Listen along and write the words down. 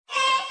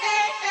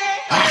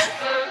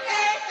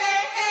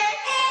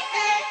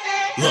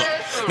Look,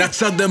 now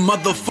tell them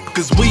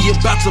motherfuckers we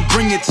about to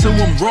bring it to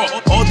them raw.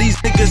 All these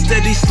niggas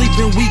steady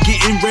sleeping, we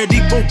getting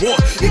ready for war.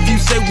 If you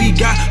say we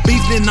got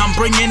beef, then I'm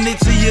bringing it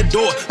to your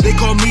door. They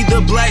call me the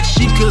black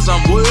sheep cause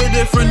I'm way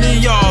different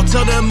than y'all.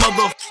 Tell them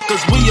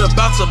motherfuckers we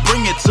about to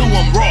bring it to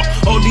them raw.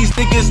 All these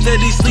niggas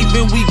steady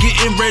sleeping, we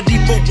getting ready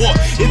for war.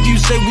 If you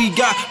say we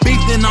got beef,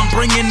 then I'm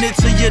bringing it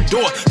to your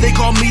door. They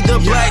call me the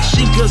black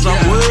sheep cause I'm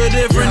way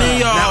different than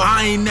y'all. Now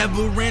I ain't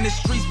never ran the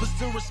streets but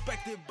still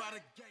respected by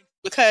the gang.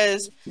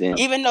 Because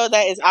even though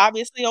that is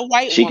obviously a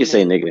white She woman, can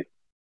say nigga.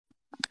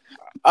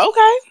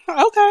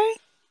 Okay.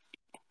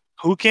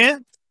 Who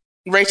can?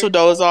 Rachel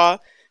Dolezal.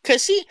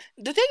 Because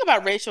the thing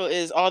about Rachel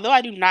is, although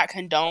I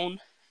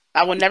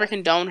will never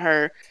condone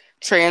her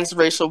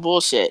transracial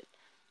bullshit.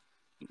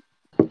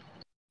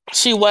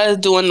 She was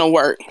doing the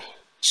work.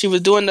 She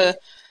was doing the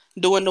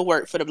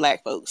work for the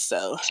black folks.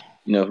 So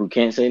You know who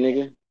can't say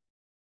nigga?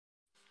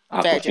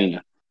 Fat Joe.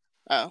 Aquafina.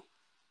 Oh.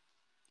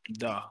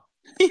 Duh.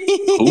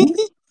 Who?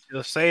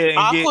 She'll say it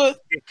and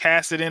get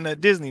casted in a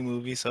Disney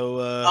movie. So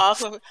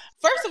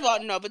first of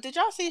all, no, but did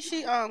y'all see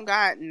she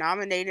got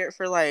nominated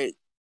for what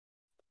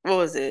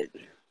was it?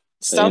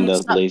 The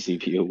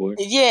NAACP award.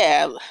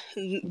 Yeah,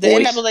 the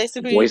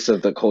NAACP Voice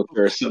of the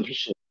culture or some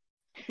shit.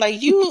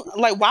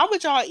 Why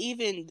would y'all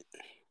even?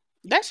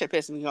 That shit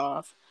pissed me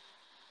off.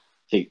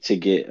 To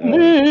get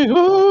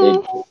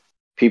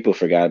people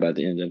forgot about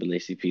the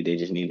NAACP. They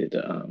just needed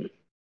to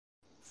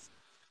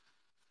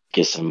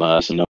get some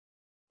numbers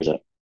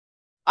up.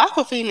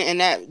 Aquafina and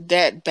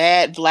that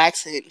bad black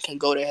scent can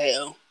go to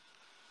hell.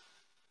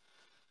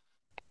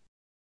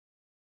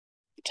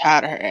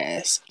 Tired of her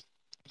ass.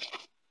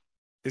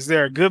 Is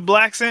there a good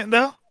black scent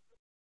though?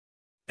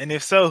 And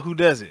if so, who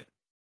does it?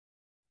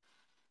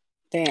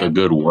 Damn. A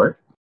good what?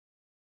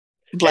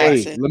 Black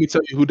Hey, scent. let me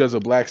tell you who does a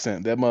black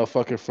scent. That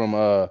motherfucker from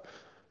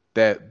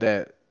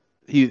that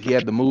he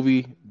had the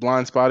movie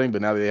Blind Spotting,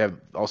 but now they have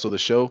also the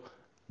show.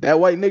 That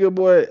white nigga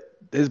boy,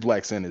 his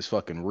black scent is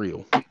fucking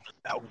real.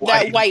 That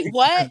white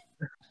what?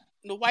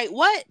 The white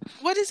what?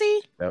 What is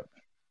he?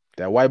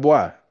 That white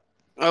boy.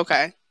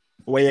 Okay.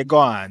 Where you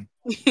going?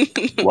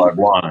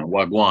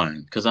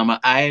 Wagwan. Because I'm an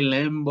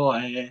island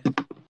boy.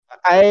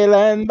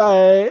 Island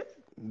boy.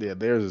 Yeah,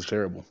 theirs is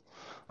terrible.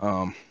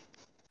 Who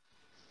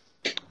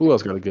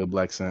else got a good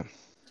black scent?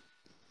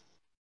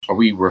 Are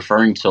we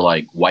referring to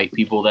white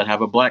people that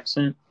have a black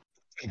scent?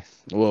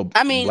 Well,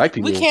 I mean, black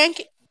people we can't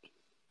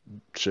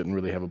shouldn't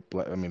really have a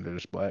black. I mean, they're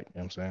just black. You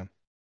know what I'm saying?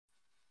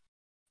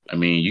 I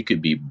mean, you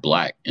could be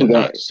black and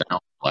not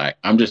sound black.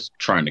 I'm just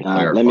trying to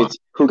clarify.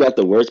 Who got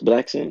the worst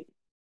black scent?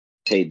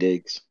 Tay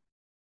Diggs.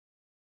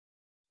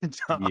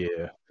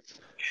 Yeah.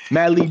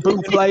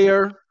 Malibu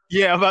player.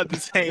 Yeah, I'm about to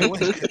say.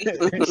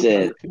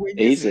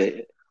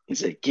 He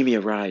said, give me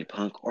a ride,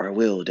 punk, or I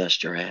will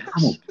dust your ass.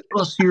 I'm gonna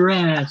bust your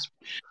ass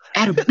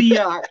at a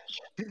biatch.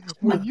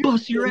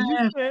 Bust your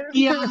ass.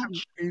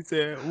 Biatch. He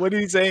said, what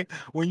did he say?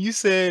 When you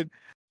said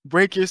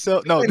break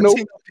yourself. No,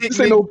 this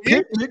ain't no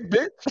picnic,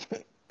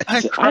 bitch.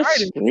 I cried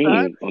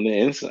screamed on the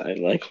inside.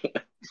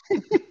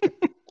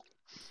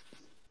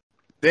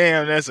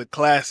 Damn, that's a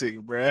classic,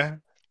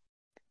 bruh.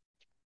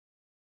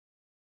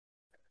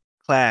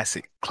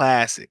 Classic.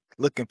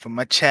 Looking for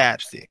my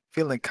chapstick.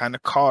 Feeling kind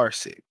of car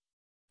sick.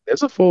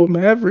 That's a full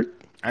Maverick.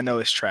 I know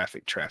it's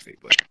traffic,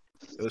 but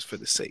it was for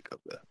the sake of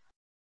the.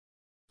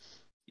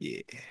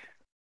 Yeah.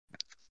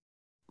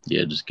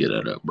 Yeah, just get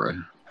that up, bro.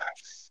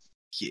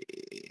 Yeah.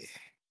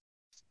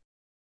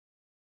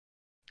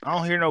 I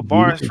don't hear no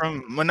bars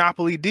from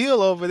Monopoly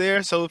Deal over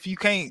there, so if you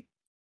can't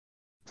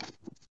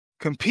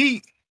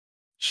compete,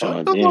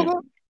 shut the fuck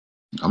up.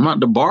 I'm not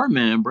the bar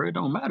man, bro. It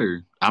don't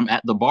matter. I'm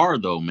at the bar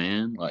though,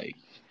 man.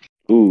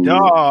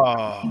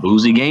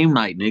 Boozy game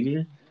night,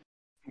 nigga.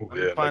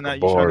 Yeah, find out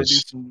you trying to do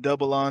some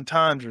double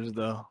entendres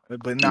though,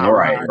 but not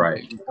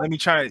right. Let me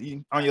try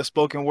it on your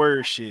spoken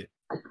word shit.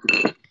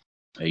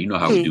 Hey, you know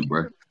how we do,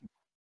 bro.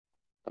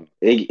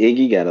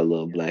 Iggy got a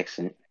little black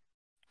scent.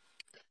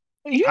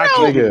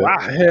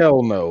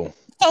 Hell no.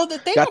 So the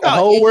thing got about the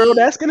whole Iggy, world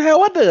asking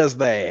how it does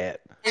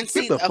that. And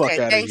see, Get the fuck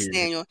out thanks, of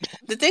here. Daniel.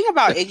 The thing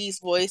about Iggy's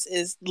voice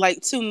is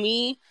to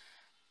me,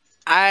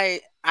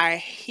 I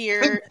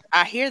hear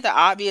the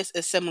obvious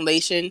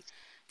assimilation,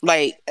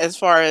 as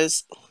far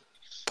as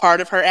part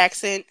of her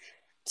accent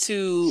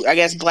to, I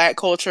guess, black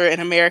culture in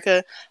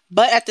America,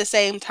 but at the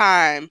same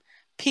time,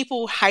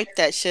 people hype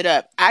that shit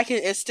up.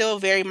 It still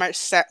very much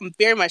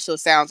so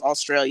sounds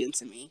Australian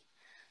to me.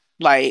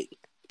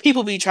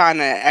 People be trying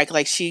to act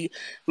like she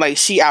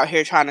out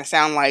here trying to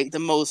sound like the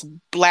most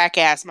black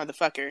ass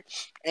motherfucker,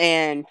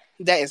 and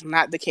that is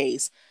not the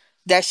case.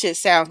 That shit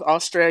sounds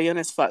Australian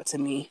as fuck to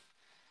me.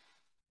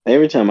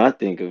 Every time I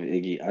think of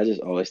Iggy, I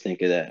just always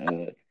think of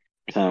that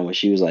time when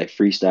she was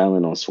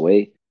freestyling on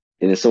Sway,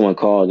 and then someone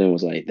called and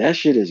was like, "That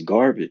shit is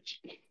garbage."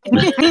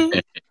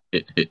 I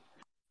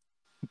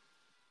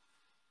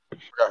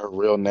forgot her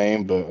real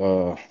name,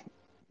 but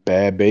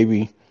Bad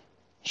Baby,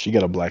 she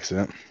got a black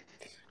scent.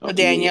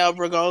 Danielle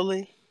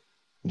Bregoli.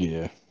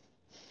 Yeah.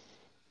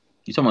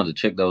 You talking about the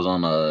chick that was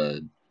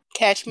on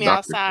Catch Me Dr.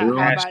 Outside. Phil?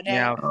 How Cash about me that?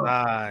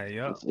 outside.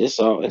 Yup. It's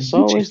Gucci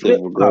always the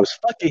flip Virgo. flops.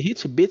 Fucking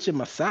hit your bitch in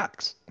my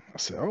socks. I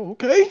said, oh,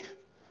 okay.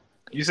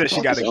 You said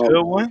she got It's a al-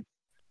 good one?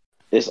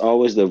 It's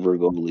always the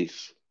Virgo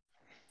leaf.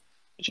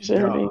 What you say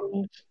her No.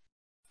 name is?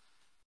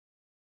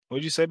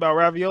 What'd you say about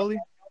ravioli? I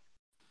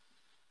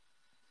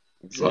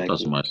thought Exactly.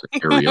 somebody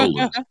said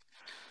areolas.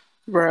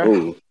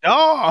 Bruh.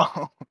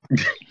 Oh,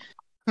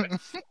 No.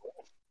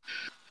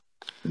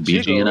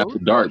 BG and After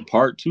Dark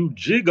Part 2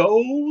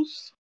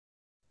 Jigos.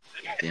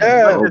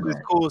 Yeah. Damn, This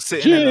is cool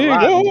sitting in the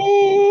lobby.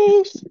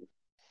 Jigos.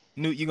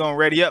 Newt, you gonna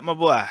ready up, my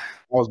boy? I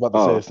was about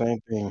to say the same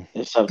thing.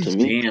 it's up to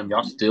me. Damn,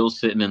 y'all still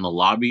sitting in the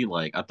lobby?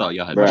 Like, I thought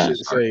y'all had Bruh. I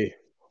just should say,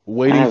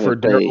 waiting haven't for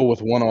Daryl played.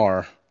 with one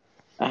R.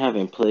 I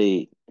haven't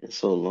played in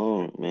so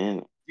long,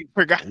 man. You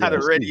forgot how to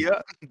Yes. ready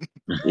up.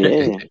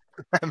 Yeah.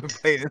 I haven't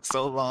played in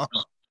so long.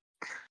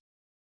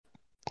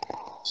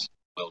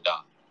 Well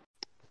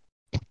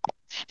done.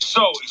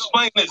 So,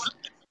 explain this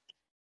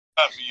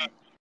for you.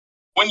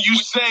 When you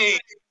say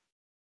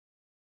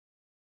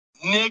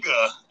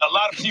nigga, a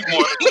lot of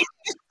people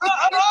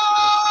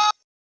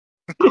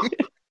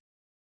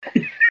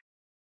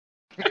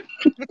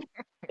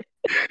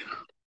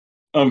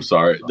I'm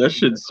sorry. That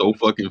shit's so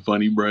fucking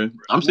funny, bro.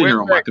 I'm sitting Where'd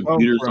here on my that come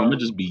computer, so I'm from?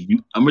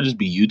 gonna just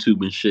be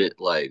YouTubing shit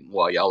like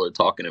while y'all are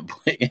talking and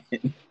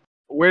playing.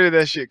 Where did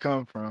that shit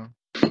come from?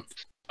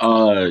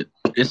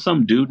 It's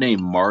some dude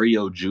named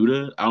Mario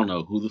Judah. I don't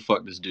know who the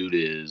fuck this dude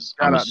is.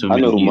 Shout I'm out to I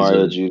assuming know he's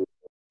Mario a Judah.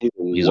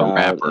 he's a wild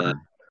rapper. ass.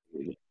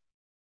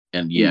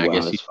 And He yeah, I wild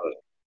guess as he fuck.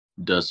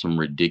 does some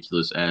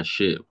ridiculous ass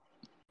shit.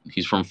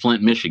 He's from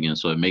Flint, Michigan,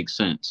 so it makes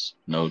sense.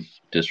 No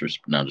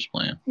disrespect. No, just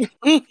playing.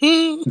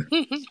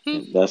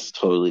 That's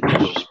totally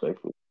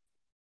disrespectful.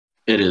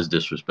 It is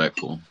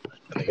disrespectful.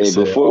 Hey,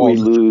 before we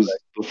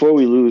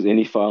lose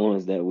any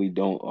followers that we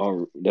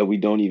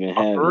don't even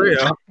have, For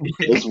real.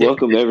 let's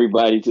welcome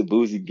everybody to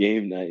Boozy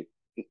Game Night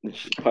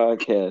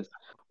podcast,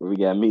 where we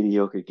got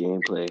mediocre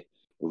gameplay.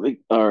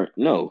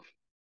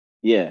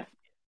 Yeah,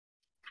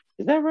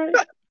 is that right?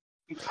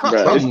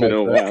 Bro, it's been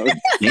a while.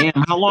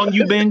 Damn, how long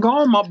you been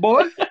gone, my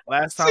boy?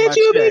 Last time I checked,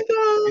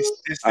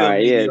 it's still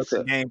Alright, yeah, mediocre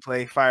so-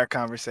 gameplay, fire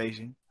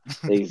conversation.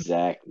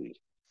 Exactly.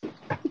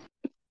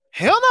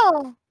 Hell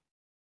no.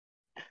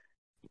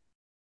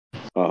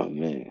 Oh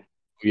man.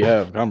 We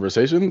have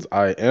conversations.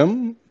 I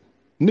am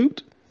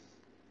Newt.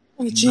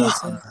 Jesus.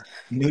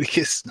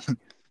 Nudicus.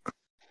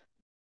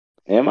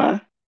 Am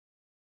I?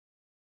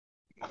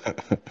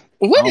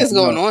 What I is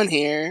don't going know. on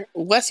here?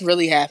 What's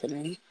really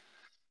happening?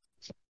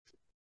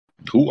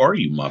 Who are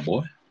you, my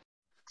boy?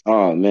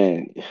 Oh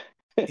man.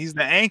 He's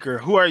the anchor.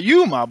 Who are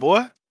you, my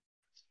boy?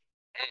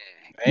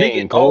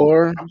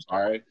 Anchor.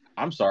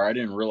 I'm sorry. I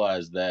didn't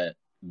realize that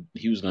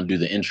he was going to do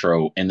the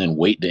intro and then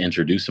wait to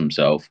introduce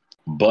himself.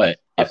 But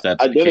if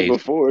that's I the did it case,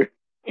 before.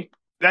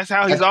 That's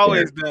how he's That's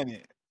always done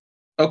it.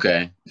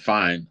 okay,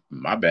 fine.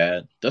 My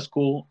bad. That's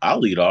cool. I'll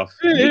lead off.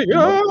 Nigga. Nate the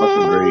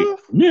motherfucking great.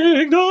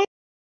 Nigga.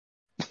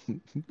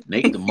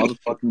 Nate the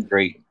motherfucking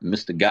great.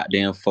 Mr.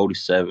 Goddamn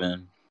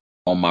 47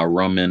 on my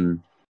rum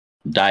and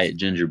diet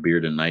ginger beer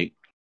tonight.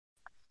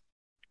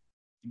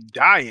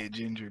 Diet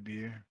ginger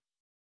beer.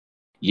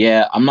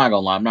 Yeah, I'm not gonna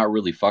lie. I'm not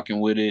really fucking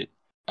with it.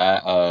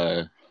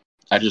 I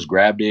just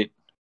grabbed it,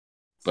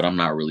 but I'm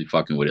not really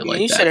fucking with it Yeah,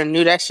 like you that. should have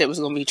knew that shit was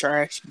gonna be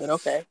trash, but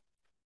okay.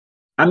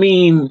 I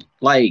mean,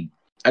 like,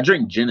 I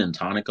drink gin and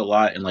tonic a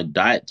lot, and like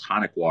diet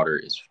tonic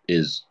water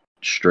is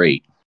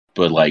straight,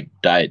 but like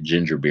diet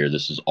ginger beer,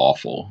 this is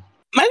awful.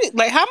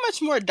 Like, how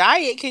much more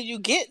diet can you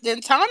get than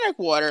tonic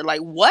water?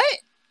 Like, what?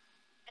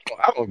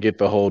 I don't get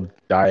the whole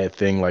diet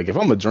thing. Like, if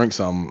I'm gonna drink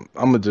something,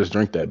 I'm gonna just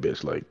drink that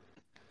bitch. Like,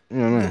 you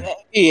know what I mean?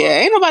 Yeah,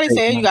 ain't nobody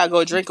saying you gotta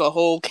go drink a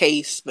whole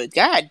case, but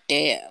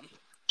goddamn,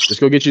 Just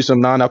go get you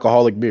some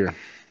non-alcoholic beer.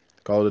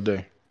 Call it a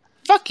day.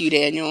 fuck you,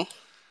 Daniel.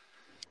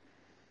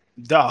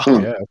 Dog.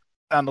 Yeah.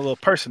 Sound a little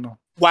personal.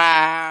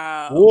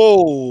 Wow,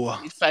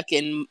 Whoa. you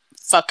fucking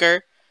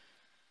fucker.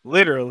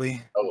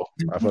 Literally. Oh,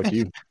 I fuck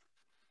you.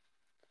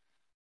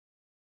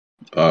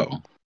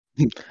 Oh,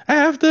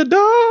 After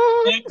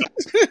dark.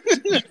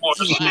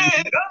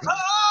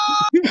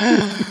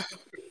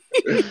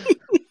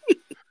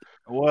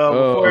 Well,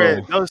 before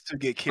Oh. those two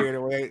get carried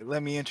away,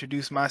 let me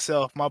introduce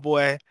myself. My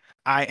boy,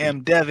 I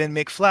am Devin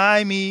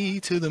McFly me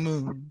to the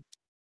moon.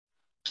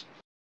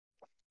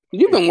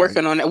 You've been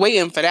working on it,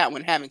 waiting for that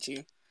one, haven't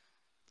you?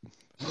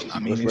 I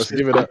mean, Let's it's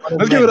give it up. one of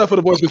Let's give it many. up for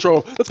the voice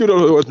control. Let's give it up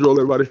for the voice control,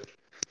 everybody.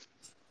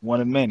 One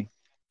of many.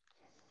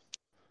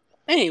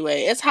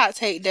 Anyway, it's hot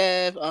take,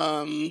 Dev.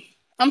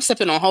 I'm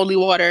sipping on holy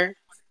water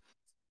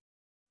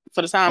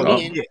for the time Oh,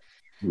 being. Yeah.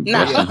 Nah.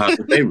 Best and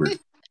hottest favorite.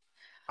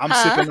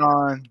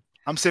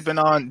 I'm sipping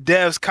on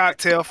Dev's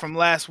cocktail from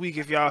last week.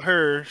 If y'all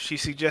heard, she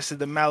suggested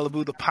the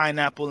Malibu, the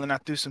pineapple, and I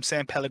threw some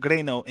San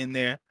Pellegrino in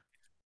there.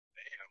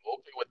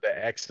 Okay with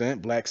the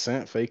accent, black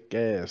scent, fake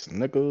ass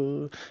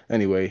nigga.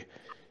 Anyway,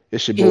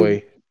 it's your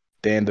boy,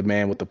 Dan the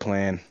Man with the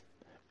Plan,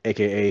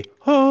 aka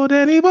Oh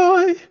Danny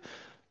Boy.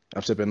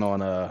 I'm sipping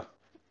on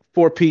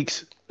Four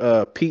Peaks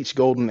peach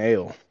golden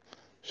ale.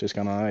 Shit's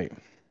kinda alright.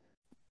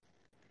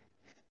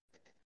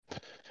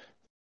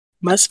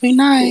 Must be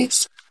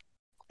nice.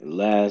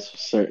 Last,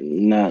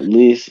 certain not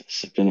least,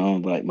 sipping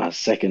on like my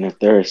second or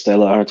third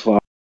Stella Artois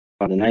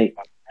of the night.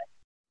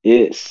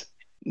 It's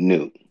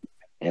new,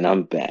 and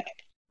I'm back,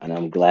 and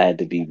I'm glad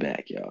to be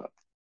back, y'all.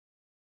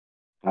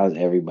 How's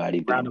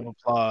everybody Round of doing?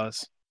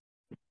 applause.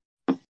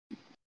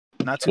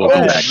 Not too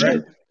Welcome bad, back,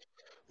 right?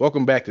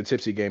 Welcome back to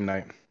Tipsy Game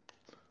Night.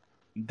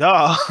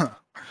 Duh.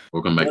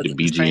 Welcome back to Wasn't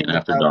the BG same and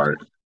After without Dark.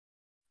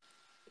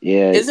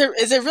 Yeah, Is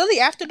it really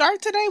after dark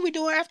today? We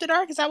doing after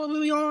dark? Is that what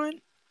we on?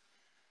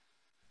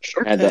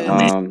 had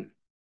the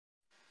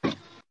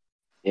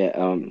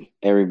Because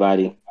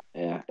everybody.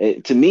 Yeah,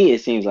 to me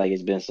it seems like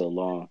it's been so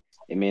long.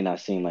 It may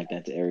not seem like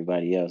that to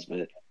everybody else,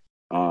 but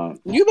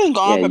you've been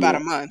gone yeah, for about a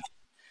month.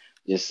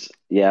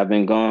 I've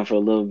been gone for a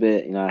little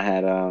bit. You know, I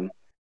had I'm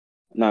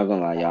not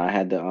gonna lie, y'all. I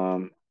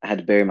had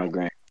to bury my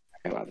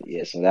grandfather.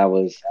 Yeah, so that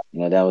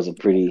was a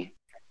pretty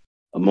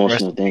Rest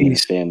emotional in thing in the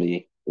peace.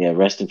 family. Yeah,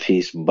 rest in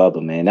peace,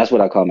 Bubba, man. That's what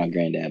I call my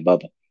granddad,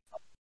 Bubba.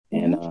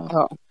 And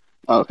Oh,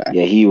 okay.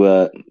 yeah, he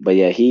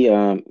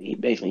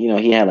basically,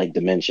 he had like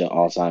dementia,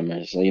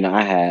 Alzheimer's. So,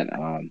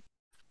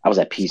 I was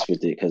at peace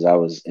with it because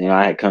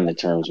I had come to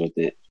terms with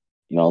it,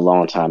 a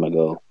long time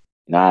ago.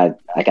 And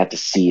I got to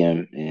see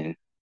him, and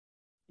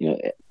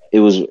it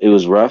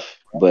was rough,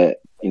 but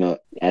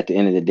at the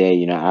end of the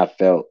day, I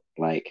felt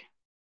like,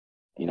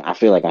 I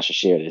feel like I should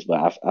share this,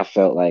 but I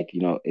felt like,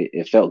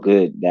 it felt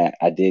good that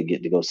I did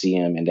get to go see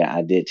him and that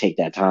I did take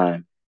that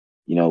time,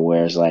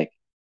 whereas like,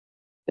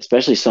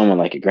 especially someone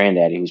like a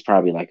granddaddy who's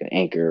probably like an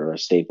anchor or a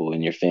staple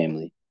in your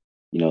family.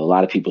 A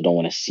lot of people don't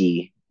want to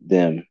see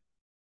them,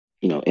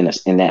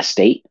 in that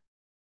state.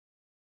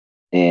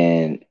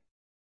 And,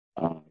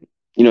 um,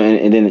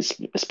 and then it's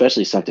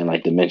especially something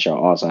like dementia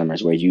or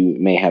Alzheimer's where you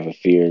may have a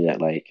fear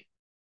that like,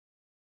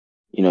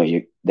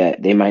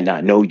 that they might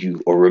not know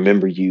you or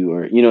remember you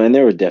or, and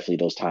there were definitely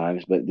those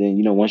times, but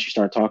then, once you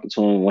start talking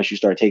to them, once you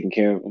start taking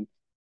care of them,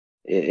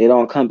 it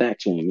all come back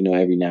to them,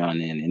 every now and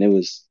then.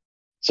 And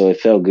so it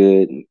felt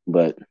good,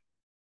 but,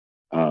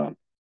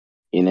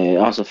 it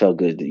also felt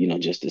good to,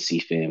 just to see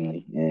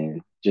family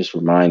and just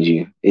remind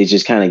you. It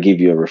just kind of give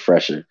you a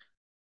refresher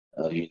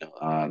of,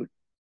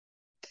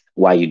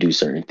 why you do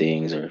certain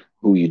things or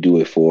who you do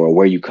it for or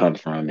where you come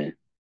from. And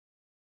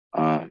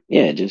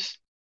just,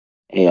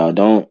 hey, y'all,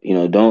 don't,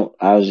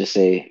 I would just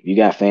say, if you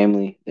got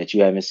family that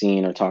you haven't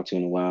seen or talked to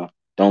in a while,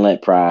 don't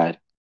let pride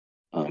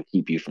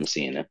keep you from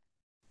seeing them.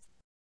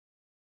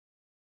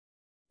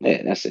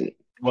 Yeah, that's it.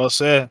 Well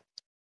said.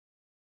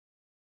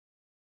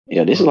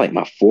 Yeah, this is like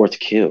my fourth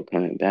kill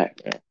coming back,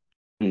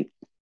 bro.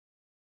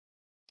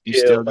 You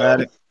still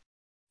got it.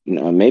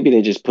 Maybe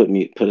they just put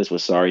us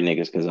with sorry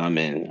niggas because I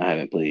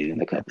haven't played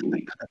in a couple of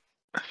weeks.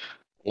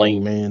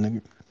 Lame man,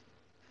 nigga.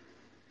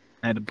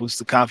 I had to boost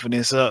the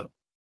confidence up.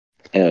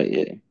 Hell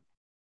yeah.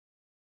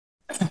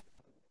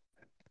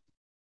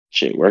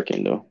 Shit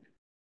working though.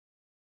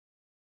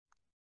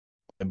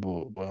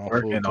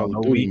 Working on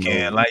the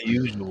weekend like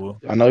usual.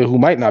 I know who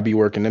might not be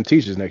working, them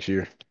teachers next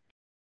year.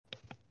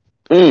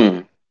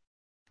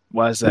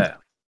 Why is that?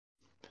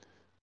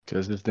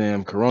 Because this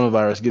damn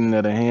coronavirus getting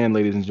out of hand,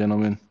 ladies and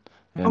gentlemen.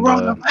 And,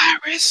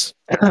 coronavirus.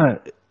 I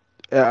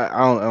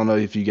don't know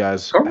if you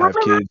guys have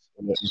kids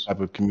in the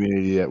type of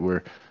community that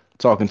we're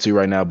talking to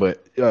right now,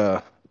 but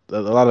a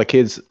lot of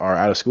kids are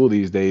out of school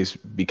these days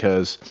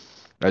because,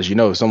 as you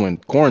know, if someone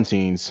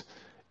quarantines,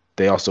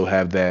 they also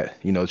have that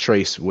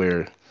trace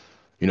where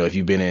if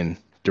you've been in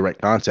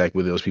direct contact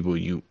with those people,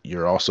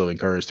 you're also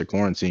encouraged to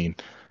quarantine.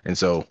 And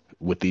so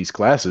with these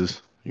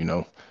classes,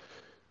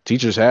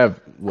 teachers have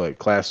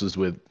classes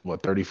with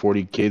 30,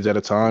 40 kids at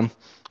a time.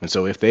 And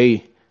so if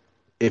they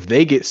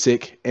get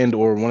sick and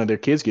or one of their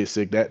kids get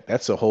sick,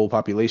 that's a whole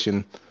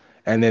population.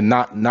 And then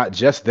not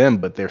just them,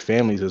 but their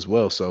families as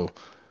well. So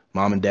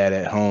mom and dad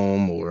at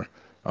home or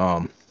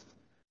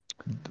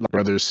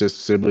brothers,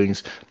 sisters,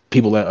 siblings,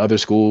 people at other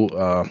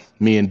school.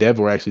 Me and Dev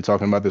were actually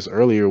talking about this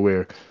earlier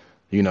where,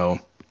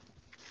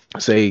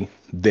 say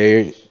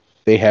they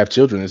have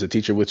children as a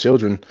teacher with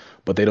children,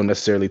 but they don't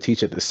necessarily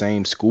teach at the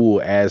same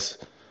school as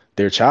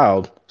their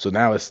child. So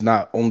now it's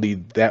not only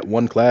that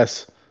one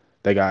class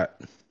that got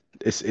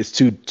it's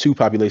two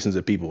populations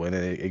of people, and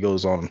it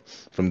goes on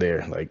from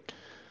there.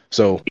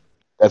 So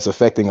that's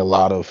affecting a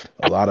lot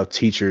of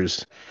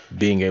teachers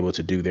being able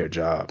to do their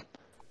job,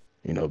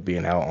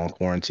 being out on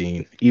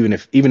quarantine, even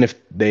if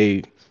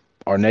they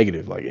are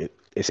negative.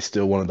 It's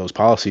still one of those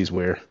policies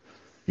where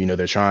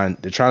they're trying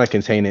to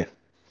contain it,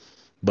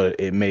 but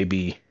it may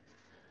be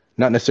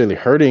not necessarily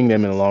hurting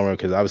them in the long run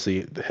because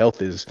obviously the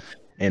health is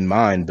in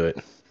mind, but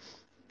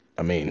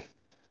I mean,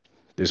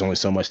 there's only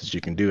so much that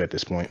you can do at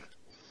this point.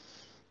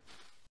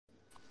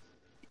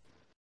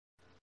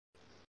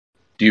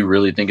 Do you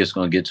really think it's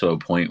going to get to a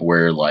point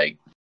where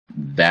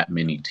that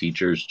many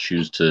teachers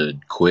choose to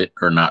quit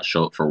or not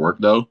show up for work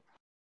though?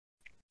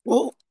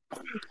 Well,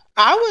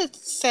 I would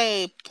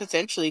say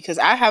potentially because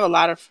I have a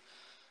lot of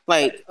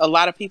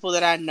people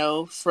that I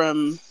know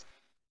from,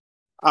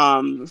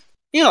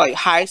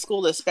 high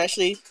school,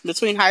 especially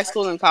between high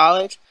school and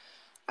college.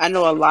 I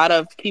know a lot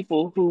of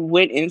people who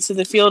went into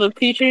the field of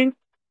teaching,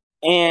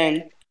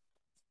 and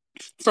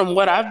from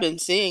what I've been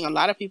seeing, a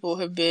lot of people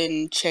have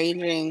been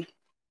changing,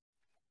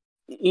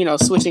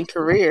 switching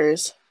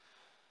careers,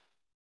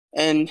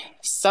 and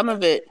some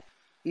of it,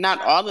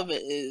 not all of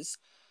it, is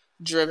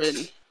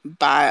driven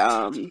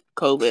by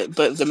COVID,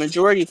 but the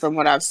majority, from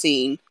what I've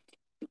seen,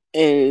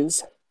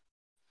 is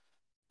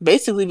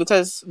basically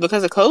because of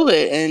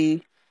COVID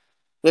and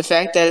the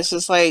fact that it's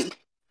just like,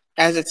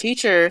 as a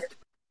teacher,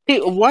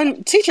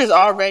 teachers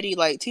are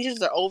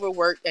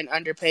overworked and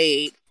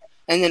underpaid,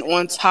 and then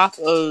on top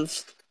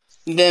of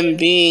them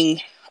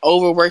being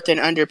overworked and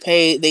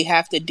underpaid, they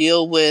have to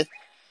deal with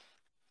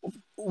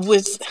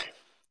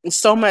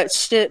so much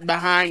shit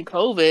behind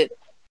COVID.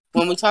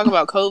 When we talk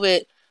about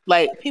COVID,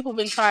 like, people have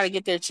been trying to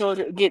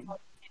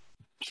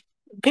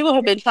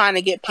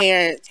get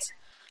parents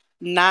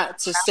not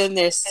to send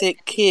their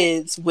sick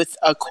kids with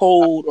a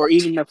cold or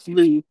even the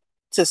flu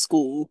to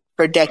school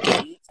for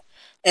decades,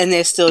 and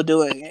they're still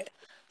doing it.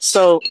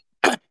 So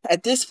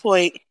at this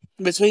point,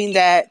 between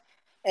that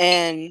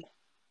and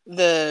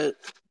the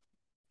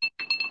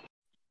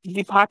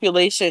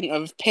population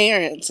of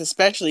parents,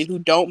 especially, who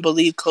don't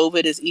believe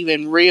COVID is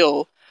even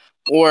real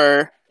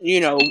or,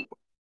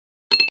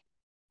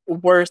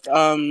 worth,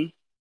 trying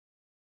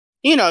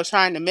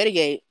to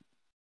mitigate,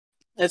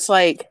 it's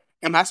like,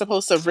 am I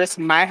supposed to risk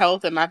my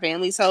health and my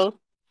family's health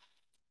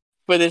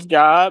for this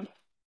job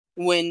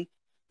when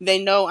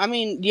they know? I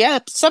mean, yeah,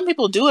 some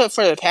people do it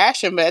for the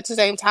passion, but at the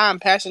same time,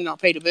 passion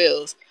don't pay the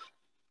bills.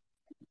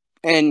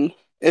 And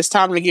it's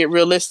time to get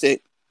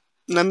realistic.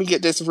 Let me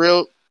get this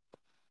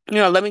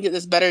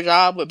better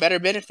job with better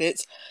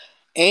benefits,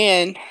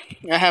 and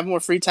I have more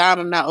free time.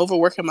 I'm not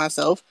overworking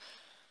myself,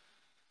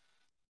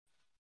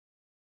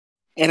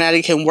 and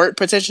I can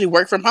potentially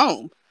work from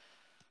home.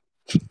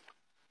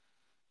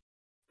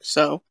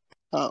 So,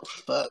 oh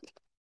fuck.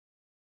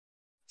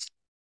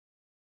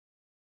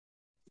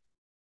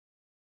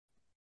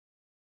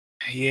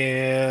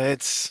 Yeah,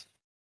 it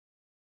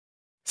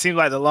seems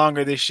like the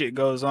longer this shit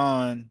goes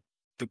on,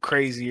 the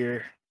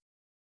crazier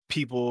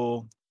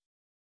people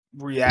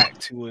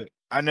react to it.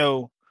 I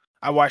know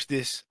I watched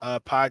this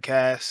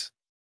podcast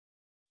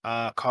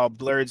called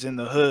Blurs in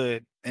the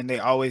Hood, and they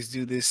always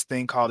do this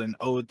thing called an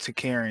ode to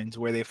Karens,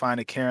 where they find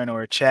a Karen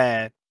or a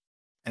Chad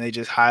and they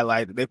just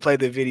highlight, they play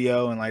the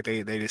video and like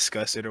they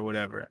discuss it or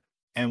whatever.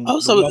 And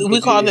so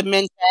we call them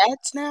men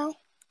Chads now?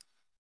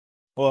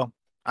 Well,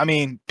 I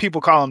mean,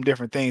 people call them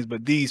different things,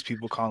 but these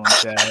people call them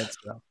Chads.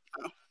 So.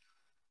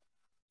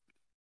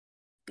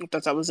 I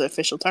thought that was the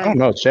official term. I don't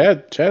know.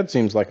 Chad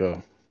seems like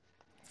a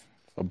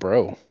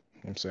bro. You know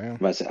what I'm saying?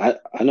 But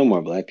I know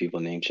more black people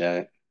named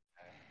Chad.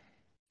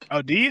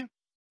 Oh, do you?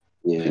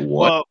 Yeah.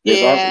 What?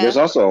 There's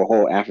also a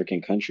whole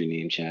African country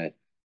named Chad.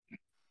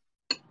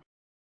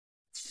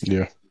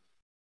 Yeah.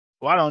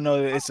 Well, I don't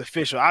know that it's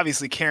official.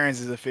 Obviously,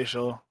 Karen's is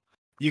official.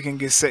 You can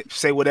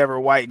say whatever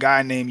white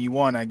guy name you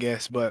want, I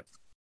guess. But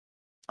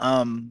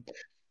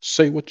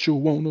say what you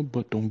wanna,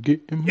 but don't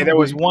get in my yeah, there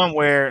was way. one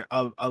where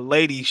a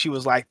lady, she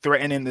was like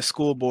threatening the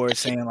school board,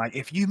 saying like,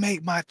 if you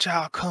make my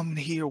child come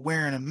here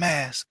wearing a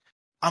mask,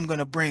 I'm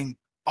gonna bring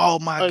all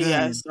my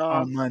guns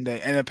on Monday.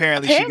 And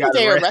apparently she got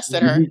they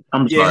arrested her.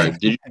 I'm sorry.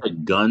 Did you say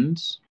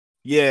guns?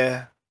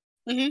 Yeah.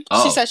 Mm-hmm.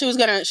 Oh. She said she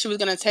was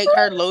gonna take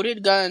her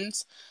loaded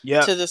guns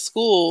to the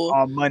school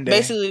on Monday.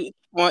 Basically,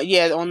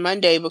 on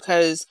Monday,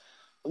 because,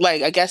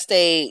 like, I guess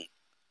I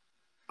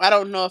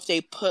don't know if they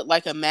put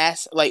put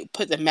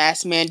the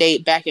mask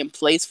mandate back in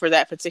place for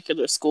that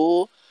particular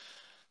school,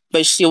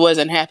 but she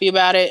wasn't happy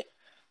about it.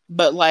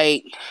 But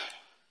like,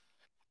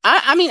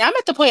 I mean, I'm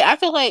at the point. I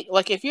feel like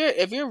if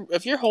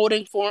you're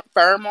holding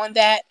firm on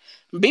that,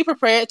 be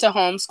prepared to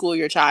homeschool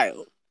your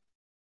child.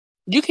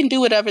 You can do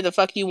whatever the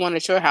fuck you want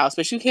at your house,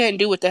 but you can't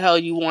do what the hell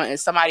you want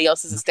at somebody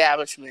else's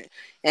establishment.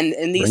 And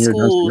in these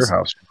schools, your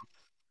house.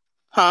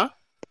 Huh?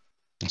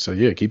 So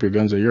yeah, keep your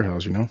guns at your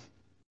house.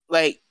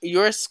 Like,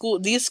 your school,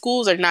 these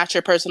schools are not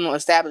your personal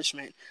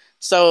establishment.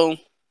 So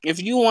if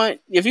you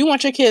want your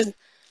kids,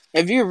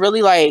 if you're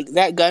really like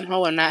that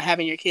gun-ho and not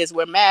having your kids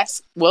wear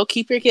masks, well,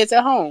 keep your kids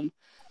at home.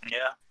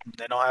 Yeah,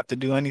 they don't have to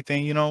do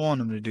anything you don't want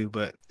them to do,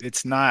 but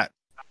it's not.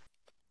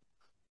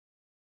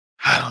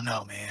 I don't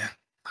know, man.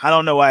 I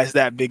don't know why it's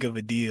that big of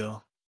a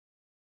deal.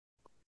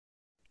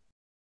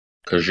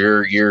 Because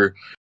you're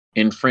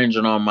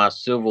infringing on my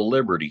civil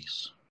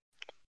liberties.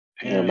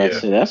 Yeah,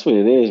 that's what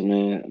it is,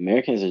 man.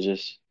 Americans are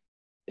just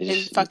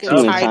fucking too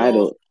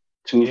entitled,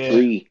 too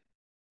free.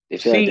 They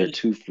feel like they're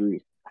too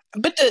free.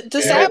 But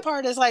the sad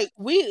part is, like,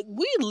 we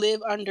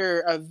live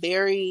under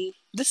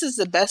this is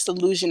the best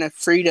illusion of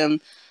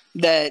freedom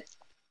that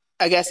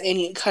I guess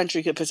any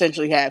country could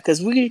potentially have,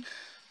 because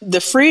the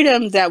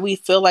freedom that we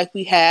feel like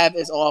we have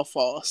is all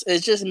false. It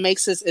just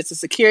makes us, it's a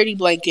security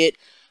blanket.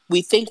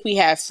 We think we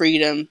have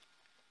freedom.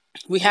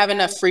 We have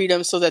enough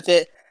freedom so that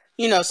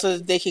so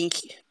that they can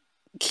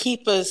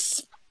keep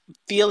us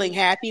feeling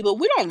happy, but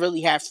we don't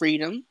really have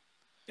freedom.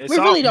 We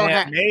really don't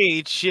have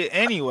made shit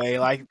anyway.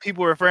 Like,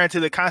 people referring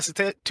to the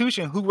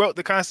Constitution. Who wrote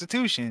the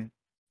Constitution?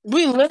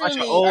 We Bunch of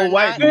literally old are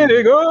white not.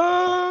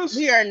 people.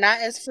 We are not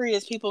as free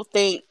as people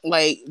think.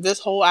 Like this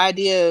whole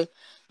idea of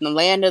the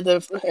land of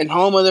the and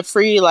home of the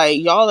free. Like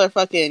y'all are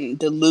fucking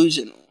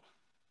delusional.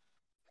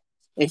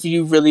 If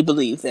you really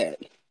believe that.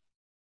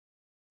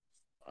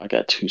 I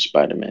got 2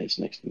 Spider-Mans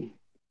next to me.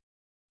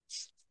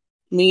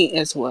 Me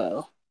as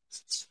well.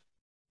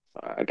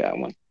 I got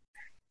one.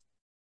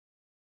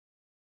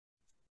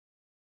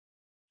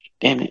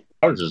 Damn it.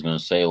 I was just gonna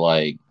say,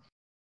 like,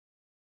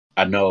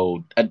 I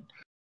know. I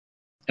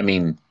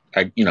mean,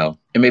 it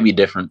may be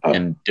different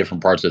in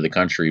different parts of the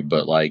country,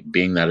 but like,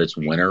 being that it's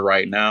winter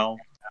right now,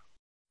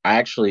 I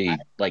actually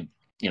like.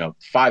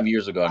 5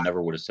 years ago, I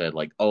never would have said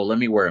like, "Oh, let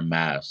me wear a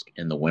mask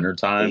in the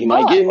wintertime." He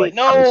might get me. Like,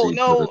 No, obviously,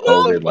 no. because of What the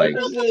COVID, fuck like,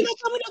 was this?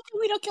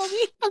 Don't kill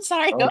me. I'm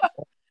sorry.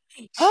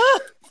 oh,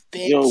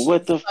 Bitch. Yo,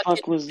 what the Fucking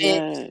fuck was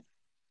bitch. that?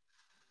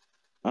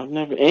 I've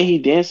never. And he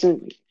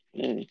dancing.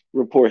 Man,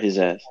 report his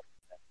ass.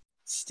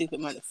 Stupid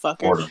motherfucker.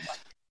 Florida.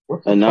 What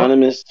the fuck?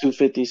 Anonymous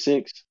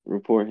 256.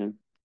 Report him.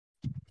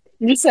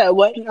 You said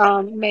what,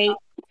 mate?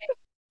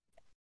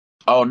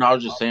 Oh no, I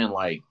was just saying,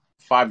 like,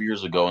 5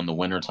 years ago in the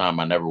wintertime,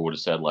 I never would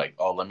have said like,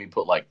 "Oh, let me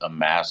put like a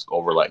mask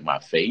over like my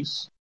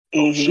face."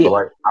 Mm-hmm. But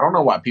like, I don't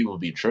know why people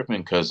be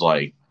tripping because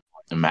like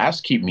the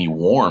masks keep me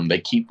warm.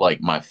 They keep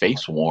like my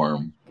face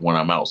warm when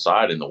I'm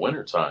outside in the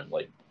wintertime.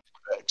 Like,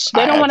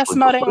 They I don't want to actually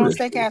smell their prefer own it.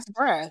 sick ass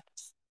breath.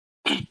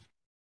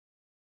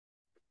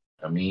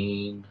 I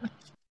mean,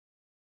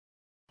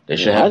 they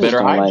should Yeah, I have just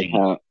better don't like hygiene.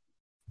 how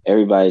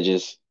everybody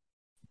just.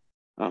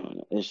 I don't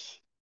know. It's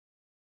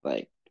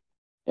like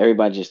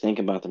everybody just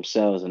thinking about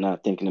themselves and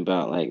not thinking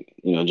about like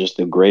just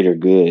the greater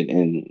good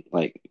and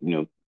like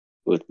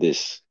with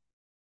this,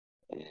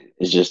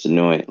 it's just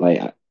annoying.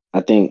 Like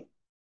I think.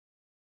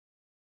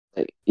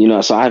 Like,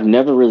 so I've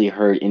never really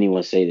heard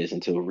anyone say this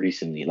until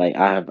recently. Like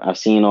I've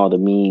seen all the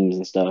memes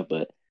and stuff,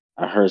 but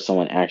I heard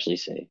someone actually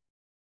say,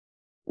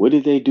 "What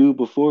did they do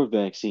before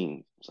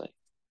vaccines?" It's like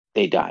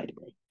they died,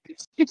 bro.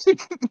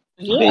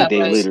 Yeah, They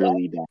like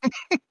literally died.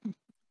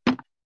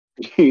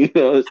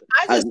 It's-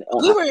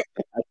 we were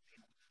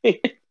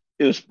it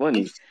was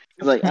funny.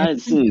 It's like I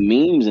had seen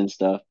memes and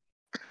stuff,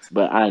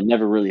 but I had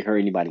never really heard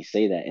anybody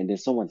say that. And then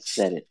someone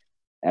said it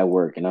at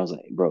work, and I was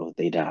like, "Bro,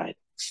 they died."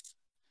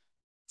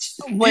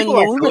 People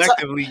are we were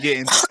collectively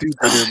getting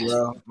stupider,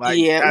 bro. Like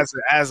yeah,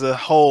 as a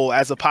whole,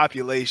 as a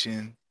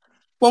population.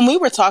 when we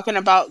were talking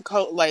about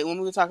when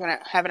we were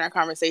having our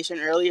conversation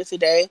earlier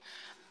today,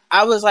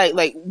 I was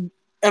like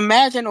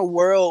imagine a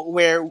world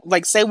where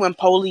like say when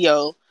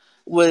polio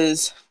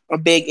was a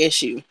big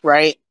issue,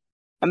 right?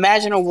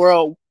 Imagine a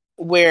world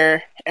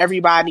where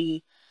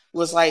everybody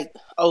was like,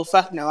 "Oh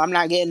fuck no, I'm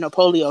not getting a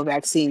polio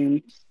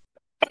vaccine,"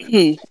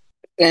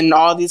 and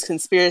all these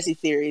conspiracy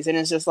theories, and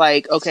it's just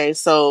like, okay,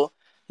 so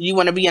you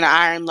want to be in an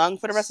iron lung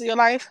for the rest of your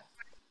life?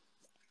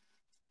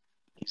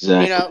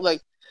 Exactly.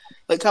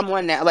 Like come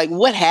on now, like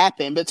what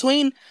happened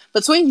between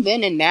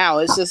then and now?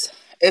 It's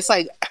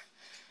like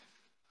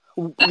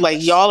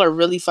y'all are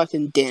really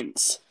fucking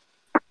dense.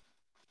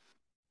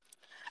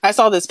 I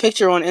saw this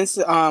picture on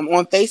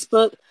on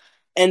Facebook,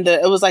 and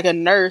it was like a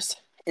nurse,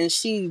 and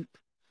she,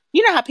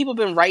 you know how people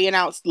been writing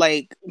out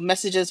like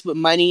messages with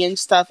money and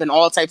stuff and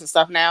all types of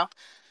stuff now.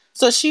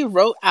 So she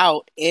wrote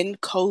out in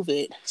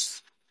COVID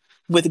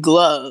with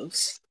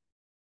gloves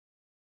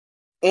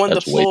on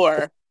That's the way.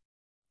 floor.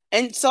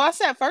 And so I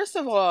said, first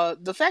of all,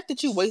 the fact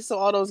that you wasted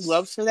all those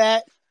gloves for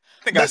that.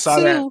 I think I But saw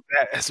two,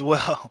 that as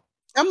well.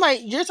 I'm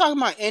like, you're talking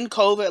about in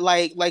COVID,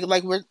 like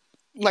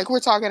we're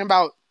talking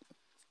about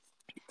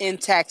in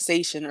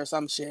taxation or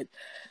some shit.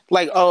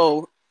 Like,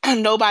 oh,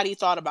 nobody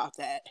thought about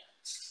that.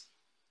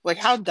 Like,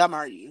 how dumb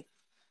are you?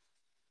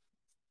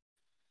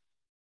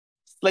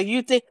 Like,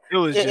 you think It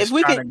was if just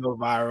we trying could, to go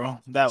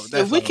viral. That's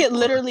if we all it could was.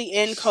 literally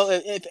end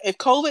COVID, if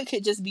COVID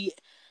could just be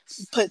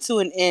put to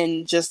an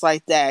end just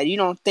like that, you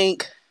don't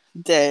think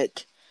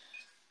that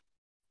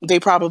they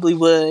probably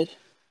would?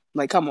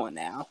 Like, come on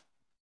now.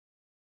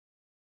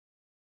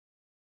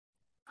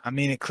 I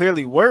mean, it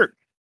clearly worked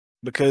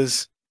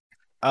because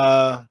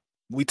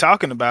we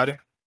talking about it.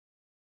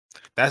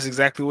 That's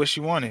exactly what she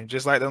wanted.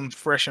 Just like them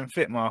fresh and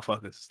fit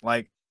motherfuckers.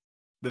 Like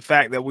the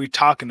fact that we're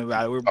talking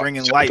about it, we're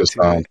bringing light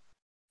to it.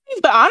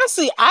 But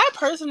honestly, I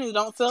personally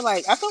don't feel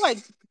like I feel like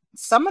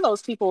some of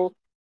those people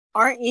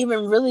aren't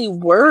even really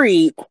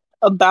worried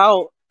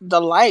about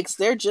the likes.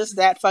 They're just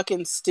that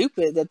fucking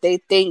stupid that they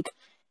think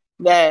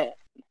that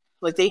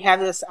like they have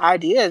this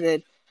idea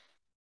that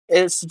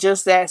it's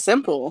just that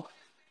simple.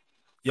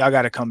 Y'all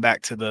got to come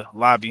back to the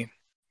lobby.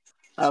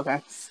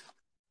 Okay.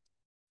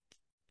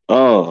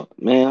 Oh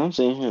man, I'm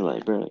sitting here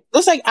like, bro.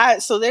 Looks like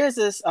there's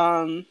this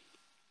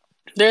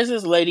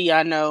lady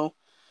I know,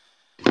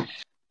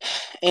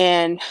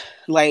 and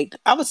like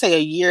I would say a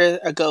year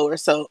ago or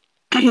so,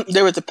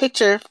 there was a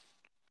picture.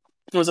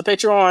 There was a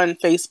picture on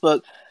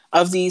Facebook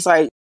of these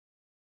like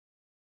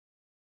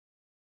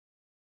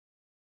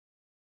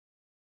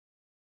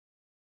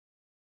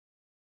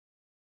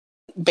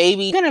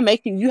baby gonna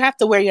make you have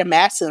to wear your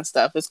mask and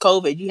stuff. It's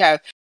COVID. You have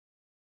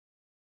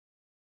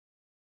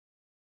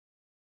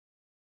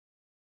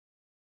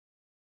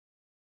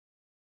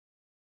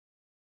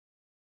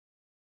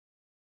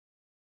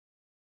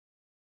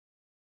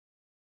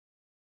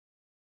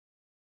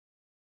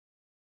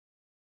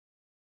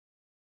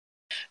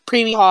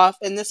screaming off,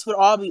 and this would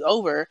all be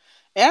over.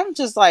 And I'm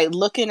just like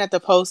looking at the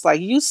post like,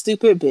 you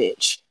stupid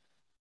bitch.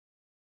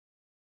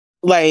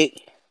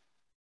 Like,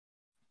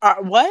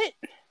 what?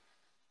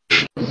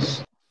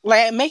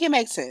 Like, make it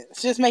make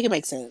sense. Just make it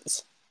make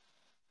sense.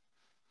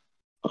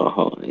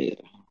 Oh yeah.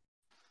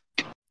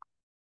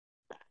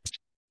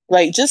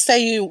 Like, just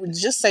say you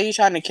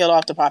trying to kill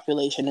off the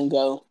population and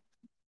go.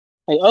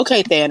 Like,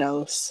 okay,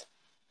 Thanos.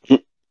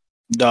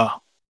 Duh.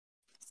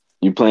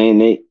 You playing,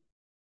 Nate?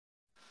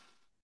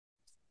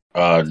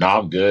 No,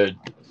 I'm good.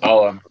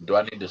 Oh, do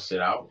I need to sit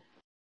out?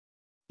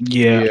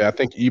 Yeah. I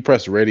think you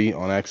pressed ready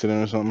on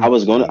accident or something. I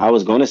was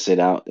gonna sit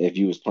out if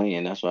you was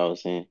playing. That's what I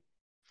was saying.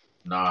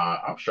 Nah,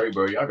 I'm straight,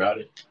 bro. Y'all got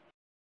it.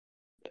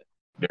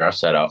 There, I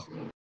sat out.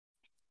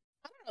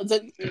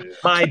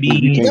 My You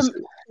beans. can't,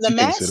 The you can't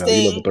mask sit out.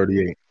 You level thing.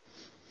 38.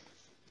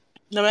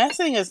 The mask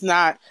thing is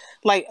not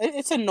like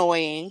it's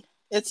annoying.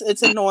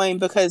 It's annoying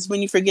because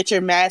when you forget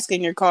your mask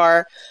in your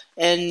car,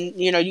 and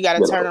you know you got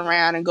to turn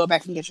around and go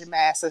back and get your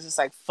mask, it's just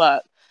like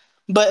fuck.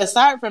 But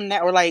aside from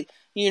that, or like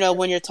you know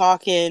when you're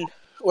talking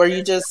or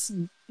you just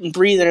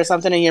breathing or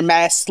something and your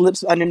mask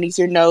slips underneath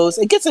your nose,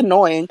 it gets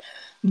annoying.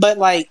 But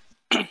like,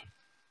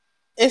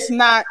 it's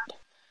not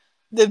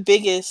the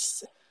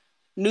biggest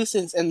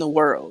nuisance in the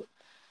world.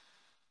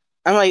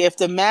 I'm like, if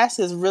the mask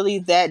is really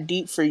that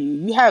deep for you,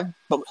 you have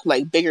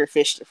like bigger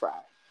fish to fry.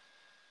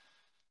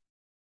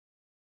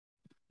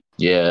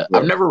 Yeah,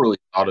 I've never really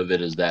thought of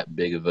it as that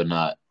big of a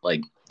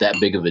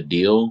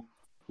deal.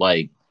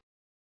 Like,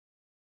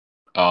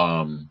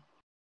 I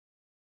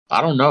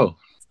don't know.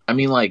 I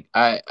mean, like,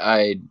 I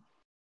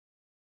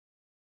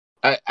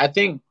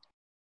think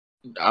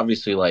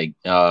obviously, we've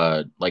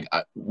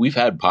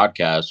had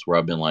podcasts where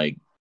I've been like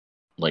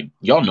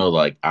y'all know,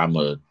 like I'm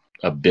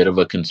a bit of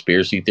a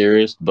conspiracy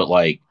theorist, but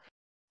like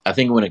I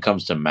think when it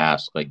comes to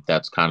masks, like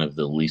that's kind of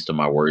the least of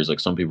my worries. Like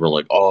some people are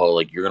like, oh,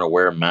 like you're gonna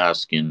wear a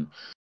mask and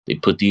they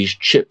put these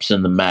chips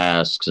in the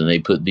masks and they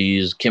put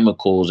these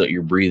chemicals that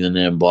you're breathing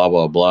in, blah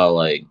blah blah.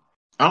 Like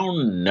I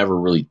don't never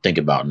really think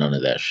about none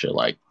of that shit.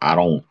 Like I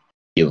don't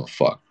give a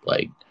fuck.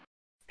 Like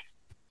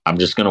I'm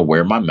just gonna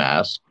wear my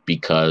mask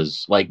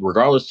because, like,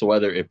 regardless to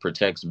whether it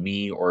protects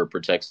me or it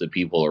protects the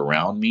people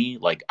around me,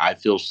 like I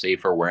feel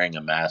safer wearing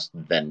a mask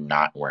than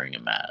not wearing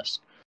a mask.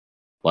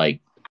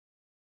 Like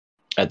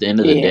at the end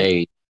of the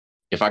day,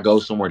 if I go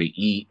somewhere to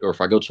eat or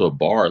if I go to a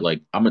bar,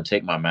 like I'm gonna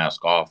take my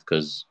mask off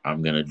because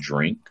I'm gonna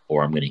drink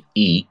or I'm gonna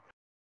eat.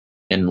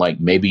 And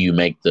like maybe you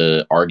make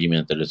the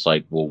argument that it's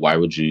like, well, why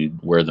would you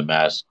wear the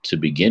mask to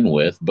begin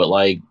with? But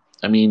like,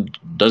 I mean,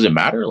 does it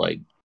matter? Like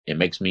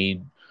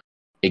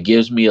it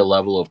gives me a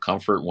level of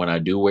comfort when I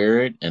do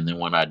wear it, and then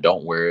when I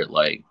don't wear it,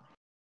 like,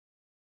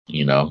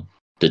 you know,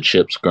 the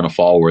chips gonna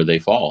fall where they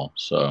fall.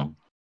 So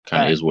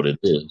kind of is what it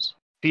is.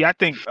 See, I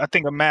think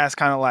a mask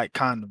kind of like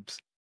condoms.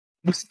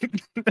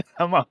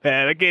 I'm not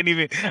bad. I couldn't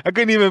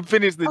even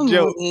finish the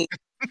joke.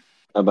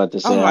 I'm about to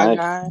say,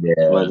 God.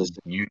 Yeah,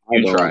 you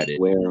tried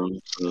it. Wear them,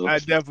 so. I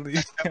definitely.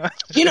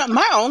 You know,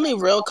 my only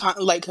real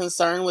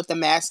concern with the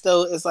mask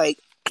though is like,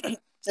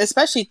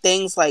 especially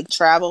things like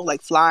travel,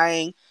 like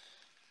flying.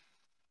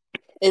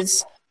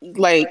 It's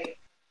like,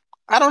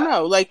 I don't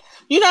know, like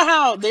you know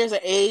how there's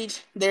an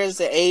age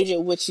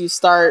at which you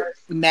start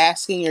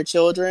masking your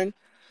children,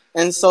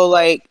 and so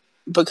like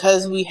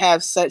because we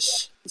have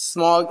such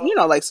small, you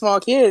know, like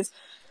small kids.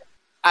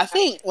 I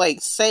think,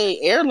 like, say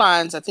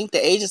airlines, I think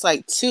the age is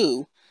like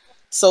 2.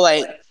 So,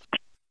 like,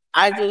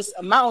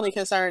 my only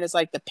concern is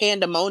like the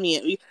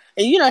pandemonium.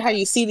 And you know how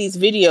you see these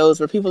videos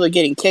where people are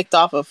getting kicked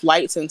off of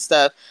flights and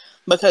stuff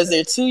because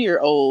their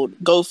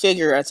 2-year-old, go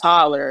figure, a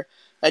toddler,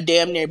 a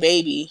damn near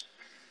baby,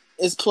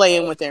 is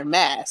playing with their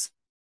mask.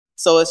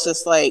 So it's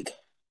just like,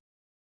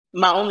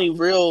 my only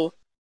real,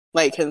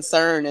 like,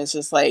 concern is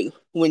just like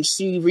when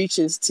she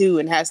reaches 2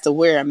 and has to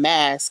wear a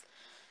mask,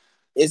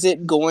 is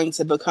it going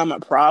to become a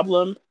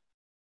problem?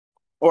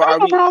 Or are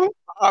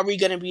we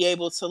going to be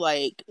able to,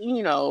 like,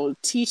 you know,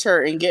 teach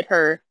her and get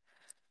her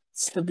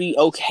to be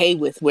okay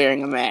with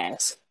wearing a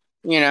mask,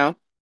 you know?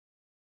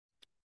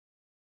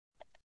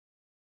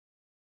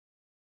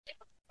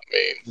 I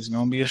mean, it's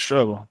going to be a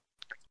struggle.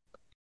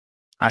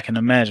 I can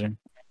imagine.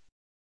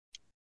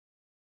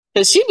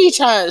 Cause she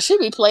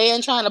be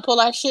playing, trying to pull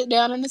that shit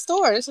down in the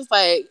store. It's just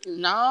like,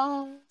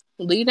 no,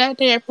 leave that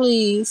there,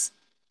 please.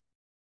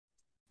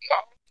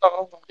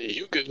 No,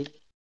 you good.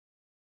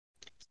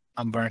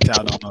 I'm burnt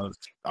out on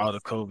all the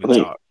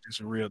COVID talk.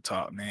 It's real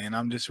talk, man.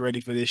 I'm just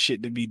ready for this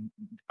shit to be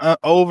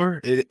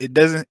over. It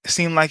doesn't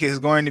seem like it's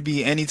going to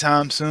be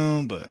anytime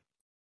soon, but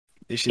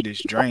this shit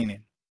is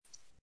draining.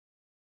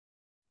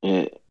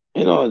 Yeah,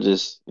 it all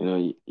just, you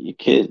know, your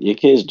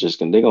kids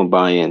they're gonna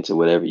buy into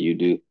whatever you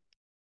do.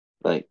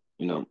 Like,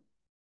 you know,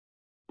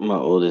 my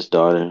oldest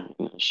daughter,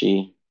 you know,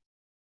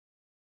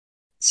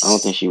 I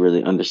don't think she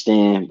really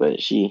understand, but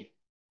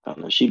I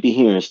don't know, she be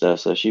hearing stuff,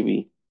 so she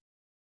be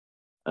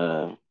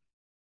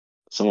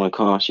someone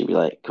call, she be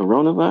like,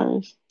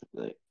 coronavirus?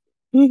 Like,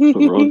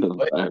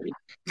 coronavirus.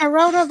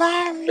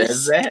 Coronavirus.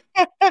 Says that?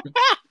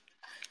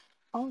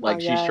 Oh like my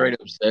she God. straight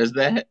up says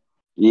that?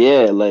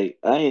 Yeah, like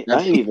I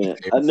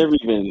never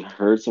even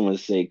heard someone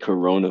say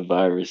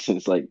coronavirus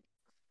since like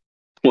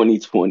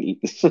 2020.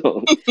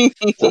 So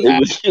it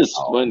was just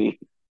funny.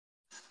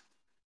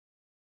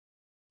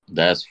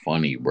 That's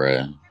funny,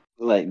 bruh.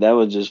 Like that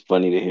was just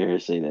funny to hear her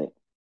say that.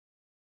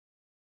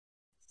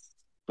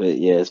 But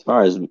yeah, as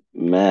far as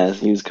masks,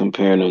 he was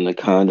comparing them to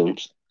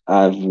condoms.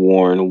 I've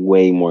worn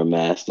way more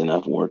masks than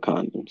I've worn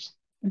condoms.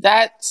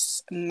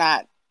 That's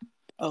not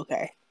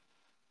okay.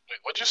 Wait,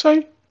 what'd you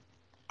say?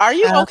 Are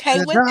you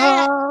okay with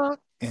that?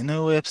 In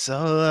the whip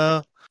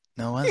solo,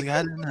 no one's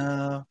got to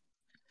know.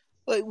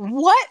 Like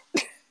what?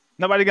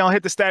 Nobody gonna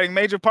hit the static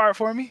major part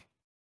for me?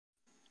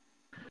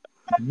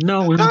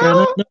 No one's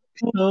gonna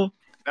know.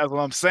 That's what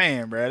I'm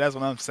saying, bro. That's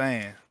what I'm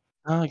saying.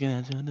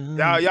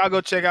 Y'all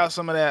go check out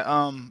some of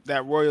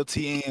that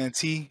Royalty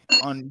ENT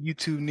on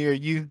YouTube near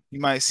you. You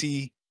might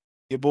see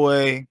your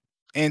boy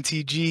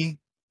NTG,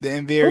 the Who the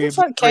invariable.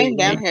 fuck came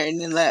down here and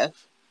then left?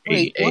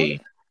 Wait, Hey,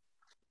 what?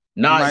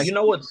 nah, you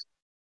know what's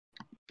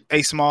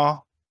A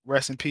Small,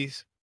 rest in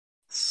peace.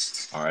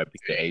 R.I.P.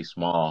 to A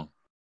Small.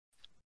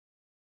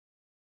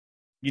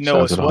 You know Shout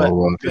out what's to the what?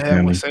 whole Royalty Go ahead,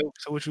 family. so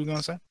what you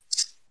gonna say?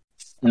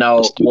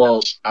 No,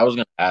 well, I was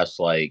gonna ask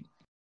like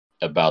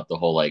about the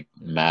whole like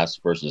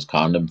mask versus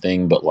condom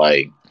thing, but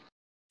like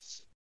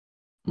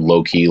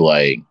low key,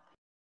 like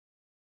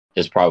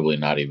it's probably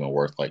not even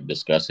worth like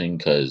discussing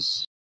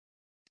because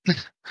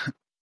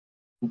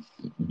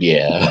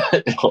yeah,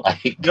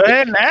 like Go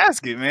ahead and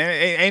ask it,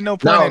 man. Ain't no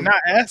point in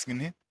not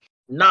asking it.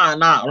 Nah,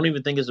 I don't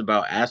even think it's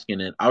about asking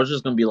it. I was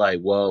just gonna be like,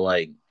 well,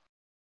 like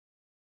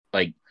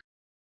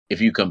if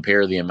you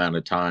compare the amount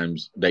of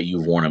times that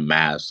you've worn a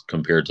mask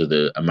compared to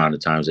the amount of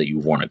times that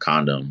you've worn a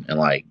condom, and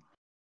like,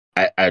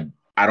 I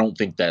don't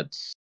think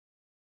that's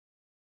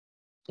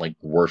like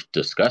worth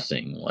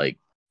discussing. Like,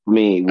 I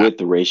mean, with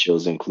the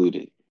ratios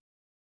included.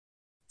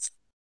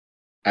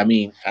 I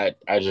mean, I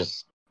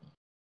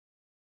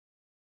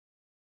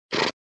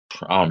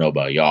don't know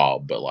about y'all,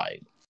 but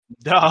like,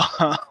 Dog.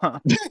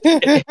 I'm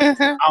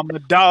a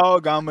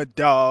dog. I'm a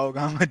dog.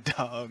 I'm a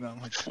dog.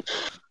 I'm a dog.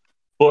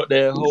 Put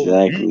that whole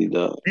Exactly,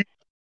 dog.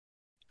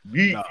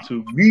 meat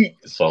to meat.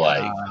 So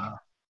like,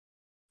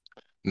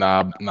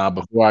 Nah.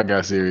 Before I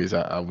got serious,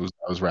 I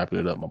was wrapping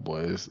it up, my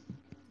boys.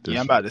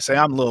 Yeah, I'm about to say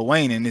I'm Lil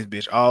Wayne in this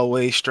bitch.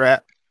 Always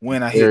strapped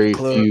when I hit Very the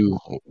club. few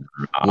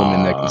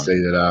women that can say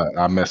that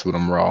I mess with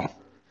them raw.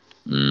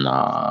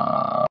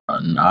 Nah,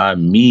 not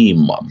me,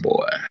 my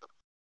boy.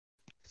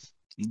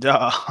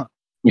 Dog.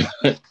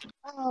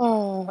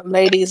 Oh,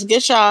 ladies,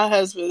 get y'all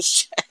husbands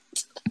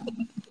checked.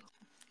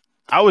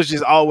 I was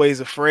just always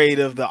afraid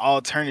of the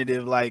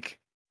alternative. Like,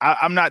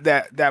 I'm not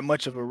that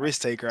much of a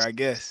risk taker, I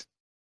guess.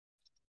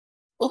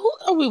 Well, who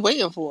are we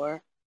waiting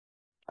for?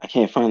 I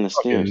can't find the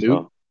stairs,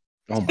 though.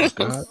 Oh my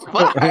god.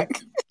 Fuck.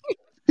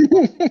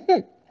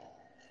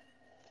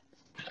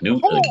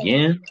 Newt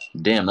again?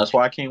 Damn, that's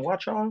why I can't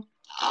watch y'all.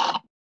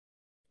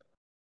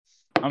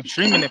 I'm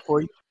streaming it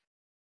for you.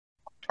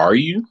 Are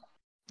you?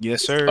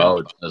 Yes, sir.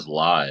 Oh, it's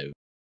live.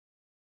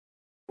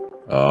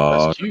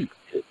 That's cute.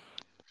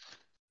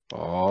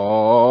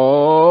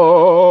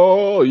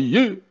 Oh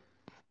yeah.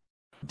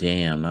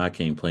 Damn, now I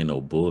can't play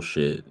no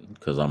bullshit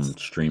because I'm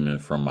streaming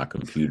from my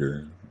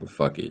computer. But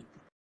fuck it.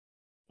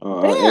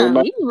 Damn,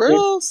 you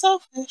real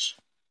selfish.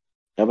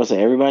 I was about to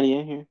say, everybody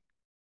in here?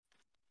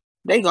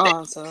 They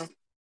gone, so.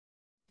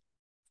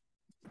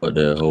 But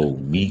that whole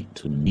meat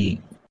to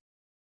meat.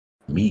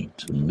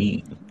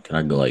 Can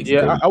I go like?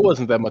 Yeah, I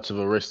wasn't that much of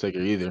a risk taker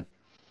either.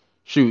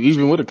 Shoot,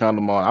 even with a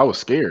condom on, I was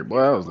scared. Boy,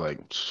 I was like,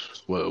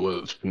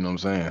 what? You know what I'm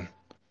saying?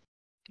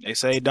 They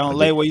say don't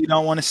lay where you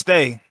don't want to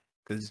stay,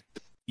 because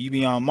you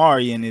be on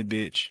Mari in this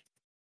bitch.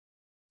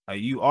 Like,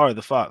 you are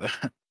the father.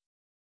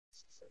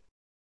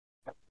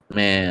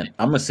 Man,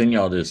 I'm gonna send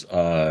y'all this.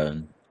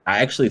 I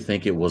actually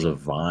think it was a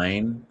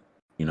Vine.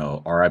 You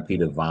know, R.I.P.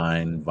 to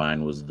Vine.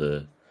 Vine was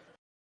the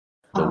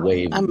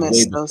wave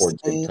way before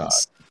TikTok.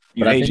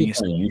 But I think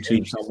it's on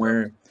YouTube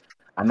somewhere.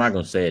 I'm not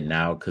gonna say it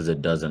now because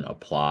it doesn't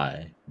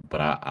apply.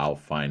 But I'll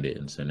find it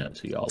and send it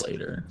to y'all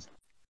later.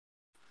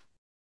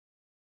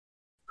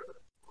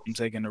 I'm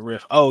taking the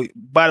riff. Oh,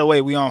 by the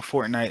way, we on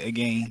Fortnite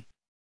again.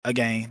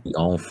 We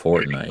on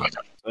Fortnite.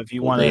 So if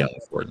you want to,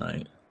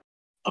 Fortnite.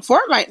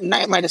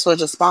 Fortnite might as well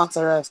just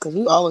sponsor us because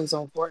we always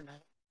on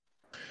Fortnite.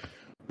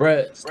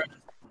 Bruh,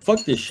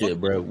 fuck this shit,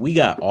 bruh. We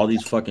got all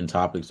these fucking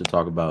topics to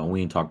talk about, and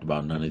we ain't talked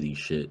about none of these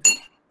shit.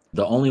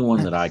 The only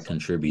one that I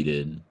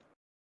contributed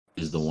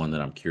is the one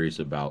that I'm curious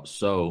about.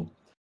 So,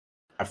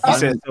 I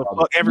said, so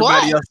fuck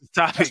everybody else's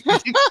topic.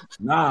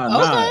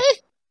 Nah.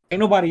 Ain't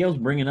nobody else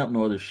bringing up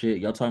no other shit.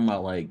 Y'all talking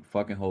about like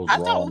fucking hoes. I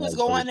thought we was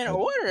going in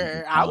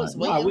order. I was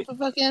waiting for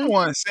fucking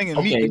one singing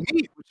meat to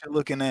meat. What you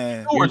looking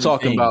at? We're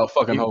talking about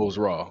fucking hoes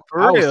raw.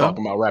 For I was real?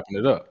 talking about wrapping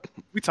it up.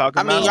 We talking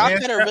I mean, about. y'all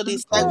could have really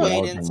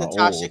segued into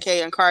Tasha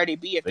K and Cardi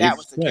B if that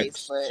was the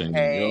case. But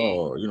hey,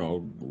 you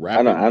know,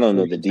 I don't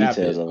know the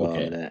details of all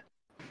of that.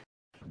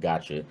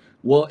 Gotcha.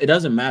 Well, it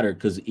doesn't matter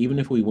because even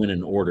if we went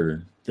in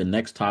order, the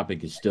next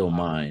topic is still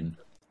mine.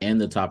 and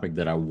the topic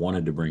that I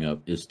wanted to bring up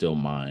is still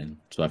mine.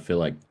 So I feel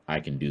like I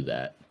can do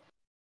that.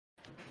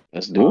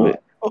 Let's do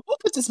it. Who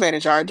put this man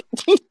in charge?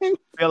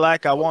 Feel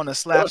like I want to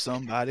slap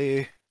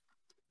somebody.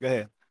 Go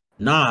ahead.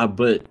 Nah,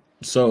 but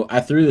so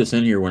I threw this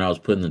in here when I was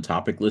putting the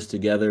topic list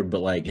together. But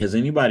like, has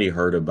anybody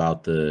heard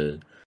about the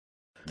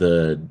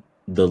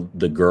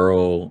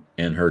girl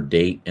and her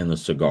date and the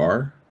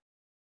cigar?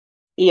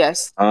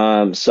 Yes.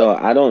 So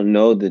I don't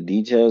know the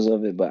details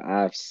of it, but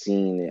I've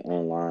seen it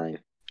online.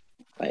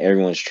 Like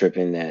everyone's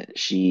tripping that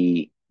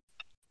she,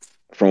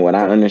 from what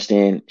I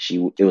understand,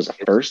 it was a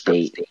first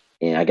date,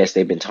 and I guess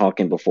they've been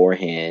talking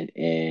beforehand,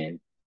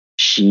 and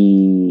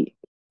she,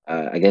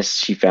 I guess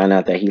she found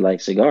out that he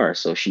liked cigars,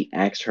 so she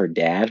asked her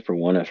dad for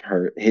one of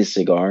his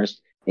cigars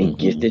and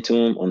gifted to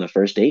him on the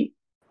first date.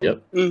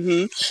 Yep.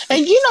 Mm-hmm.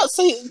 And you know,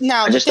 so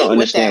now I just don't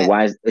understand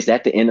why is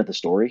that the end of the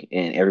story,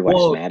 and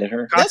everybody's mad at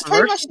her. That's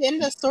pretty much the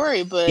end of the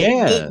story, but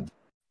yeah.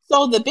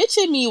 So the bitch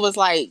in me was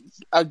like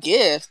a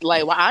gift.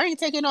 Like, well, I ain't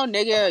taking no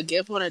nigga a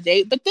gift on a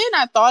date. But then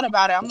I thought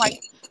about it. I'm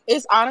like,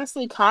 it's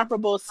honestly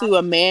comparable to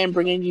a man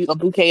bringing you a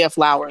bouquet of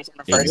flowers on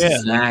the first date.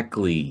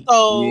 Exactly.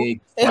 So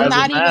it's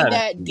not even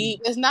that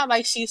deep. It's not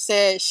like she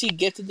said she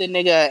gifted the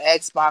nigga an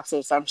Xbox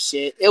or some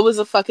shit. It was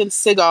a fucking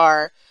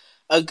cigar,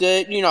 a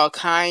good, a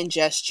kind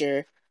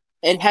gesture.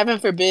 And heaven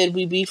forbid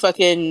we be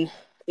fucking,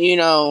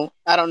 I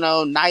don't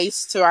know,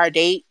 nice to our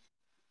date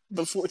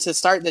before to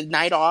start the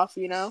night off,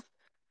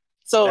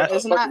 So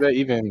it's not that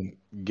even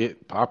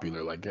get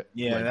popular like that.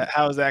 Yeah,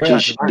 how is that?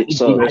 Because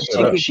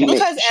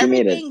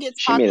everything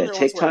gets popular. She made a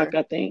TikTok,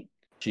 I think.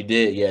 She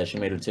did. Yeah, she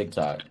made a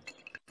TikTok.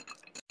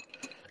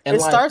 And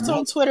it starts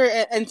on Twitter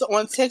and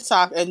on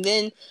TikTok, and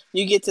then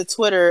you get to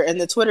Twitter,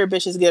 and the Twitter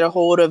bitches get a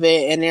hold of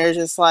it, and they're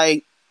just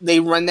like they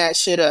run that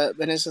shit up,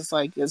 and it's just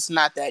like it's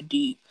not that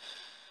deep.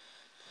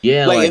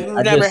 Yeah, like if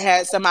you've never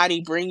had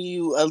somebody bring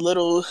you a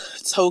little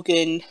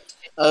token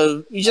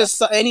of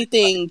just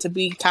anything to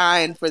be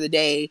kind for the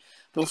day.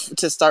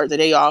 To start the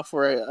day off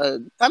for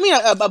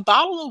a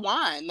bottle of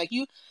wine. Like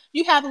you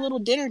have a little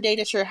dinner date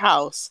at your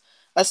house,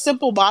 a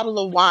simple bottle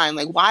of wine.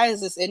 Like, why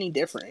is this any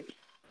different?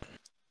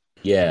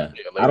 Yeah,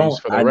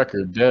 for the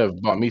record,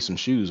 Dev bought me some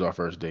shoes our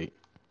first date.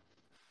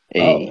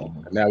 Hey,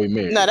 now we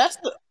married. No, that's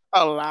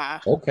a lie.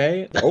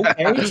 Okay.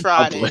 I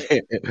tried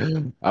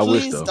it. I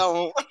wish Please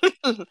though.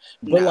 Don't.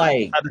 But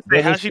like,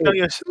 how she know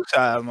your shoe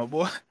size, my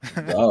boy?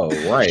 Oh,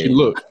 right. She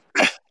look.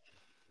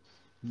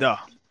 Duh.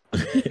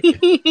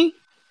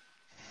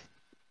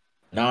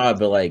 Nah,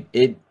 but like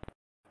it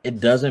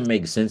doesn't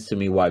make sense to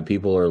me why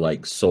people are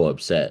like so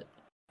upset.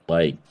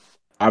 Like,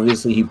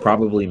 obviously he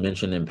probably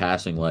mentioned in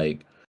passing,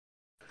 like,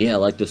 yeah, I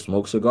like to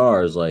smoke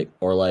cigars, like,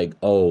 or like,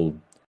 oh,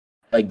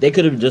 like they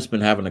could have just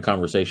been having a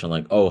conversation,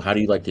 like, oh, how do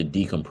you like to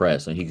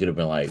decompress? And he could have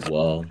been like,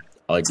 well,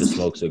 I like to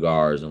smoke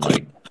cigars and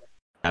like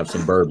have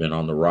some bourbon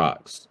on the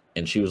rocks.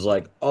 And she was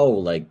like, oh,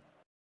 like,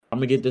 I'm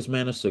gonna get this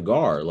man a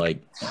cigar.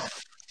 Like,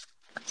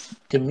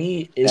 to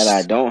me, it's that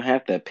I don't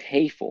have to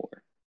pay for.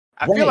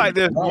 I feel like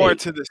there's more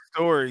to the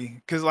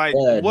story because, like,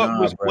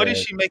 what did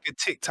she make a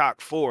TikTok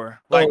for?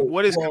 Like,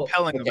 what is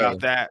compelling about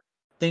that?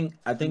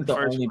 I think the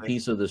only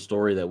piece of the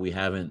story that we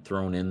haven't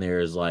thrown in there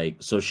is like,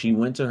 so she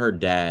went to her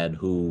dad,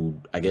 who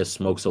I guess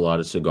smokes a lot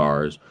of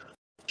cigars.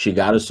 She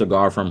got a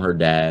cigar from her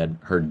dad.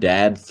 Her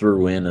dad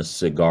threw in a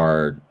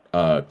cigar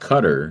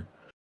cutter,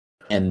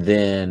 and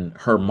then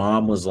her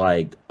mom was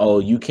like, "Oh,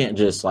 you can't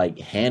just like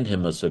hand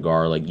him a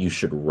cigar. Like, you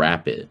should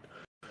wrap it."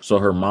 So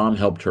her mom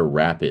helped her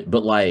wrap it,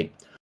 but like.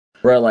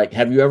 Bro, like,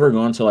 have you ever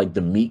gone to like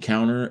the meat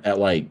counter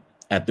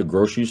at the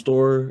grocery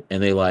store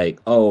and they like,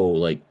 oh,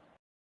 like,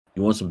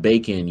 you want some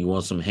bacon, you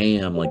want some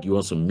ham, like, you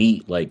want some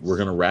meat, like, we're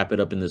gonna wrap it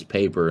up in this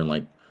paper and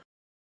like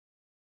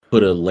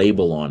put a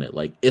label on it.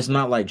 Like, it's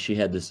not like she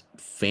had this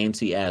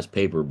fancy ass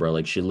paper, bro.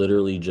 Like, she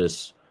literally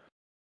just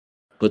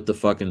put the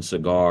fucking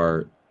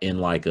cigar in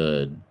like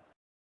a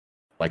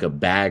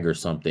bag or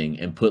something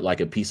and put like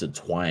a piece of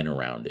twine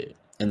around it,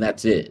 and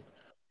that's it.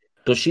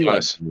 So she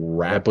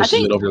that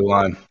pushes it over the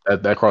line.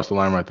 That crossed the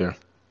line right there.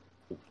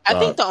 I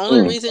think the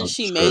only reason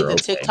she made the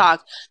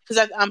TikTok,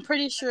 because I'm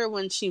pretty sure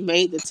when she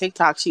made the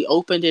TikTok, she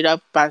opened it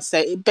up by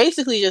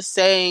basically just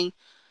saying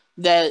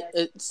that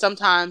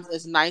sometimes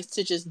it's nice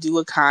to just do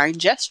a kind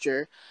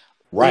gesture,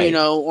 right?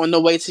 On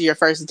the way to your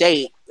first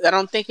date. I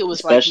don't think it was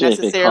especially like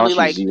necessarily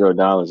like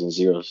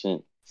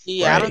 $0.00.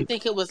 Yeah, right. I don't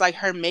think it was like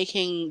her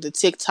making the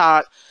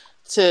TikTok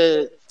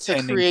to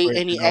create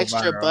any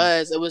extra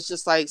buzz. It was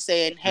just like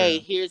saying, hey,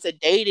 here's a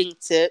dating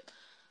tip,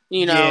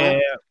 Yeah,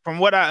 from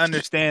what I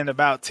understand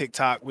about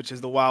TikTok, which is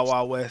the Wild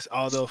Wild West,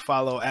 although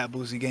follow at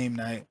Boozy Game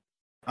Night.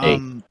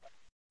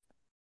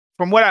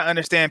 From what I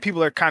understand,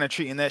 people are kind of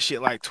treating that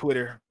shit like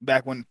Twitter,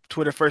 back when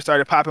Twitter first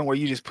started popping, where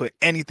you just put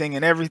anything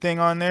and everything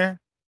on there.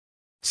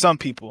 Some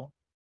people.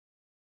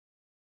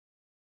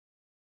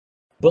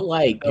 But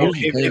like, so if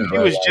he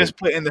was just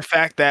putting the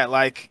fact that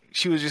like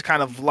she was just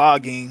kind of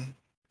vlogging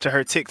to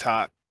her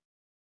TikTok.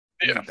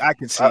 Yeah, I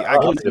can see. I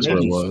can see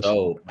what it was.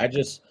 So I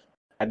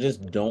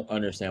just don't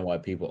understand why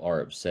people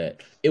are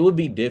upset. It would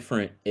be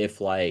different if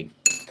like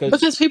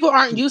because people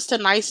aren't used to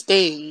nice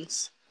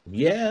things.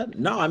 Yeah,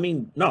 no, I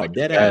mean, no, Like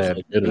dead ass. bad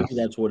Like bitter. maybe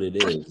that's what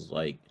it is.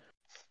 Like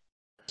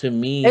to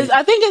me,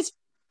 I think it's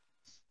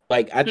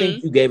like I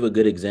think you gave a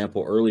good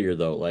example earlier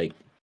though. Like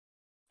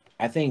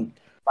I think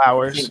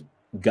Flowers.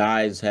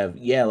 guys have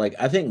like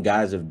I think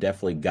guys have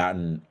definitely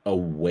gotten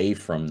away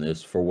from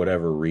this for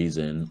whatever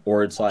reason.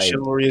 Or it's like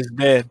Chivalry is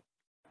dead.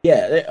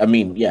 yeah, I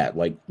mean, yeah,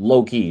 like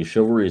low key,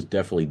 chivalry is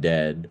definitely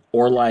dead.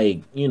 Or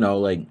like, you know,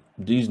 like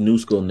these new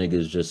school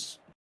niggas just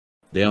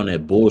they on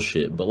that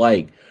bullshit. But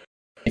like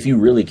if you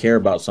really care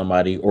about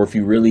somebody or if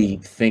you really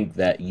think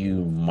that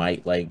you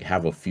might like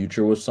have a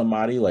future with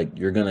somebody, like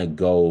you're gonna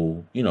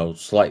go, you know,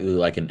 slightly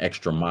like an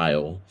extra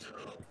mile.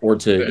 Or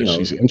to, Yeah, you know,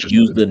 she's interested.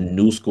 use the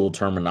new school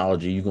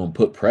terminology, you're gonna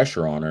put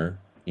pressure on her,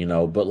 you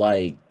know, but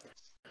like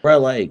bro,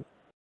 like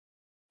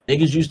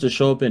niggas used to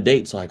show up in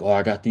dates like, oh,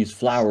 I got these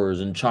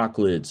flowers and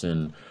chocolates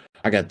and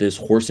I got this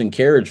horse and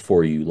carriage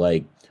for you.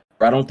 Like,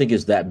 bro, I don't think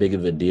it's that big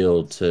of a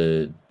deal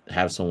to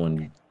have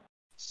someone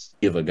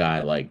give a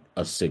guy like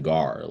a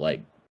cigar.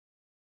 Like,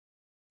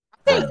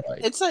 bro,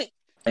 like it's like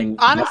and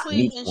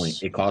honestly,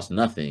 it costs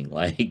nothing.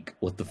 Like,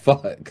 what the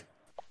fuck?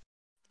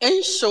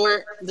 in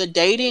short, the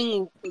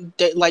dating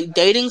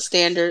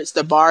standards,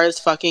 the bar is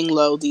fucking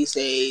low these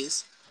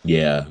days,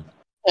 Yeah.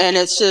 and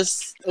it's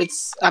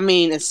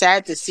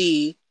sad to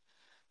see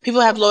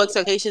people have low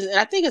expectations, and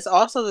I think it's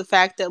also the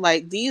fact that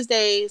like these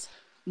days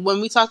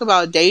when we talk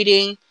about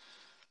dating,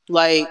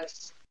 like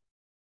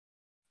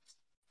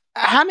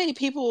how many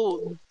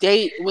people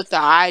date with the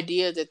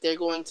idea that they're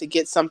going to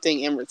get something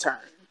in return?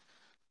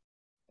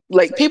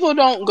 Like people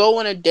don't go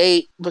on a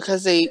date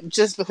because they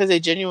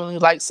genuinely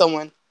like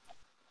someone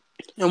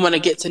and want to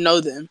get to know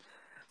them.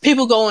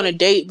 People go on a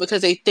date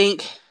because they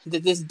think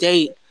that this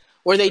date,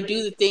 or they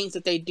do the things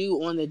that they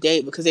do on the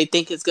date because they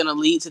think it's going to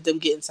lead to them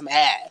getting some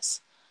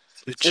ass.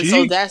 And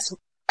so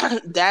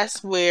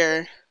that's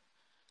where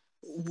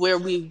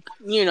we,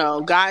 you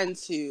know, gotten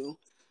to,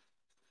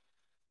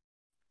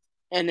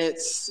 and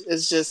it's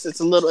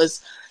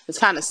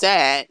kind of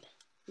sad,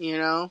 you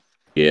know.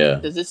 Yeah.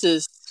 That this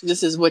is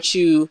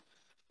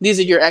these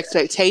are your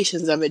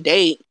expectations of a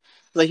date.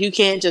 Like you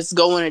can't just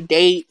go on a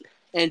date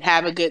and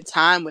have a good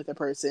time with a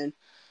person.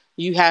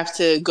 You have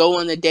to go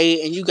on the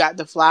date and you got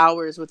the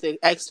flowers with the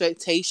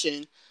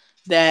expectation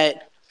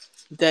that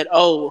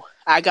oh,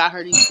 I got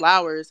her these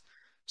flowers,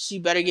 she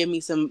better give me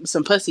some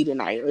pussy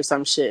tonight or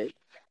some shit.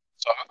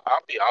 So I'll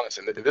be honest,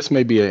 and this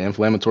may be an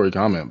inflammatory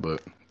comment,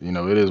 but you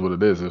know, it is what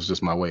it is. It's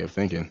just my way of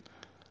thinking.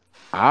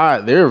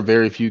 There are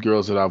very few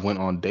girls that I've went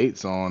on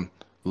dates on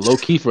low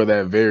key for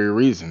that very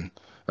reason.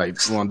 Like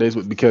on dates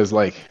with because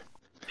like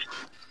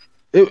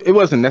it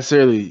wasn't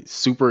necessarily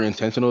super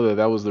intentional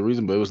that was the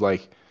reason, but it was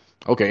like,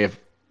 okay,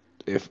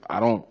 if I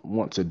don't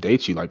want to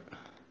date you, like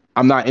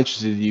I'm not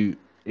interested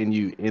in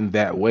you in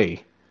that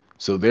way.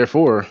 So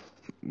therefore,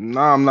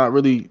 nah, I'm not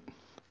really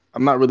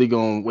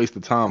gonna waste the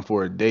time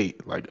for a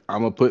date. Like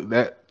I'm gonna put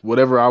that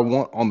whatever I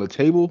want on the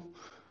table,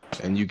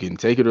 and you can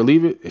take it or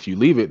leave it. If you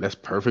leave it, that's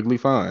perfectly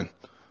fine.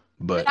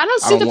 But I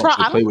don't I see don't the want to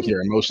problem. play with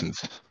your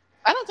emotions.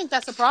 I don't think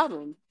that's a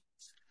problem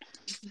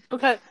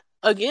because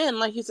again,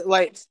 like you said,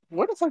 like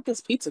where the fuck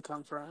does pizza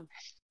come from?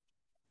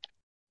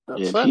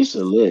 Yeah,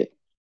 pizza lit.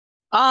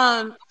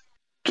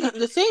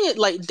 The thing is,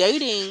 like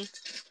dating.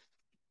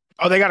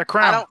 Oh, they got a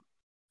crown.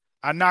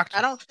 I knocked you.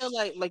 I don't feel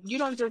like you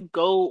don't just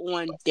go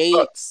on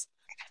dates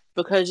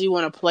because you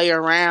want to play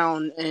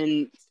around,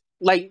 and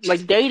like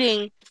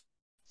dating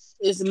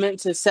is meant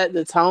to set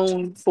the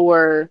tone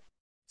for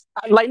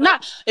like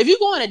not if you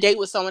go on a date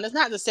with someone, it's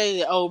not to say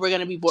that oh we're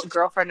gonna be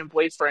girlfriend and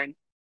boyfriend,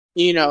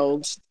 you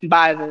know,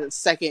 by the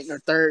second or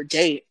third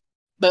date,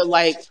 but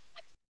like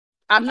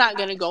I'm not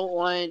gonna go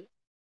on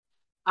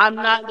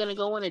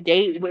a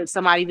date with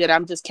somebody that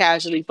I'm just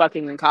casually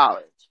fucking in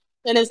college,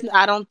 and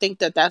I don't think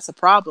that that's a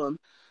problem.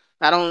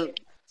 I don't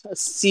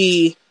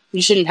see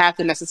you shouldn't have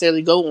to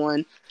necessarily go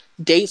on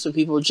dates with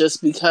people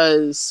just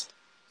because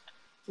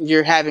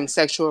you're having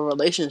sexual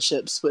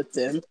relationships with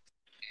them.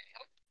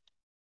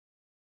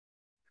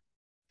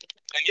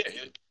 And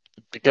yeah,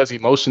 because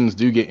emotions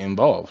do get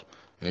involved,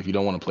 and if you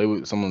don't want to play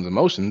with someone's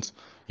emotions,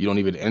 you don't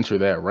even enter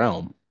that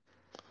realm.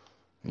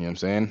 You know what I'm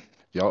saying?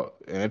 Y'all,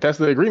 and if that's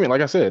the agreement,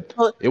 like I said,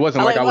 it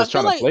wasn't like I was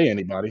trying to play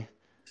anybody.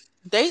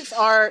 Dates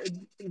are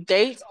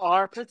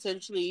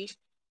potentially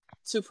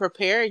to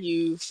prepare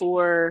you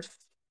for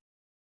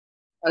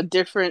a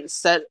different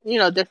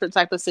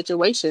type of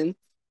situation,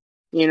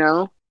 you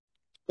know,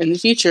 in the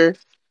future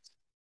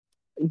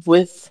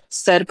with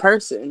said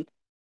person.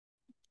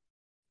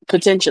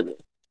 Potentially.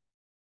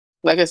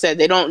 Like I said,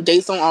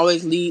 dates don't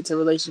always lead to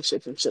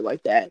relationships and shit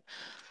like that.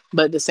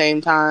 But at the same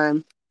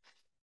time.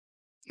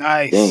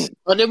 Nice.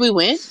 Oh, did we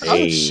win?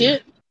 Hey. Oh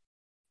shit.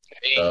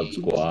 Sub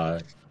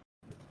squad.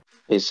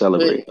 They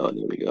celebrate. There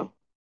we go.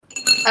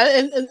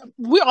 And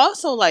we're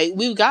also like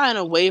we've gotten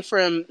away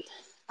from.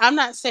 I'm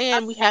not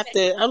saying we have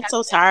to. I'm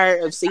so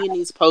tired of seeing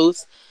these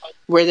posts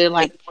where they're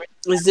like,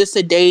 "Is this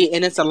a date?"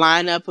 and it's a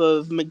lineup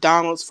of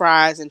McDonald's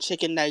fries and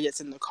chicken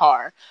nuggets in the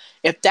car.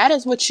 If that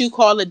is what you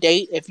call a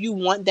date, if you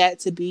want that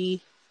to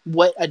be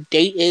what a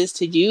date is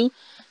to you,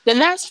 then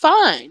that's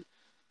fine.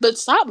 But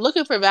stop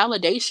looking for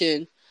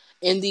validation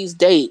in these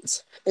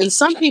dates. And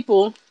some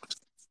people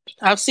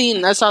I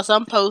saw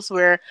some posts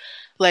where,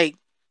 like,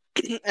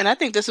 and I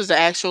think this was an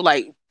actual,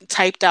 like,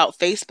 typed out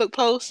Facebook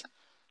post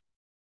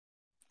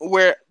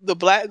where the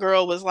black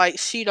girl was like,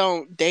 she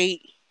doesn't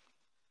date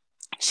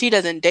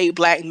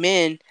black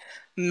men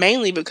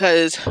mainly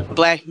because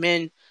black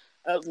men,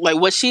 like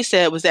what she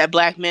said was that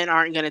black men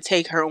aren't going to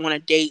take her on a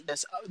date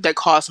that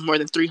costs more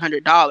than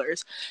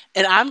 $300.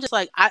 And I'm just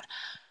like,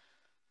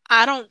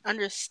 I don't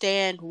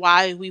understand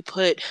why we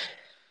put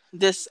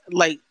this,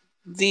 like,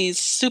 these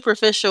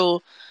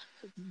superficial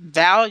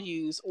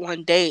values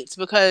on dates,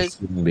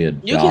 because It can be a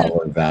you can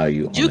dollar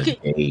value on a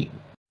date.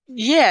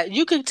 yeah,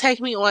 you can take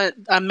me on,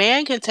 a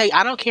man can take,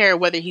 I don't care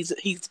whether he's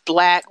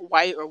black,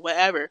 white, or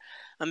whatever.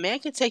 A man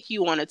can take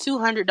you on a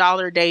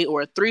 $200 date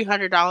or a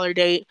 $300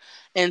 date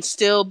and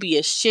still be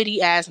a shitty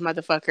ass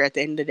motherfucker at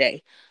the end of the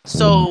day.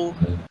 So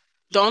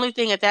the only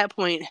thing at that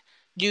point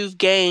you've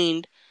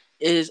gained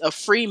is a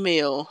free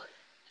meal,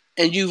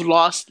 and you've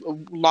lost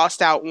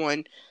out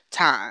on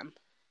time.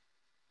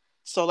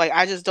 So, like,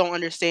 I just don't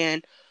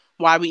understand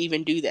why we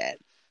even do that.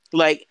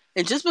 Like,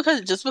 and just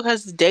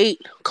because the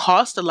date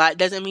cost a lot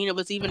doesn't mean it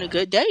was even a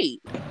good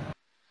date.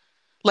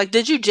 Like,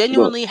 did you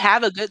genuinely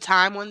have a good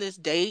time on this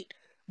date?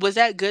 Was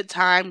that good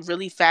time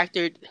really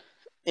factored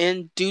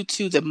in due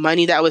to the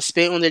money that was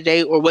spent on the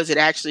date, or was it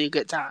actually a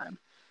good time?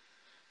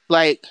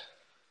 Like,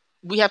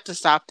 we have to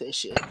stop this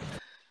shit.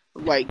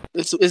 Like,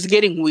 it's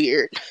getting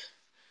weird.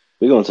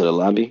 We going to the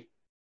lobby?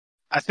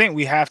 I think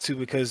we have to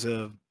because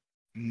of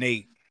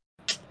Nate.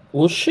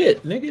 Well,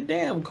 shit, nigga,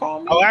 damn,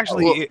 call me. Oh,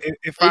 actually,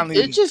 it finally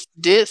it just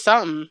did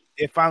something.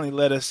 It finally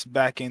led us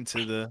back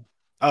into the.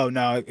 Oh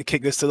no! It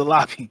kicked us to the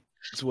lobby.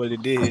 That's what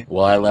it did.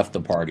 Well, I left the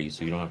party,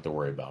 so you don't have to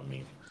worry about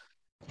me.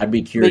 I'd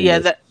be curious. But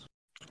yeah,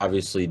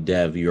 obviously,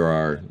 Dev, you're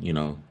our,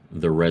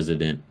 the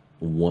resident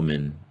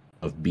woman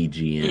of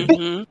BGN.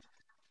 Mm-hmm.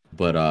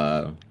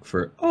 But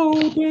for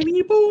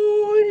Danny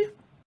boy,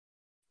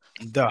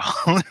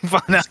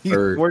 find out he's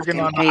working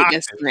on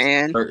this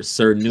man.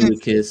 Sir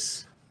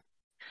Nudicus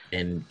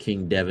and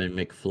King Devin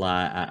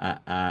McFly.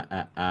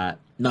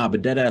 Nah,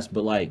 but deadass.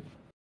 But like,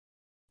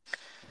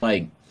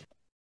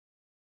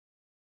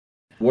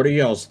 what are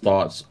y'all's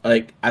thoughts?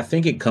 Like, I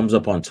think it comes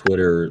up on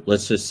Twitter.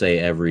 Let's just say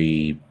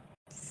every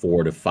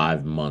 4 to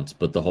 5 months.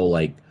 But the whole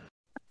like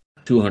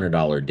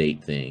 $200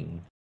 date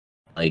thing,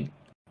 like,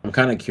 I'm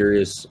kind of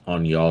curious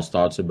on y'all's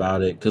thoughts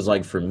about it. Because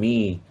like for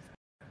me,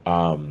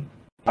 I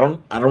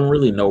don't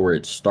really know where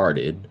it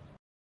started,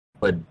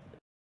 but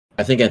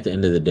I think at the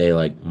end of the day,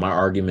 like, my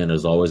argument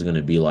is always going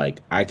to be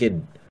like, I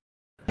could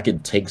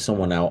take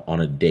someone out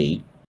on a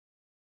date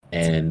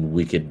and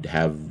we could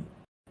have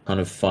a ton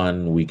of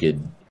fun. We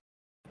could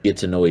get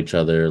to know each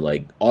other,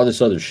 like all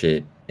this other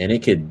shit. And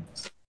it could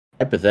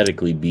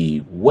hypothetically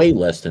be way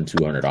less than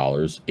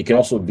 $200. It could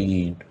also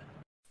be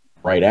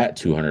right at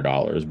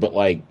 $200. But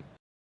like,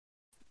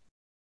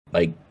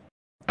 I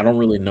don't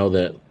really know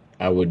that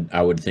I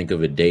would think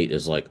of a date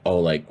as like, oh,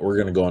 like, we're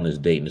gonna go on this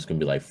date and it's gonna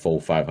be like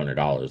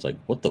 $500. Like,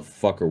 what the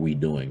fuck are we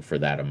doing for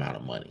that amount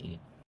of money?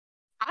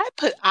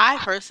 I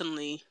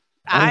personally,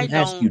 I don't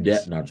ask you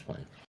that. No, I'm just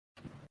playing.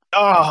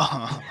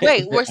 Oh,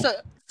 wait.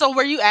 So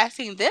were you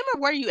asking them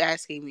or were you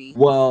asking me?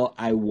 Well,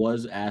 I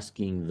was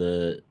asking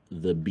the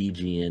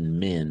BGN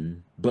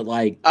men, but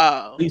like,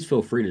 please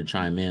feel free to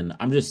chime in.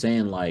 I'm just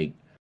saying, like,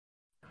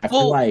 I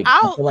feel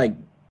like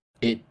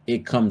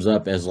it comes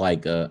up as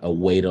like a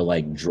way to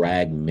like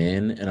drag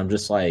men, and I'm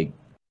just like,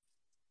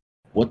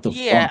 what the fuck?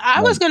 Yeah,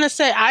 I was gonna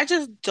say, I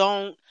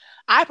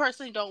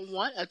personally don't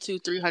want a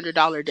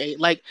 $200-$300 date.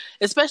 Like,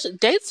 especially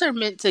dates are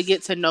meant to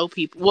get to know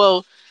people.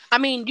 Well, I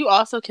mean, you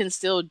also can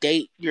still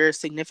date your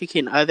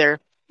significant other,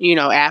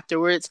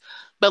 afterwards.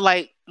 But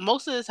like,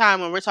 most of the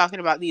time when we're talking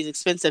about these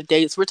expensive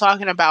dates, we're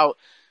talking about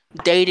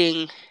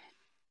dating,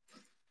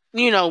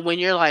 when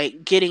you're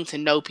like getting to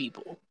know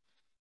people.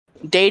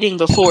 Dating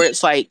before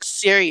it's like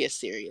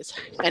serious.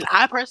 And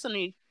I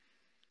personally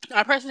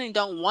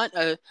don't want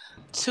a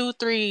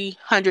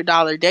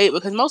 $200-$300 date,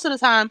 because most of the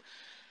time,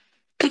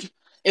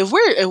 if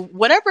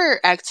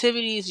whatever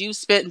activities you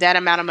spent that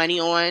amount of money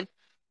on,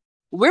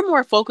 we're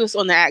more focused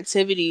on the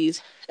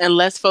activities and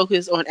less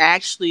focused on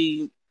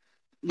actually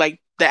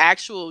like the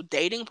actual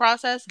dating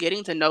process,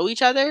 getting to know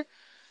each other,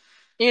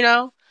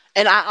 And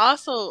I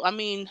also, I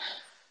mean,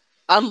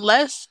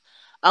 unless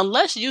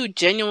you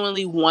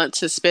genuinely want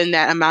to spend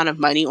that amount of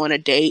money on a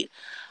date,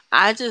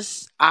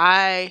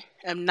 I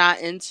am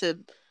not into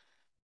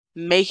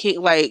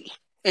making, like,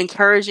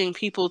 encouraging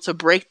people to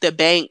break the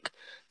bank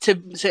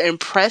to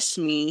impress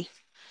me.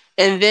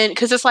 And then,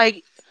 because it's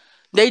like,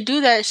 they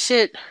do that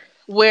shit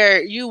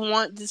where you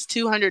want this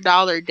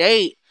 $200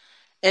 date,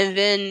 and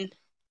then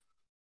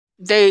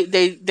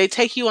they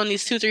take you on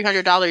these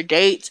 $200-$300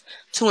 dates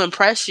to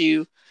impress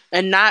you,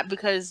 and not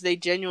because they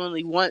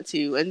genuinely want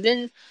to. And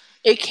then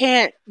it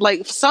can't,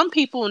 like, some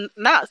people,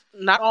 not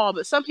all,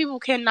 but some people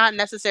cannot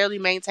necessarily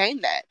maintain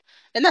that.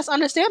 And that's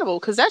understandable,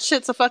 because that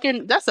shit's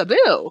that's a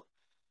bill.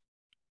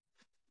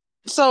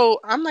 So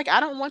I'm like, I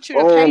don't want you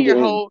to Oh, pay I'm your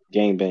getting whole.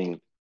 gangbang.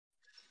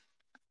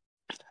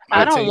 I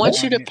My don't take want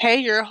you on to it. pay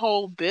your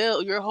whole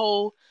bill, your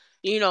whole,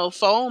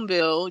 phone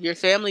bill, your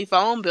family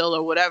phone bill,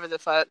 or whatever the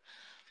fuck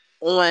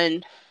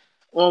on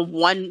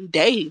one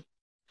day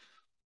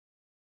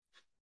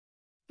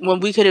when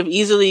we could have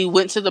easily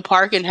went to the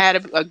park and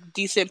had a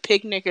decent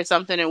picnic or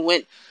something and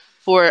went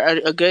for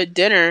a good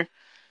dinner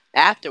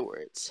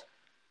afterwards.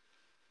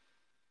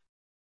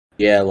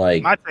 Yeah,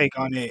 like My take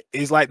on it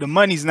is like the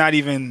money's not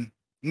even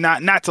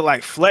not to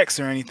like flex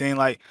or anything.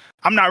 Like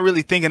I'm not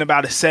really thinking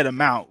about a set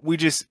amount.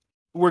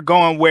 We're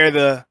going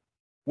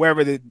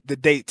wherever the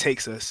date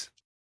takes us.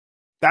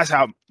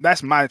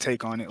 That's my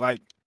take on it. Like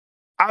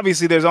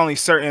obviously there's only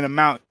certain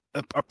amount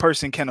a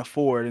person can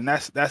afford, and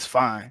that's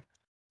fine.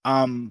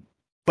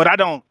 But I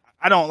don't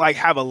like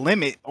have a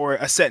limit or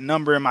a set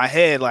number in my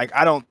head. Like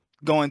I don't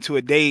go into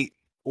a date,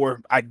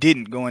 or I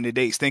didn't go into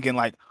dates thinking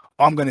like,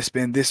 oh, I'm gonna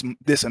spend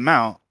this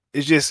amount.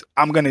 It's just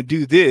I'm gonna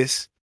do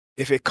this.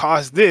 If it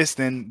costs this,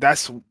 then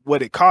that's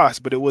what it costs.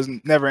 But it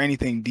wasn't never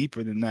anything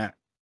deeper than that.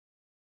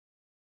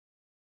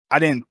 I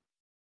didn't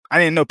I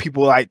didn't know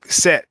people like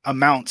set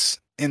amounts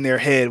in their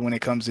head when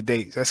it comes to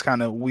dates. That's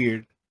kind of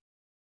weird.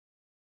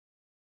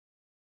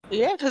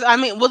 Yeah, because I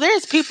mean, well, there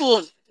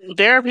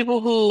are people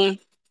who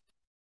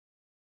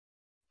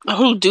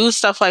do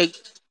stuff like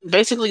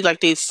basically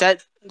like they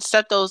set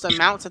those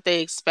amounts that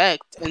they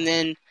expect, and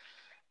then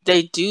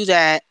they do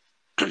that,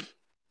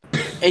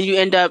 and you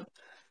end up,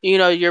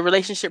 your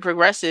relationship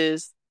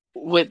progresses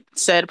with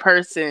said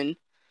person,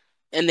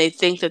 and they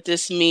think that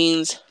this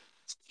means,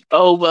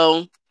 oh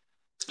well,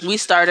 we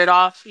started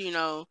off,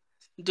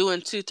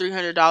 doing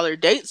 $200-$300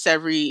 dates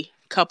every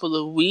couple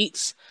of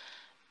weeks,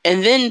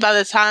 and then by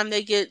the time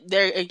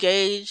they're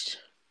engaged,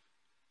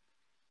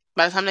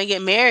 by the time they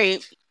get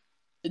married,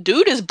 the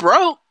dude is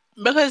broke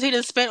because he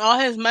just spent all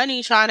his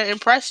money trying to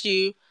impress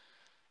you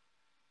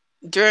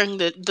during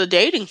the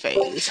dating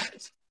phase.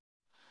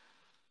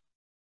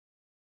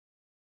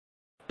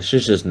 it's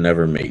just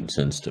never made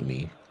sense to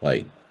me.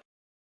 Like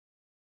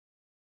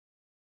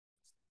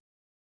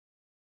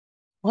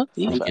What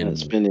the I'm fuck? not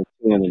spending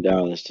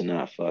 $200 to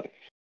not fuck.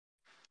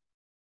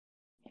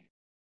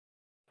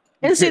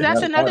 And see,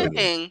 that's that's part another of it.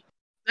 thing.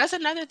 That's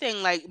another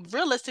thing. Like,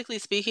 realistically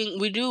speaking,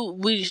 we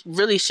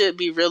really should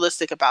be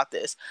realistic about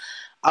this.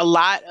 A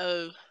lot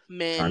of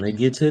Trying men to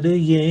get to the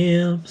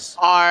yams.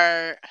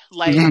 are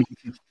like,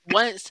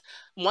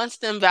 once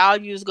them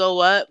values go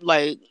up,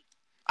 like,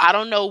 I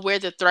don't know where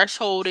the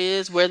threshold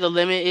is, where the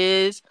limit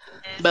is,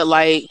 but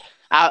like,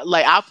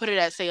 I'll put it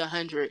at say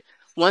 100.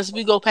 Once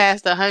we go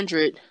past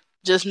 100,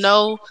 just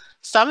know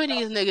some of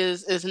these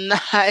niggas is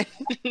not.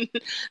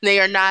 They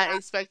are not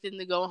expecting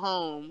to go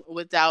home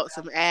without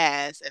some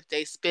ass if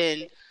they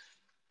spend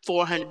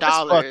four hundred That's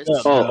fucked dollars.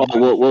 up, Oh,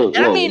 bro. whoa, whoa,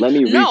 And I whoa. mean, Let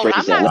me no, rephrase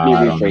I'm that. not Let me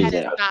I don't saying rephrase that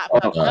know. it's that. not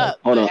Hold fucked on, up,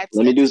 hold but on. at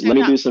Let me the do same let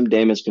me time, do some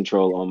damage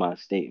control on my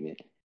statement.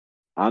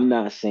 I'm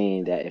not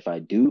saying that if I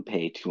do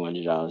pay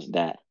 $200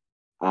 that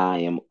I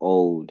am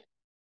owed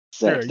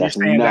Sure, sex. you're That's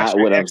saying that's not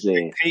your what I'm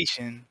saying.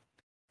 expectation.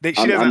 She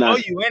I'm doesn't owe not.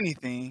 you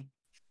anything,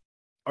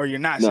 or you're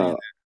not saying No,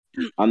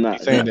 I'm He's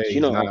not. saying No, that she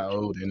he's don't. not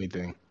owed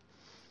anything.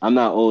 I'm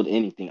not owed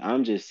anything.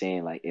 I'm just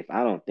saying, like, if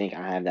I don't think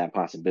I have that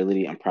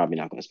possibility, I'm probably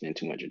not going to spend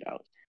 $200.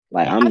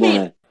 Like, Yeah, I'm I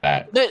mean,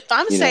 gonna, but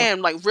I'm you know,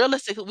 saying, like,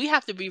 realistically, we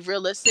have to be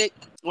realistic.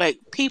 Like,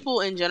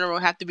 people in general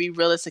have to be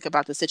realistic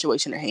about the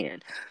situation at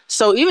hand.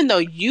 So even though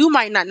you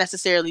might not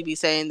necessarily be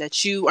saying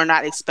that you are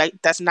not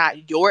that's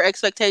not your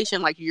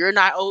expectation, like you're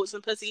not owed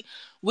some pussy,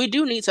 we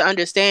do need to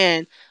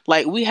understand,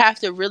 like, we have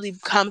to really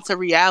come to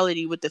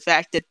reality with the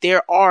fact that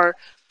there are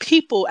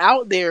people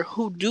out there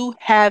who do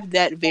have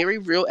that very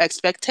real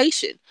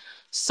expectation.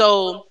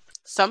 So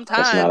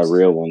that's not a sometimes,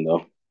 real one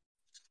though.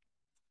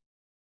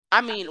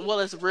 I mean, well,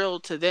 it's real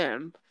to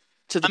them,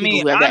 to the I people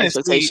mean, who have that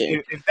honestly,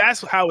 expectation. if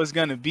that's how it's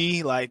gonna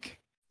be, like,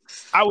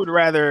 I would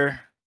rather,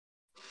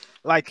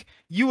 like,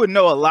 you would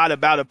know a lot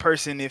about a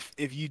person if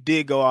you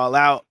did go all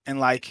out and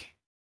like,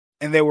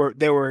 and they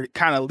were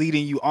kind of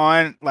leading you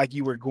on like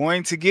you were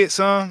going to get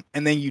some,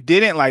 and then you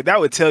didn't. Like that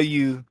would tell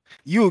you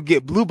would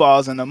get blue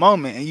balls in the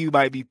moment, and you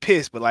might be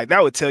pissed, but like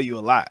that would tell you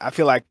a lot. I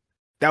feel like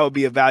that would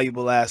be a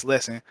valuable ass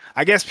lesson.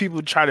 I guess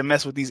people try to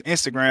mess with these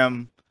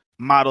Instagram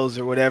models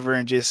or whatever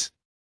and just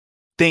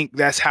think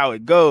that's how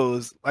it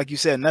goes. Like you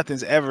said,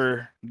 nothing's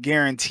ever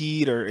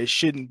guaranteed or it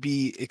shouldn't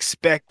be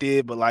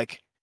expected, but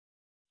like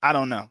I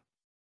don't know.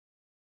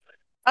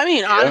 I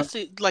mean, Yeah.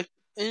 honestly, like,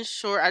 in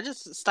short, I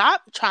just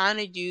stop trying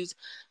to use,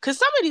 because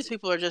some of these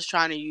people are just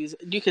trying to use.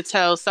 You could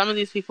tell some of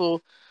these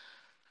people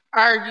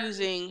are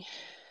using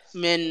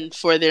men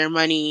for their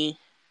money,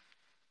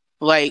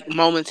 like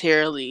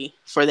momentarily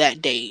for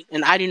that date,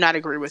 and I do not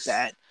agree with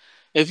that.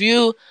 If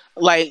you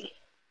like,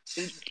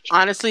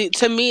 honestly,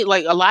 to me,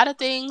 like a lot of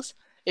things,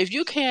 if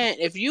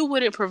you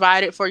wouldn't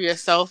provide it for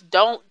yourself,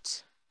 don't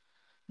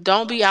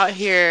be out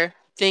here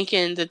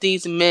thinking that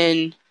these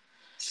men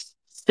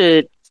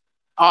should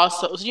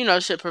also,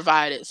 should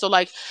provide it. So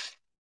like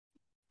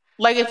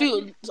if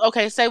you,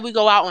 okay, say we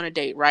go out on a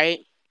date, right?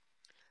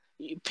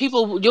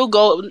 people will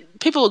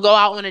go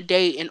out on a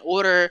date and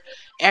order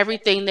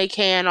everything they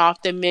can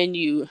off the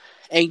menu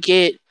and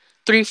get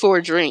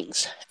 3-4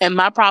 drinks. And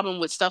my problem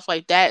with stuff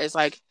like that is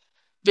like,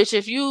 bitch,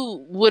 if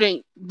you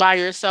wouldn't buy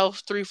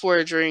yourself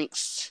 3-4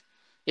 drinks,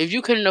 if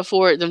you couldn't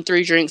afford them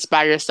 3 drinks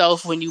by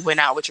yourself when you went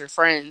out with your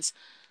friends,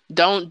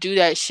 don't do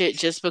that shit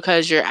just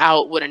because you're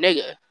out with a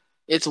nigga.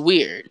 It's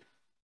weird.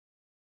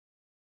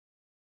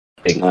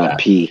 It's not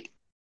P.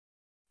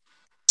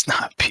 It's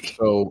not P.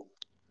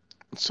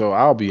 So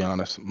I'll be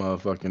honest,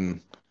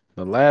 motherfucking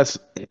the last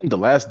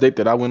date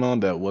that I went on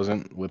that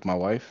wasn't with my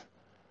wife.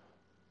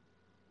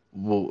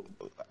 Well,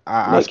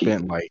 I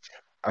spent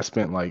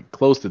like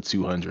close to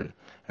 200,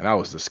 and I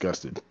was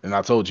disgusted. And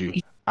I told you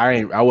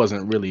I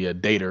wasn't really a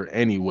dater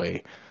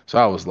anyway, so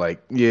I was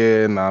like,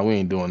 yeah, nah, we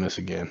ain't doing this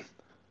again.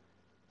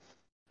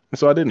 And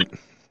so I didn't.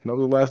 That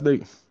was the last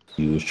date.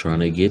 He was trying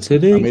to get to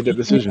the. I made that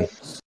decision.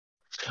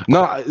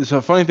 No, so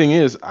the funny thing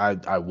is,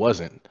 I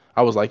wasn't.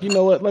 I was like, you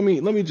know what? Let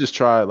me just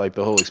try like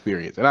the whole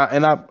experience, and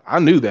I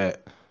knew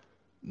that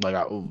like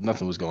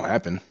nothing was gonna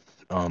happen.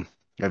 At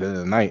the end of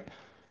the night,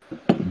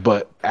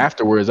 but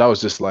afterwards, I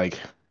was just like,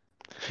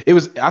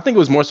 I think it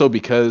was more so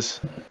because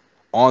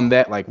on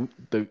that, like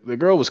the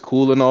girl was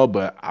cool and all,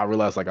 but I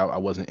realized like I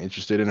wasn't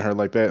interested in her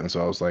like that, and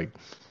so I was like,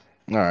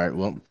 all right,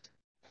 well,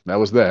 that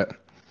was that.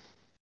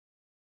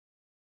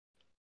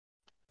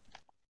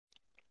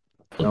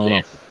 I don't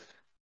know.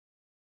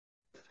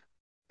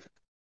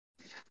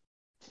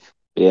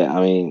 Yeah,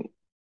 I mean,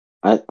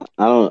 I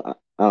don't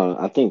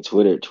I think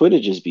Twitter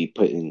just be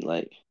putting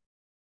like,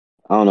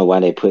 I don't know why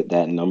they put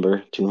that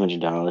number,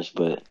 $200,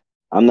 but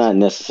I'm not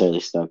necessarily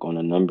stuck on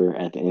a number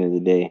at the end of the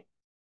day.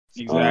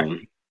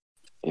 Exactly.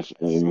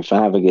 If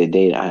I have a good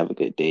date, I have a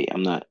good date.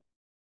 I'm not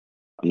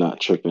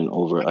tripping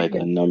over like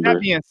a number.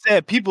 That being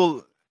said,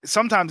 people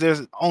sometimes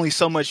there's only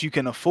so much you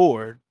can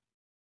afford.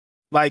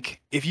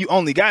 Like if you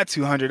only got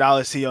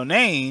 $200 to your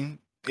name,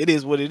 it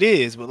is what it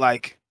is. But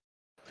like,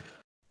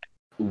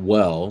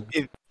 well,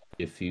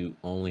 if you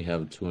only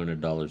have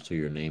 $200 to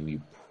your name,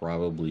 you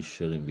probably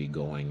shouldn't be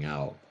going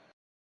out.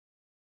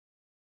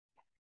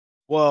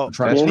 Well,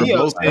 that's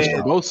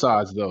for both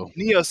sides though.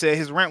 Neo said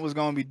his rent was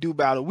going to be due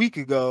about a week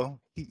ago.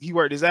 He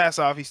worked his ass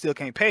off. He still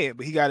can't pay it,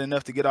 but he got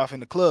enough to get off in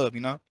the club,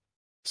 you know.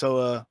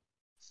 So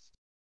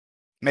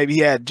maybe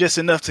he had just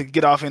enough to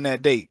get off in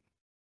that date.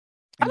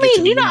 I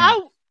mean, you know,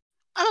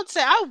 I would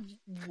say I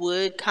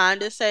would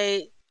kind of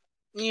say,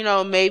 you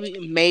know,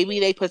 maybe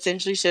they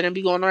potentially shouldn't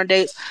be going on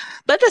dates,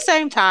 but at the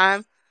same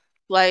time,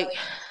 like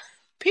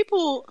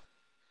people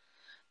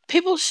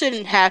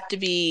shouldn't have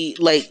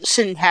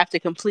to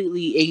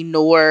completely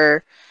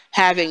ignore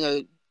having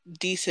a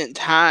decent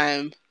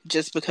time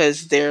just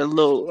because they're a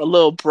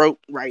little broke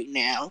right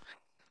now.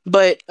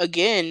 But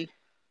again,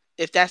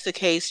 if that's the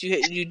case,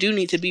 you do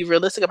need to be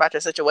realistic about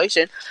your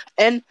situation.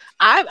 And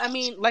I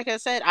mean, like I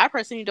said, I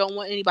personally don't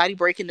want anybody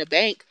breaking the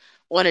bank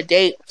on a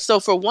date. So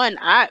for one,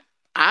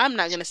 I'm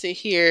not gonna sit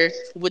here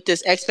with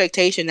this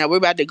expectation that we're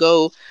about to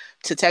go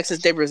to Texas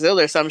de Brazil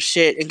or some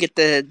shit and get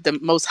the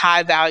most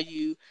high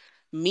value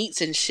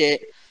meats and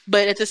shit.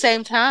 But at the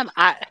same time,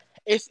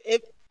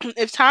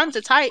 if times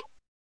are tight,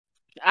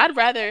 I'd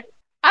rather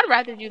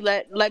you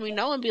let me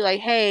know and be like,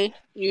 hey,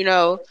 you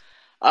know,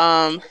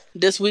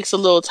 this week's a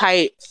little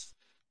tight.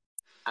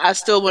 I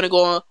still want to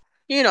go on,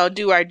 you know,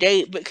 do our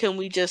date, but can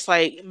we just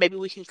like maybe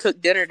we can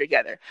cook dinner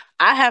together?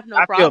 I have no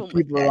problem. I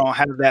feel people don't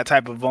have that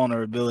type of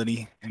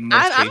vulnerability.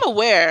 I'm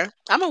aware.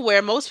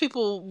 Most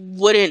people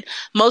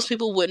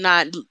would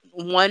not.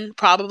 One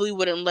probably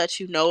wouldn't let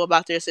you know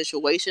about their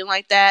situation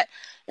like that,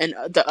 and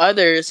the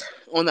others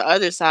on the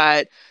other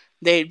side,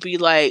 they'd be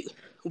like,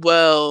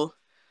 well,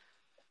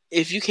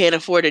 if you can't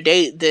afford a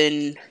date,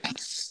 then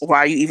why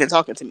are you even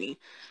talking to me?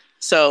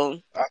 So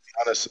I'll be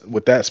honest,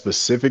 with that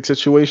specific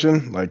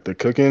situation, like the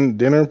cooking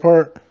dinner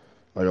part,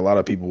 like a lot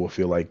of people will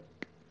feel like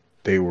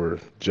they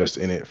were just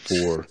in it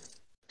for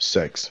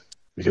sex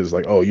because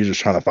like, oh, you're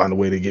just trying to find a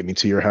way to get me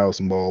to your house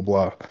and blah blah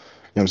blah. You know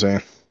what I'm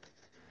saying?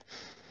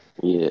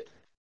 Yeah.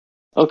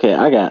 Okay,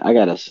 I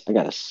got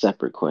a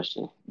separate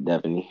question,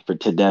 Devaney, to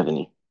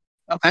Devaney.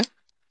 Okay.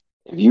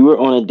 If you were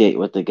on a date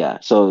with a guy,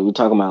 so we're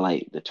talking about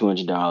like the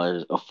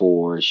 $200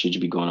 afford, should you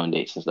be going on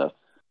dates and stuff?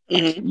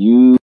 Mm-hmm.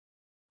 You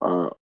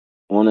are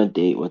on a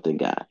date with a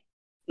guy.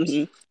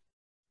 Mm-hmm.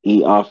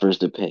 He offers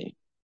to pay.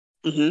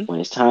 Mm-hmm. When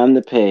it's time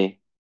to pay,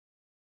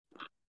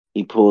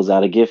 he pulls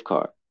out a gift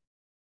card.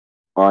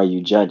 Are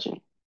you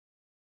judging?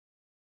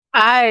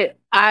 I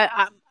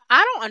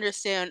don't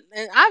understand,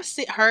 and I've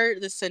heard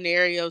the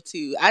scenario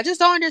too. I just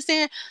don't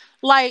understand.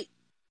 Like,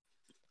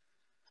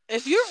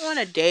 if you're on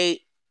a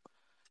date,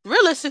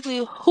 realistically,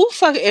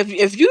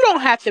 if you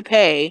don't have to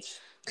pay,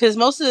 because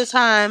most of the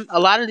time, a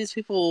lot of these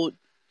people,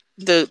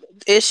 the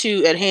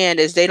issue at hand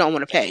is they don't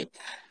want to pay.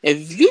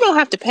 If you don't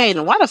have to pay,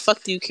 then why the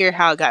fuck do you care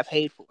how it got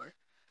paid for?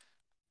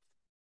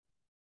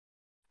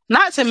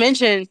 Not to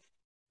mention,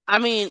 I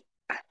mean,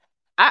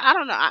 I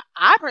don't know.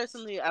 I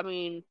personally, I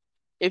mean,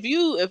 if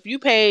you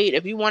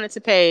wanted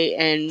to pay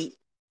and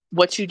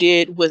what you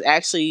did was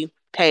actually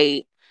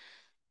paid,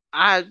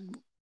 I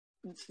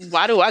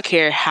why do I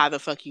care how the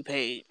fuck you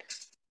paid?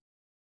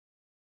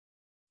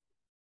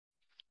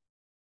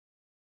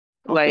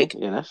 Okay, Like,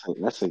 yeah,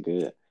 that's a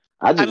good.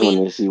 I I just wanted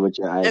mean, to see what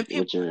your and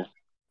what your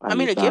how I you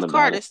mean, thought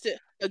about it.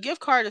 a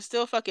gift card is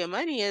still fucking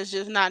money. It's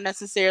just not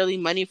necessarily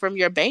money from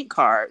your bank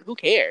card. Who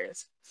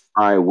cares?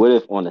 All right, what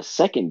if on a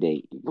second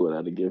date you pull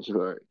out a gift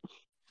card?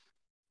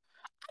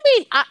 I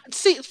mean,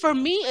 see. For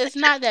me, it's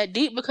not that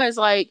deep because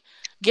like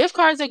gift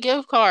cards are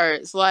gift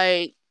cards.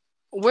 Like,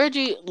 where'd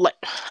you like?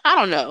 I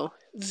don't know.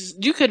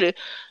 You could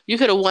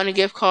have won a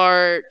gift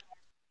card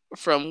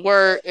from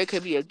work. It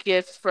could be a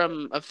gift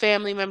from a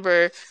family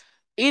member.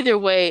 Either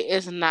way,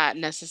 it's not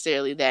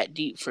necessarily that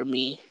deep for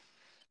me.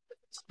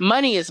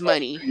 Money is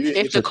money. You If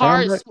get the your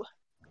time card back?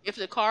 if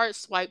the card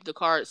swipe, the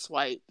card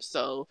swipe.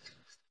 So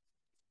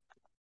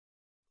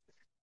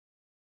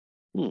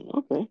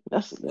Okay,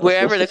 that's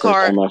wherever the the first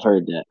card, time I've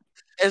heard that.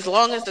 as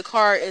long as the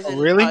card Oh, isn't,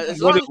 really?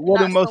 as long as you're What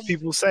do not most some,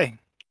 people say?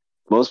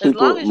 as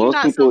long as you're Most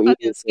not some people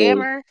fucking either say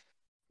scammer.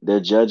 they're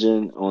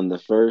judging on the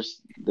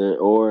first,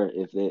 or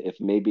if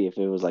maybe if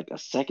it was like a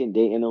second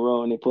date in a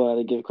row and they pull out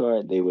a gift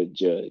card, they would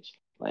judge.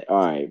 Like,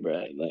 all right,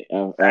 bro. Like I've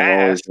always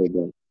Fast. heard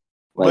that.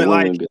 Like But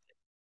like, women be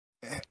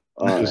You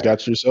all just right.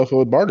 got yourself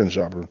a bargain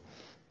shopper.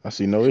 I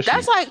see no issue.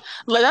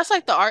 That's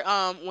like the art.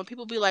 When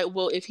people be like,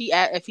 well, if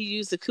he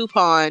used the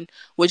coupon,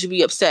 would you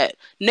be upset?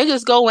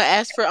 Niggas go and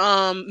ask for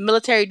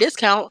military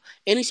discount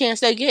any chance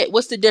they get.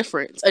 What's the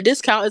difference? A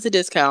discount is a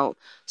discount.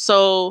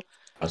 So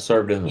I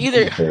served in the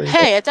either, military.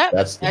 hey,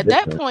 That's the at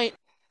that difference. point,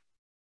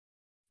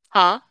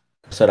 huh?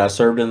 I said I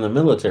served in the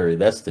military.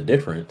 That's the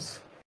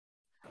difference.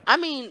 I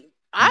mean,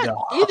 Duh.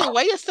 either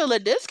way, it's still a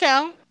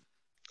discount.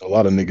 A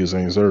lot of niggas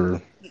ain't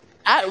served.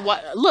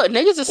 Look,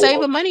 niggas are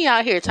saving money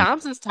out here.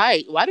 Times is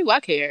tight. Why do I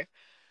care?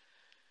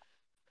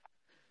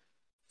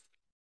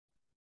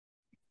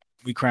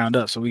 we crowned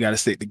up, so we got to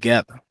stick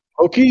together.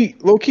 Low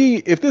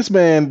key, if this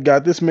man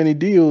got this many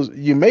deals,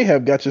 you may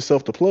have got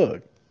yourself the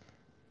plug.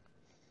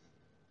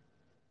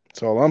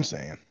 That's all I'm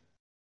saying.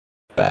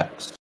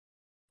 Facts.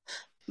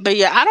 But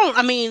yeah,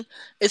 I mean,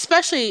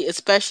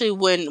 especially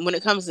when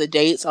it comes to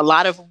dates, a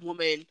lot of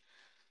women,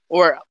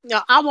 or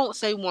no, I won't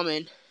say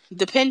woman,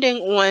 depending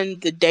on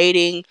the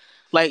dating,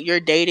 like your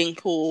dating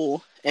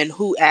pool and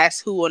who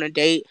asks who on a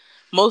date,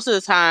 most of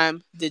the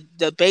time the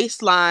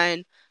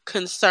baseline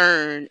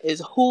concern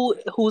is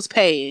who's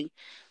paying,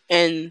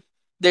 and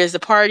there's a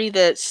party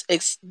that's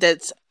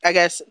I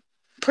guess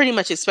pretty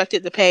much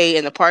expected to pay,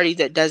 and the party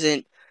that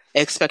doesn't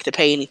expect to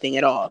pay anything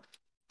at all.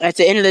 At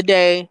the end of the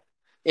day,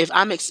 if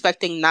I'm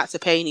expecting not to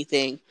pay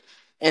anything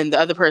and the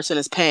other person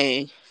is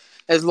paying,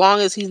 as long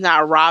as he's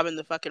not robbing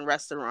the fucking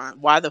restaurant,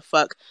 why the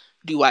fuck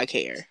do I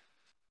care?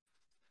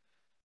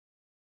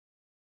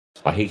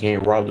 Why he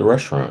can't rob the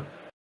restaurant?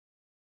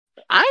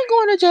 I ain't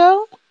going to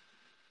jail.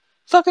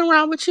 Fucking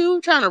around with you,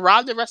 trying to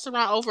rob the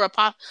restaurant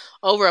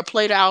over a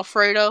plate of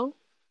Alfredo.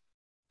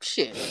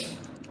 Shit.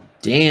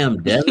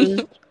 Damn,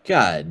 Devin.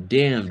 God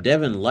damn,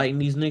 Devin lighting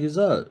these niggas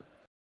up.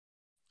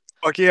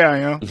 Fuck yeah, I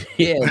am.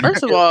 Yeah.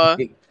 First of all,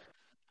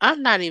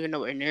 I'm not even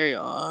nowhere near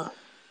y'all.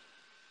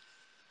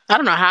 I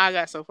don't know how I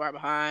got so far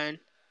behind,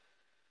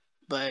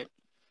 but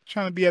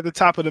Trying to be at the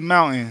top of the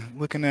mountain,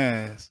 looking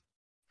ass.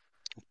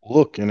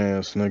 Looking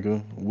ass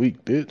nigga.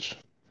 Weak bitch.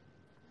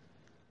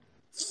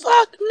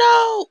 fuck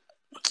no.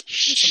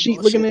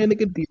 Sheet looking at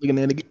nigga. Deep looking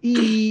at nigga.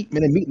 Eat.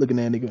 Man, that meat looking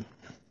at nigga.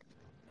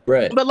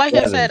 Brett, But like I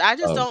Devin, said, I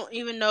just don't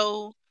even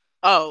know.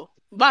 Oh,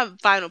 my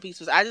final piece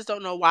was I just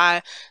don't know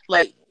why.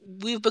 Like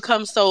we've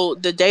become so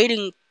the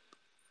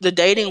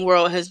dating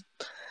world has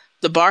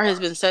the bar has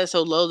been set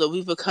so low that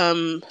we've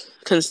become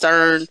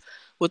concerned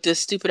with this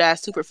stupid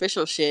ass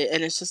superficial shit,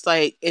 and it's just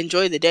like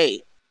enjoy the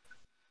date.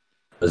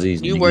 'cause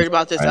these You niggas worried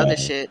about this other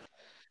trash. shit.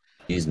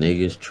 These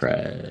niggas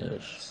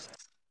trash.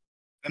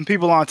 And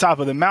people on top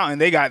of the mountain,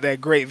 they got that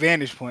great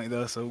vantage point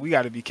though, so we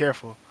got to be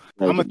careful.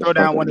 Like, I'm gonna the throw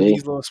down fucking one of day.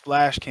 these little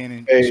splash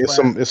cannon. Hey,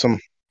 it's some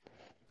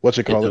what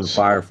you Get call them it?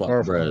 firefly,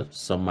 Firefly. bruh.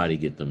 Somebody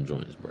get them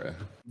joints, bruh.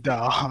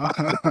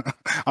 Dawg.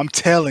 I'm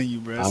telling you,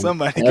 bro. I'm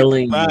Somebody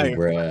telling get the you, fire.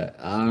 bruh.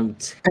 I'm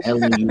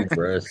telling you,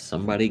 bruh.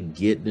 Somebody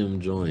get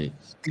them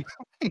joints.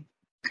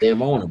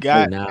 Damn, I want to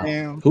play now.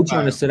 Goddamn Who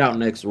trying to fire. sit out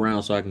next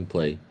round so I can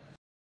play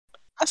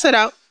I sit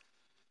out.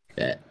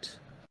 that?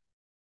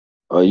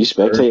 Oh, you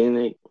spectating,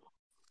 Nate?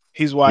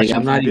 He's Like, watching.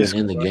 I'm not from even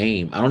in the Discord.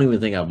 game. I don't even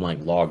think I'm like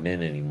logged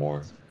in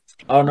anymore.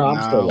 Oh no,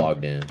 I'm still No.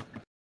 logged in.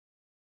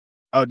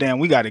 Oh damn,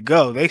 we gotta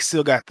go. They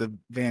still got the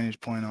vantage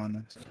point on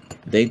us.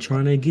 They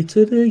trying to get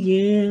to the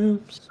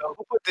yams. So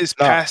who put this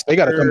Nah, past? they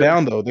gotta come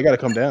down though. They gotta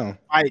come down.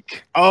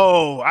 Mike.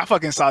 Oh, I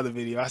fucking saw the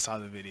video. I saw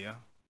the video.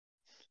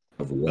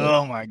 Of what?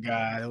 Oh my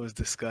god, it was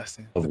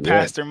disgusting. Of The what?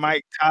 Pastor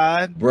Mike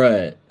Todd.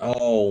 Bruh.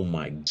 Oh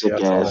my Sick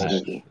god. ass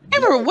nigga.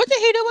 Amber, what did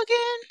he do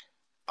again?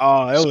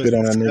 Oh, it was Spit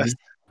on that nigga. disgusting.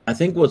 I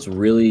think what's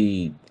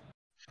really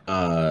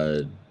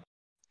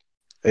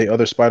Hey,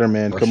 other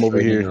Spider-Man, come over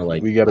frustrating here. or,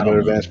 like, We got a I don't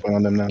better know. advantage point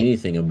on them now.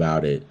 anything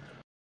about it.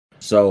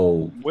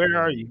 So Where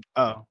are you?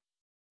 Oh,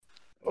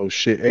 Oh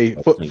shit. Hey,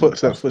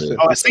 footsteps.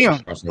 oh, I see him.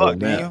 Fuck,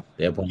 Daniel.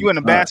 You in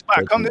a bad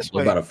spot. Come this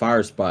way. About a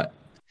fire spot.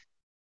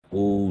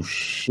 Oh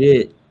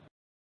shit!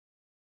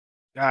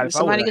 God, Did if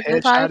I would somebody have get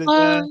them headshot his ass.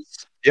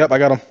 fireflies? Yep, I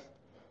got him.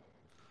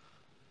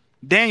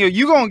 Daniel,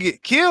 you gonna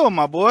get killed,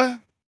 my boy.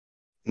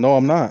 No,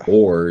 I'm not.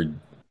 Or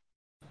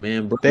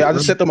man, bro, I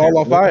just set them all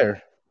on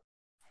fire.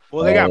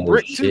 Well, they got Oh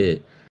brick too.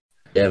 shit!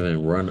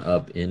 Devin, run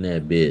up in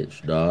that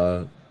bitch,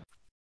 dog.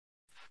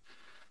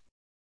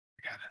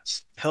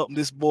 Help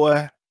this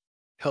boy.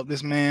 Help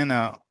this man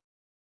out.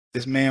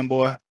 This man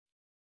boy.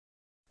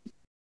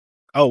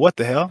 Oh, what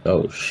the hell?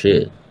 Oh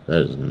shit!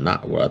 That is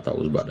not what I thought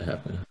was about to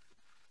happen.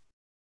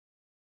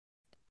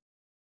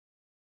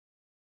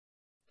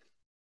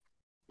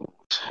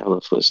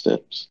 Hella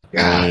footsteps.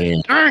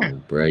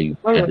 Damn, bro, you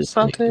had this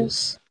nigga.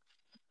 Motherfuckers.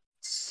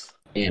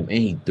 Damn, and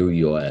he threw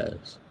your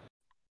ass.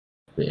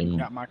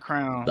 Got my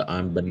crown. The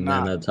I'm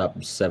Banana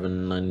top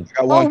 790.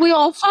 Got Oh, one. we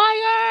on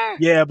fire!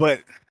 Yeah,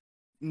 but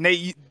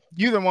Nate,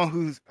 you're the one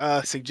who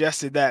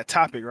suggested that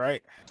topic,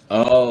 right?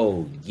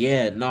 Oh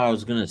yeah, no, I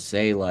was gonna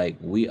say like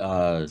we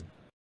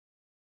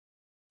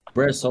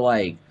Brett. So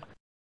like,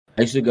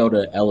 I used to go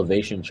to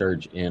Elevation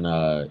Church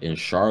in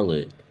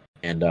Charlotte,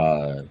 and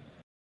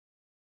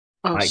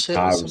Oh Mike shit!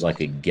 Todd was like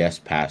a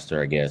guest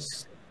pastor, I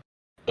guess,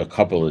 a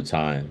couple of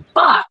times.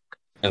 Fuck!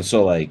 And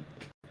so like,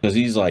 because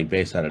he's like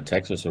based out of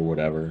Texas or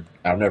whatever,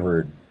 I've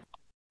never,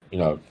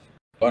 gone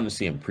to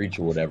see him preach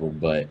or whatever,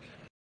 but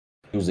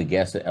he was a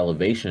guest at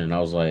Elevation, and I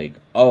was like,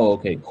 oh,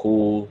 okay,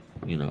 cool.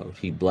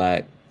 He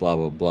black, blah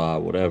blah blah,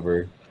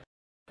 whatever.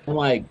 I'm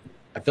like,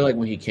 I feel like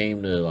when he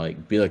came to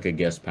like be like a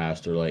guest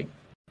pastor, like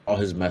all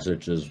his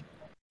messages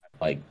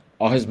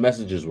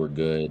were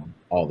good,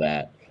 all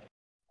that.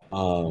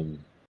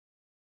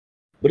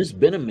 But it's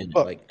been a minute,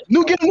 like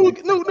No.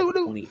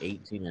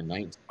 2018 and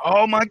 19.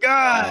 Oh my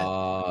god!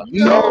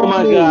 Oh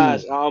my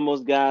gosh, I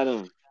almost got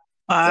him.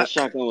 That Fuck!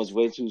 shotgun was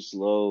way too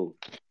slow.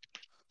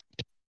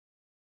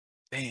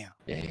 Damn.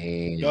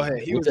 Dang. Go ahead.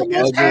 He With was the a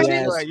guest ugly pastor,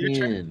 ass right? Your turn.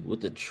 skin, with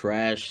the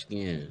trash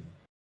skin.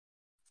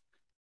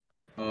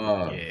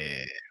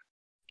 Yeah.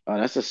 Oh,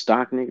 that's a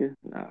stock nigga?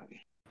 Nah.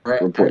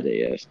 Brett, Report that,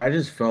 yes. I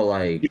just felt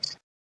like,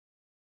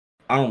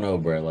 I don't know,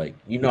 bro. Like,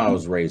 I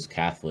was raised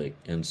Catholic,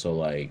 and so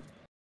like,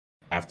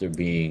 after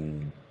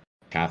being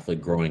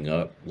Catholic growing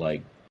up,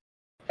 like,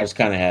 I just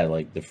kind of had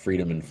like the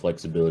freedom and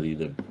flexibility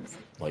to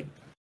like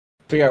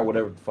figure out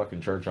whatever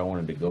fucking church I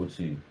wanted to go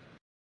to.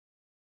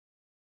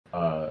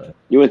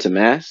 You went to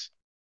mass?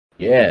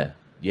 Yeah.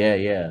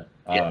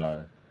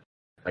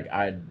 Like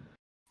I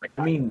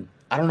mean,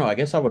 I don't know. I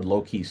guess I would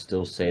low key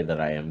still say that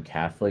I am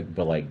Catholic,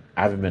 but like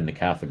I haven't been to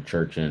Catholic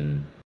church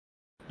in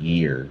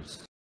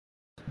years.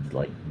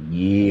 Like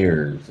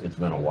years. It's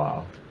been a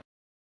while.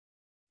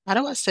 How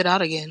do I sit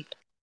out again?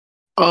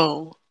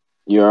 Oh,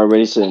 You're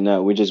already sitting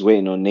up. We're just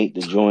waiting on Nate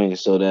to join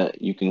so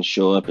that you can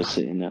show up and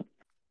sitting up.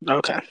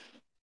 okay.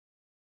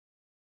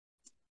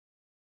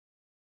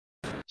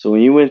 So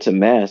when you went to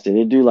mass, did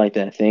it do like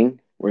that thing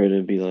where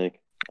it'd be like,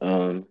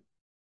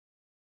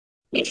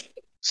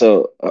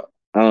 so I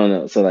don't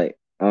know. So like,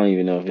 I don't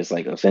even know if it's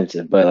like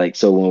offensive, but like,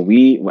 so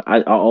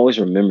I always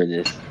remember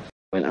this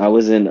when I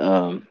was in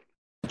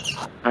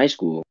high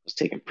school, I was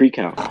taking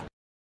pre-cal.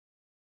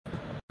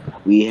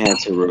 We had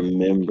to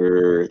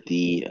remember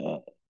the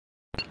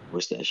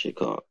what's that shit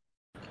called?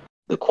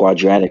 The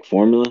quadratic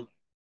formula.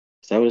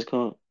 Is that what it's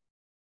called?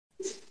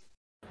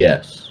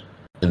 Yes.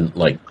 And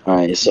like, All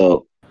right,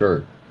 so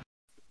sure.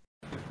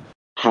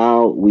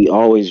 how we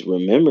always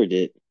remembered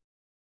it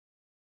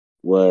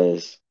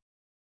was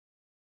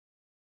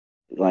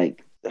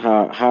like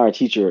how our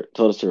teacher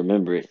told us to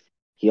remember it.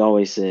 He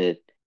always said,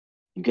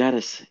 you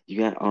gotta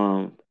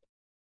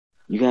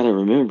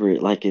remember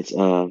it like it's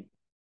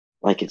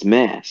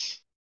mass.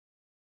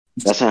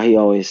 That's how he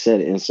always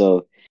said it. And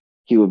so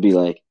he would be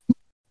like,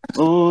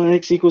 oh,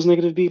 x equals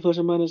negative b plus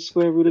or minus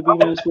square root of b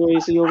minus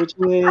 4ac over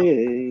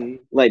 2a.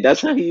 Like,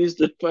 that's how he used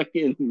to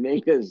fucking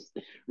make us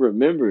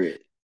remember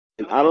it.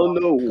 And I don't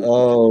know.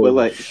 Oh, but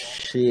like,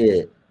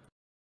 shit.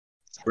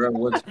 Bro,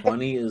 what's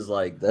funny is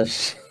like that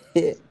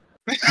shit.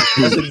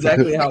 That's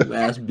exactly how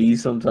mass be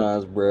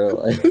sometimes, bro.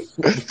 Like,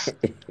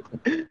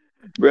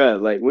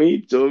 bruh, like when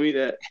he told me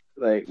that,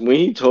 like when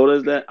he told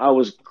us that, I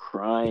was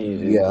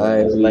crying.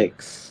 yeah,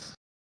 Like,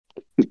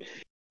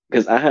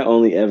 because I had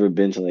only ever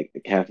been to like the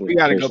Catholic We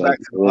gotta church, go like, back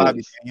to the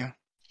lobby, Daniel.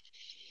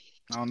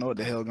 I don't know what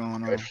the hell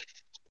going on.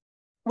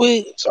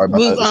 Sorry about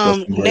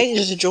that. Nate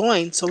just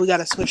joined, so we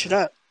gotta switch it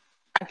up.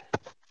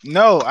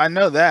 No, I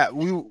know that.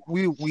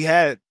 We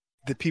had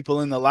the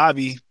people in the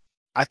lobby.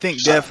 I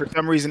think Dev, for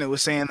some reason, it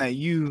was saying that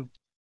you're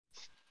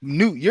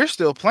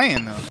still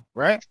playing though,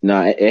 right? No,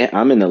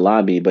 I'm in the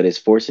lobby, but it's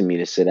forcing me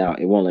to sit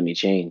out. It won't let me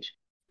change.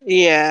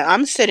 Yeah,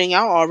 I'm sitting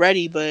out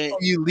already, but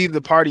You leave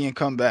the party and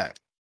come back.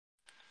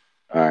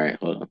 All right,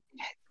 hold on.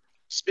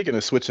 Speaking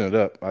of switching it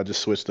up, I just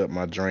switched up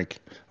my drink.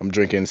 I'm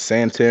drinking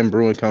Santan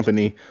Brewing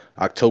Company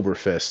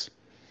Oktoberfest.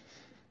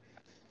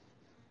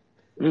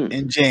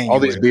 In January. All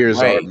these beers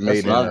Right, are made that's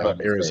in what I was about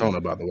to Arizona, say.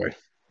 by the way.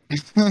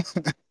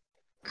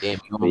 damn, you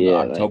But on yeah, the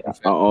like, Oktoberfest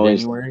I always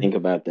January? think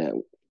about that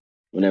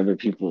whenever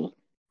people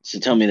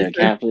tell me they're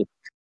Catholic.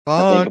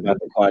 I think about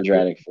the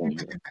quadratic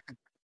formula.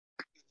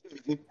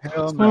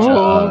 Hell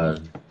no.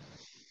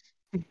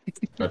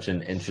 Such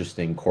an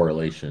interesting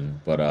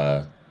correlation,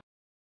 but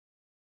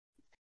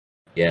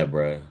yeah,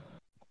 bro.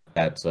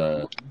 That's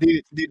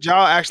Did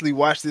y'all actually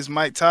watch this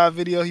Mike Todd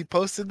video he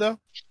posted though?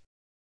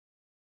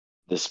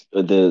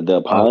 The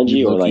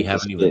apology or like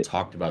haven't even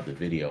talked about the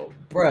video,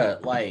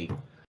 bruh. Like,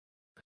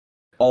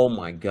 oh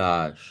my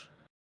gosh.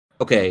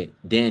 Okay,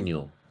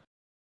 Daniel.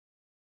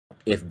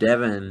 If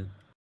Devin,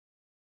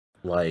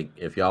 like,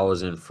 if y'all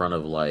was in front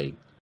of like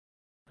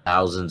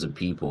thousands of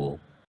people,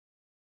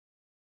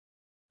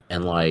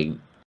 and like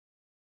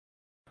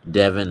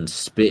Devin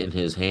spit in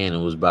his hand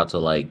and was about to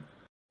like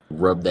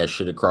rub that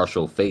shit across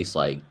your face,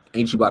 like,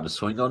 ain't you about to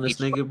swing on this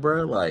nigga,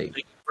 bro?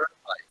 Like,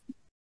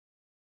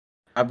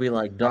 I'd be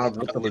like, dog,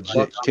 what the Legit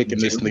fuck kicking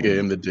this nigga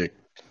in the dick.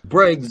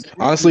 bro?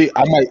 Honestly,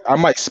 I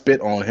might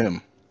spit on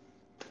him.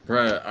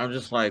 Bro, I'm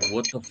just like,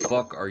 what the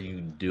fuck are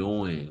you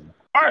doing?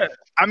 All right.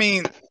 I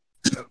mean,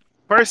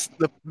 first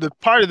the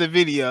part of the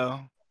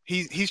video,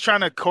 he's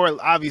trying to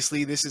correlate.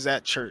 Obviously, this is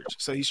at church,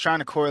 so he's trying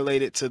to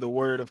correlate it to the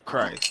word of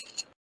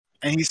Christ,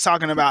 and he's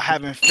talking about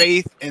having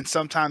faith, and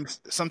sometimes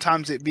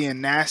it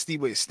being nasty,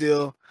 but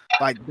still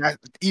like that.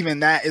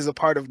 Even that is a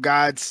part of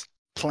God's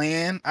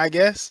plan, I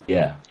guess.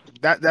 Yeah.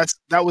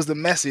 That was the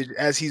message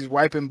as he's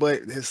wiping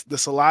the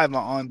saliva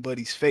on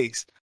Buddy's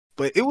face.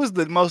 But it was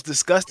the most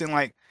disgusting.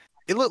 Like,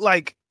 it looked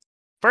like,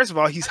 first of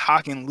all, he's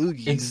hawking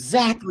loogies.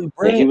 Exactly,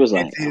 bro. Yeah, he was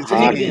like, he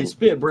didn't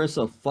spit, bro. It's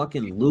a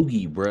fucking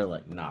loogie, bro.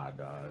 Like, nah,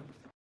 dog.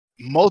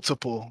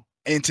 Multiple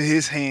into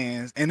his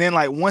hands, and then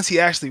like once he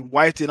actually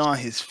wiped it on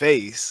his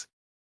face,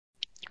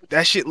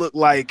 that shit looked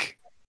like,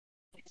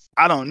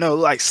 I don't know,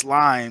 like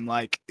slime.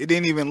 Like, it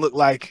didn't even look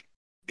like.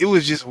 It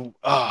was just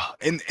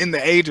in the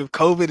age of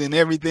COVID and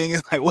everything.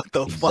 It's like, what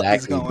the fuck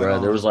is going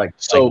on? There was like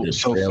so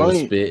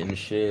funny spit and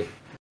shit.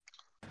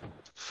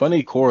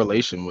 Funny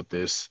correlation with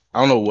this. I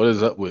don't know what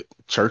is up with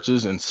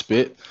churches and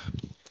spit,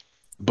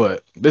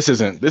 but this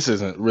isn't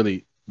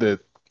really the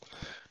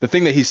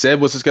thing that he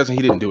said was disgusting.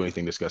 He didn't do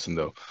anything disgusting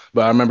though.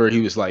 But I remember he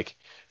was like,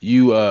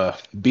 you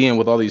being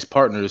with all these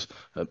partners,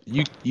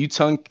 you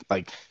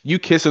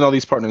kissing all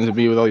these partners and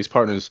being with all these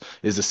partners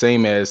is the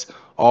same as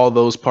all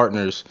those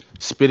partners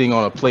spitting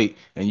on a plate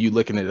and you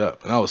licking it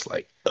up. And I was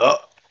like,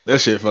 that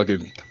shit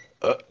fucking,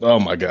 oh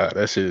my God,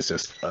 that shit is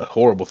just a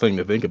horrible thing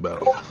to think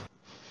about.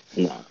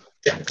 No.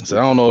 So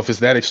I don't know if it's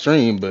that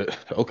extreme, but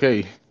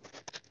okay,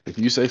 if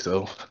you say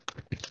so.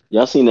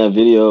 Y'all seen that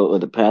video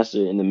of the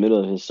pastor in the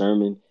middle of his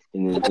sermon,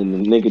 and the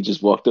nigga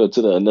just walked up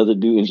to another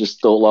dude and just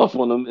stole off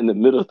on him in the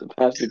middle of the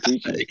pastor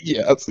preaching?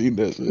 Yeah, I've seen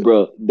that shit.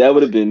 Bro, that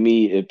would have been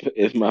me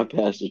if my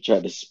pastor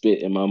tried to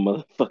spit in my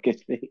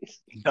motherfucking face.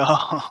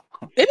 No.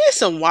 It is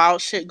some wild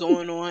shit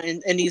going on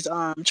in these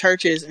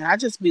churches, and I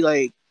just be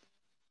like,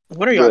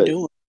 what are y'all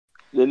doing?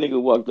 The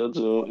nigga walked up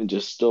to him and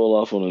just stole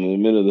off on him in the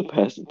middle of the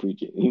pastor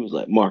preaching. He was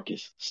like,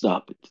 Marcus,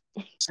 stop it.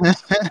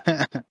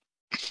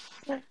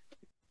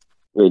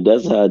 Bro,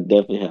 that's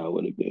definitely how it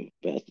would have been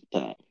with Pastor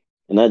Todd.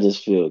 And I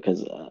just feel,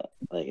 because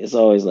like it's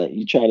always like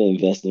you try to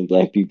invest in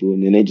black people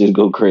and then they just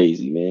go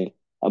crazy, man.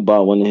 I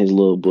bought one of his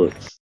little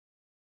books.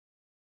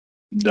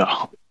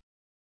 No.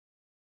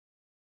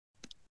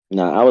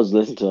 Now, I was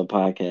listening to a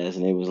podcast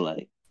and it was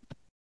like,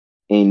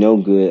 ain't no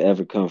good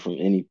ever come from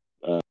any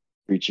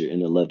preacher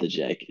in a leather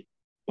jacket.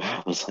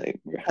 I was like,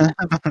 bro.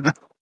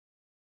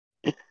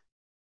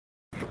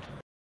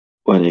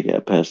 Why they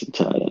got Pastor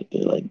Todd out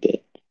there like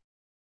that?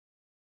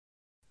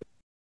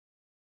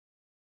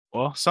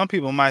 Well, some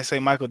people might say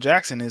Michael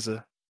Jackson is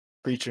a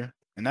preacher,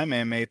 and that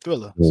man made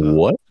Thriller. So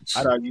What?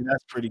 I'd argue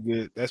that's pretty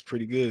good. That's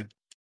pretty good.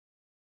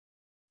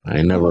 I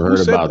ain't never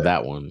heard about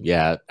that one.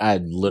 Yeah, I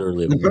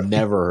literally have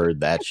never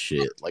heard that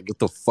shit. Like, what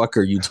the fuck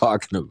are you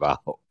talking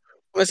about?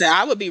 Listen,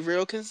 I would be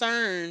real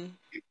concerned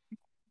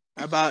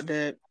about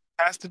that.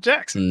 Pastor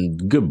Jackson.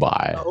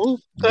 Goodbye. Oh,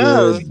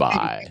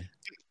 Goodbye. I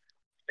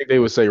think they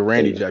would say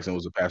Randy Jackson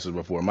was a pastor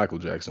before Michael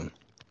Jackson.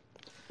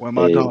 Where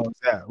my dog's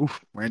at? Oof,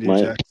 Randy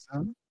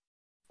Jackson.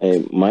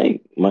 Hey,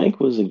 Mike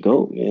was a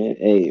GOAT, man.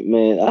 Hey,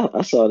 man,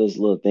 I saw this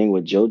little thing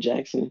with Joe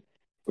Jackson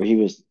where he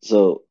was,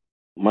 so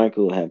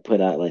Michael had put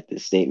out like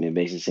this statement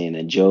basically saying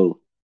that Joe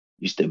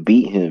used to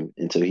beat him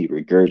until he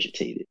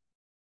regurgitated.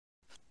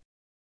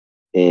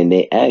 And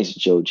they asked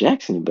Joe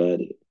Jackson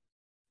about it.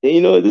 And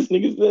you know what this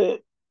nigga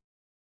said?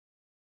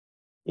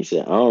 He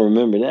said, I don't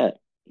remember that,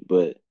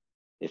 but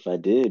if I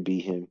did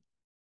beat him,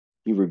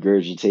 he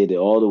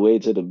regurgitated all the way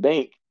to the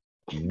bank.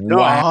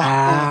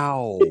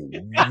 Wow.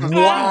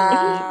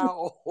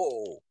 Wow.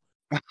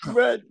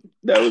 Bro,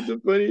 that was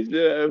the funniest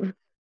shit ever.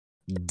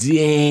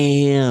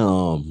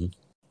 Damn.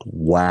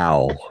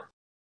 Wow.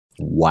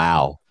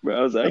 Bro,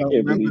 I was like, I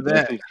can't believe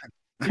that.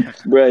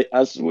 Bro,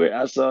 I swear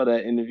I saw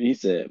that interview. He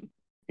said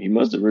he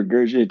must have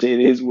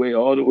regurgitated his way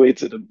all the way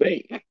to the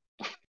bank.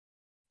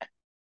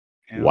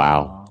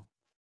 Wow.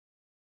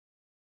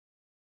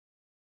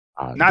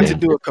 Not to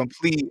do a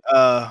complete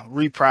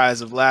reprise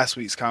of last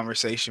week's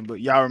conversation,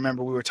 but y'all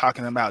remember we were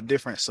talking about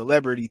different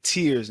celebrity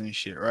tiers and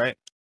shit, right?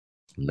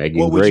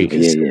 Megan Great.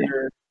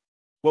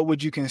 What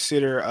would you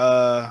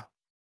consider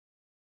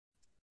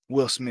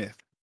Will Smith.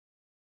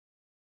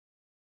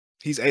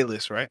 He's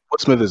A-list, right? Will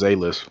Smith is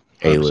A-list.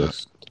 100%.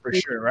 A-list. For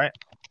sure, right?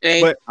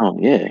 Hey, But Oh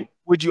yeah.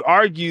 would you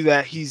argue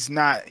that he's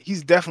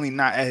definitely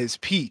not at his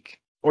peak?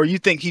 Or you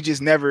think he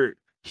just never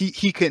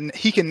he can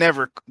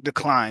never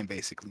decline,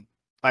 basically?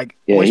 Like,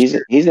 Yeah, what's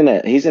he's in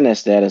that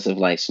status of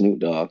like Snoop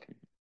Dogg.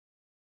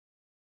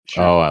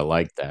 Oh, I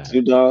like that.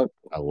 Snoop Dogg,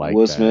 I like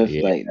Will that. Smith,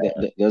 Yeah. like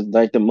they're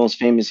like the most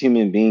famous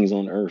human beings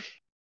on earth.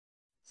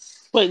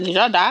 wait, did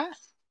y'all die?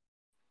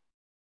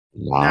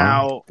 Nah.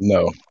 now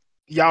No.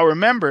 y'all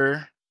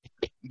remember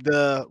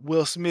the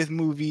Will Smith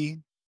movie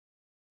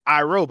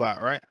I,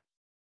 Robot, right?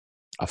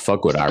 I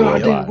fuck with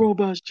Goddamn iRobot.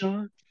 robots,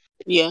 John.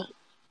 Yeah.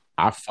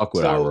 I fuck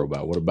with So-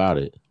 iRobot. What about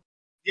it?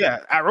 Yeah,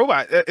 I,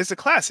 Robot. It's a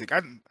classic.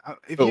 If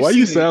But you've why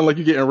you seen it- sound like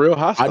you're getting real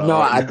hostile? I know.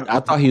 right now? I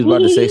thought he was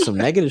about to say some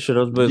negative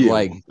shit, but Yeah.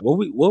 like,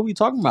 what we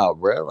talking about,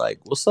 bro? Like,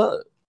 what's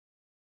up?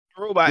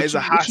 Robot What is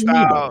a what you mean by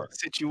hostile that?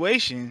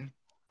 situation,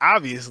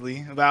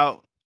 obviously,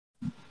 about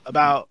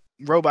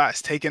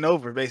robots taking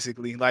over,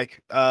 basically,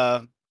 like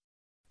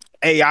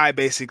AI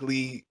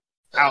basically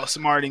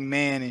outsmarting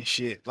man and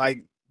shit.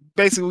 Like,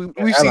 basically,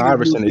 we've seen Allen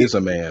this Iverson movie- is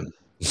a man.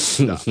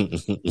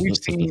 we've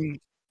seen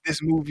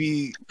this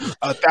movie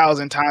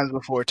 1,000 times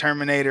before: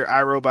 Terminator,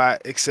 iRobot,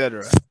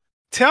 etc.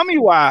 Tell me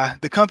why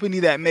the company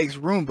that makes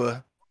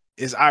Roomba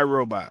is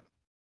iRobot.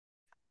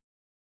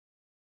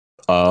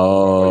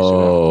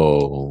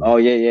 Oh, Oh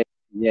yeah.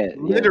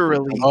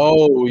 Literally,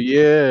 Oh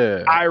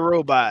yeah.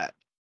 iRobot.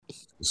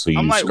 so you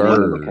I'm like,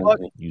 scared? what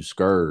the fuck? You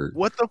scared?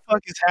 What the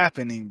fuck is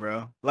happening,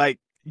 bro? Like,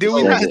 did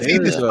we Yeah, not there's see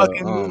this a,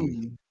 fucking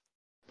movie?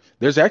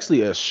 There's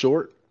actually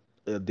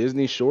a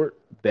Disney short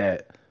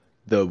that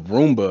the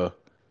Roomba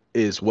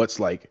is what's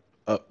like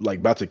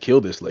about to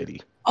kill this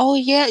lady. Oh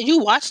yeah, you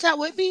watched that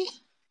with me?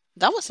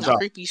 That was some No.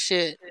 creepy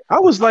shit. I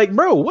was like,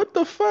 bro, what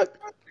the fuck?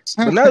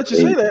 But now that you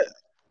say that,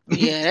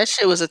 Yeah, that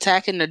shit was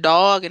attacking the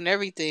dog and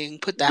everything.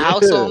 Put the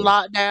house on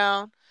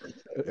lockdown.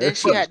 Then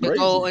she had to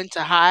go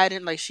into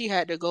hiding. Like, she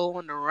had to go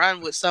on the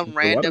run with some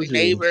Why random does your-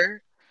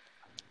 neighbor.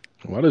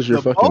 Why does your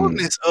The fucking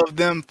boldness of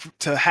them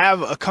to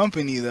have a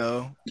company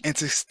though, and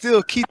to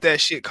still keep that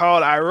shit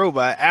called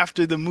iRobot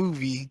after the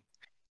movie,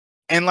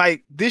 and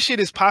like this shit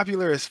is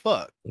popular as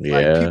fuck.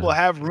 Like, Yeah. people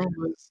have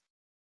Roombas.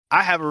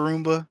 I have a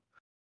Roomba.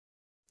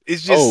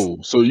 It's just oh,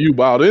 so you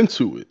bought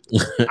into it?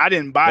 I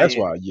didn't buy That's it.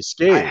 why you're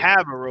scared. I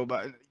have a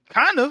robot,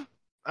 kind of.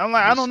 I'm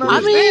like, I don't I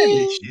understand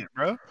mean- this shit,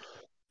 bro.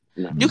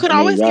 You could I mean,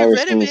 always y'all get ever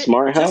rid of seen it.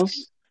 Smart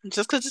House?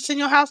 Just because it's in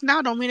your house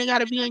now don't mean it got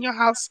to be in your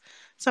house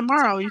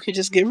tomorrow. You could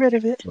just get rid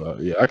of it.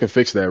 Yeah, I can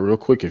fix that real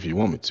quick if you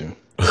want me to.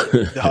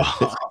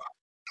 Oh,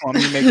 want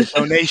me to make a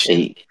donation?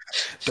 Hey,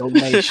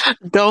 Donation.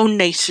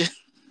 Donation.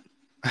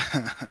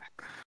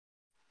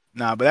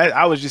 Nah, but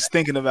I was just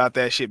thinking about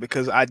that shit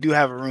because I do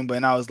have a Roomba,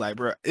 and I was like,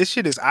 bro, this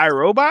shit is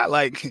iRobot.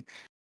 Like,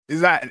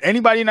 is that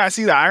anybody not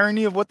see the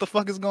irony of what the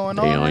fuck is going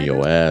They on? on right your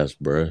now? ass,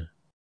 bro.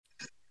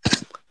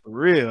 For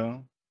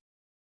real.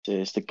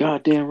 it's the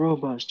goddamn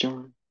robots,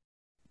 John.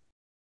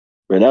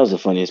 Bro, that was the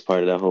funniest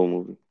part of that whole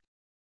movie.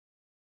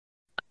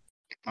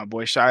 My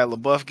boy Shia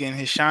LaBeouf getting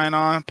his shine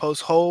on,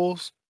 post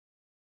holes,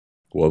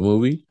 What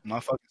movie?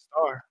 motherfucking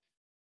star.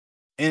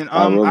 And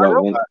iRobot,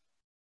 iRobot.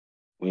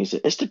 when he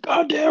said, "It's the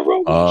goddamn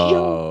robots,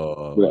 John."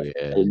 Oh, Bro,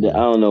 yeah. I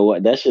don't know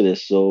what that shit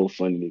is so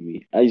funny to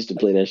me. I used to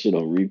play that shit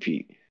on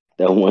repeat.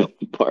 That one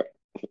part.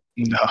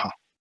 No.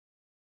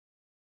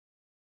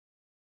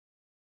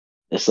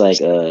 It's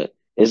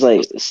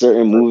like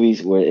certain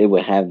movies where it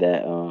would have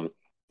that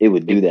it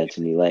would do that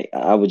to me. Like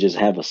I would just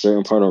have a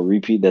certain part on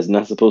repeat that's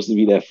not supposed to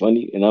be that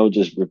funny, and I would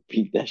just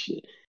repeat that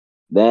shit.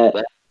 That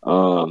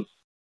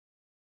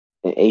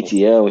in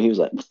ATL when he was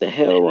like, "What the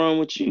hell wrong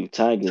with you,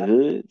 Tiger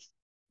Hoods,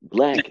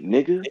 black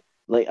nigga?"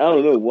 Like I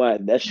don't know why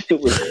that shit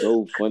was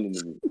so funny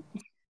to me.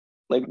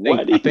 Like why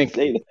I did he think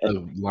say that?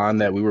 the line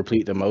that we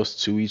repeat the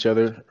most to each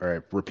other,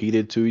 or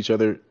repeated to each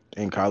other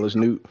in college,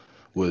 Newt,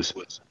 was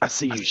 "I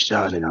see you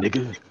shining,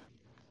 nigga."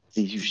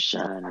 See you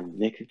shining,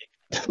 nigga.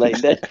 Like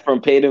that's from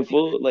Paid in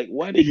Full. Like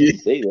why did he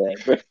say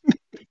that, bro?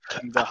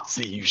 I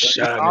see you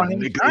Saw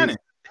shining, him nigga. shining.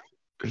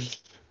 I'm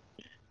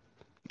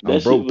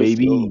That broke, shit was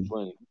baby. so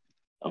funny.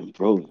 I'm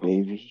broke,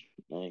 baby.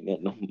 I ain't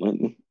got no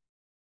money.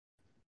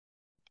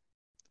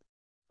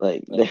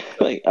 Like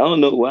I don't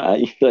know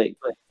why. Like,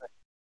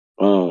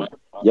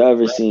 y'all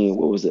ever seen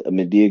what was it? A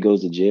Medea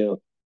Goes to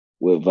Jail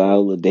with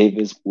Viola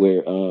Davis,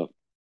 where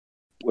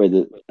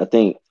I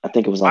think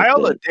it was like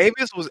Viola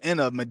Davis was in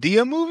a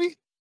Medea movie?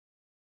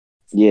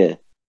 yeah,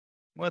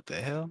 What the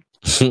hell?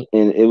 and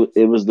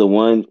it was the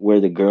one where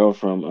the girl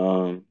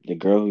from the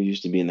girl who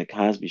used to be in the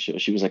Cosby Show,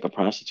 she was like a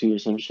prostitute or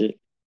some shit.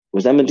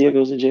 Was that Medea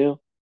Goes to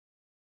Jail?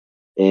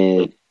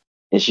 And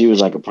she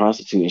was like a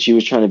prostitute, and she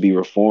was trying to be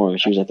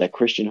reformed. She was at that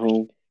Christian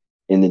home,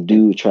 and the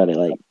dude tried to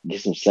like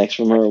get some sex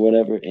from her or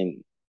whatever,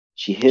 and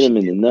she hit him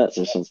in the nuts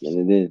or something.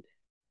 And then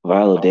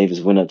Viola Davis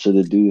went up to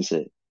the dude and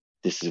said,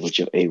 "This is what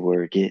your A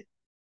word get."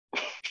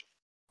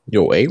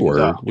 Yo, A word?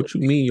 No. What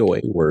you mean, yo,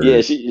 A word?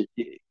 Yeah, she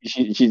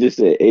just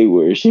said A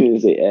word. She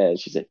didn't say ass.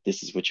 She said,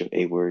 "This is what your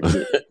A word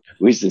get."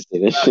 We used to say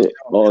that shit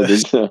all the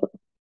time.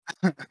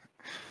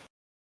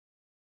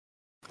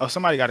 Oh,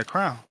 somebody got a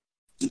crown.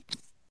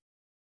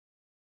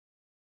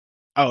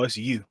 Oh, it's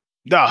you.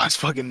 No, it's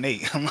fucking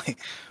Nate. I'm like,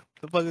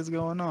 what the fuck is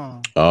going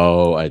on?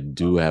 Oh, I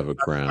do have a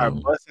Start crown.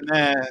 busting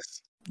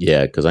ass.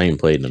 Yeah, because I ain't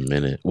played in a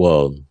minute.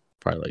 Well,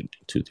 probably like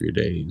 2-3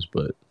 days,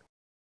 but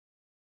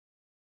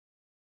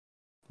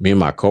me and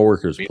my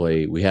coworkers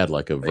played. We had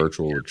like a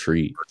virtual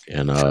retreat,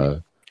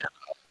 and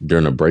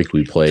during a break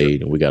we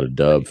played, and we got a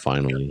dub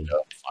finally.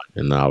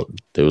 And now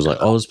they was like,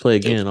 "Oh, let's play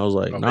again." I was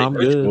like, "No, I'm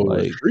good." Virtual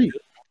Like, retreat.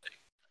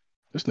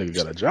 This nigga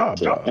got a job.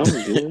 I'm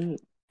good.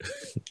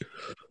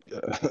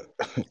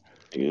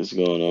 What's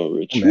going on,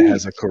 Richard? Man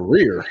has a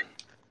career.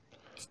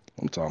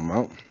 I'm talking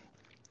about.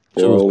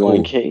 it was cool.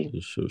 401k.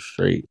 It was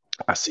straight.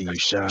 I see you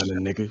shining,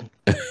 nigga.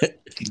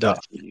 Duh.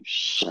 You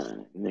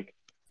shine, nigga.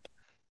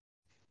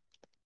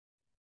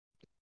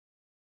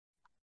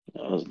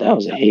 That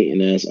was a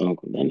hating ass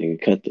uncle. That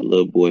nigga cut the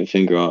little boy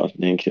finger off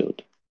and then killed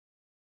him.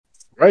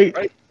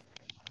 Right?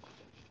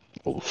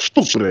 Oh,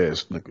 stupid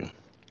ass nigga.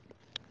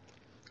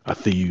 I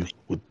see you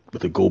with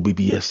the gold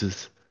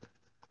BBSs.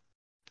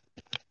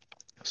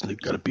 This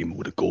nigga gotta beat me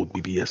with the gold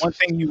BBSs. One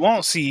thing you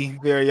won't see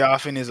very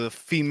often is a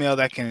female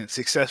that can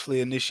successfully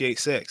initiate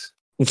sex.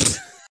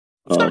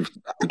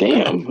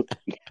 Damn.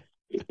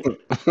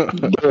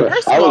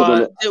 First of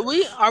all,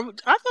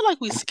 I feel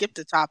like we skipped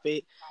the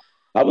topic.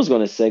 I was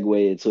gonna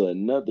segue into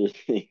another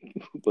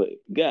thing, but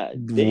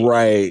god damn.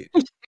 Right.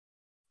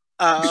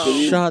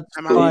 Shots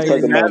I'm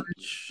fired. about-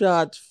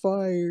 Shots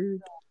fired.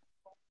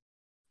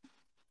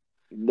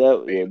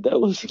 That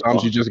was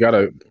Sometimes you just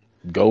gotta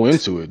go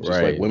into it, just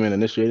Right. like women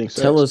initiating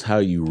sex. Tell us how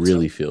you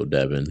really feel,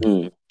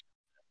 Devin.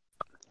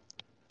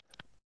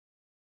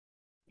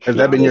 Has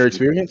that been your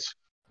experience?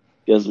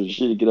 Guess we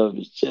should get off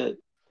his chest.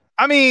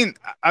 I mean,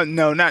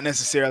 no, not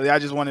necessarily. I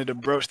just wanted to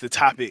broach the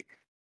topic.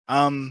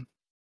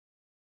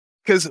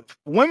 Because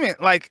women,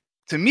 like,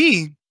 to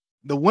me,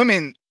 the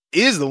women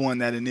is the one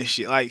that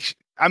initiate. Like,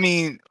 I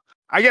mean,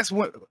 I guess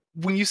when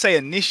you say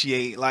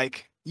initiate,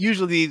 like,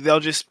 usually they'll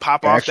just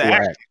pop off the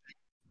act.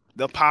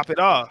 They'll pop it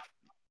off.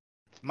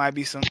 Might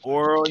be some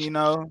oral, you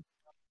know.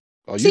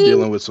 Oh, you're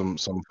dealing with some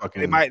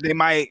fucking.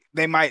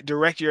 They might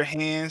direct your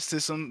hands to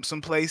some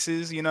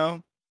places, you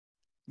know.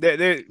 You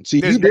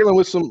were dealing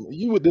with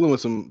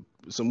some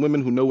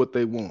women who know what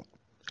they want.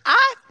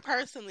 I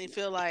personally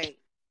feel like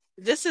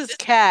this is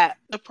cap.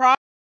 The problem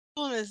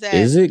is that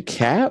Is it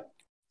cap?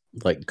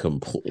 Like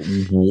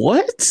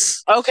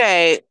what?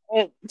 Okay,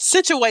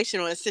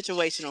 situational is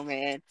situational,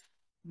 man.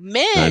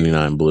 Men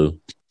 99 blue.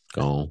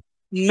 Gone.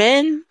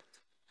 Men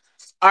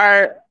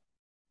are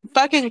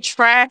fucking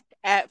trash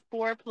at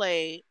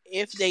foreplay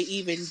if they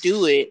even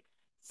do it.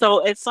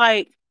 So it's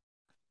like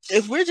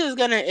if you're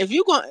gonna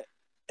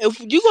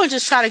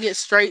just try to get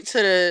straight to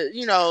the,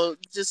 you know,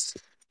 just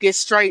get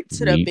straight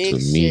to the big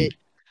shit.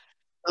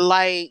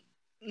 Like,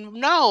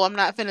 no, I'm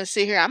not finna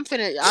sit here. I'm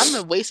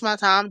gonna waste my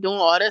time doing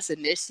all this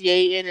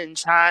initiating and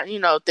trying, you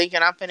know,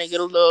 thinking I'm finna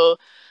get a little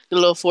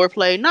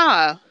foreplay.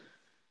 Nah.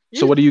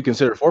 So what do you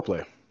consider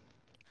foreplay?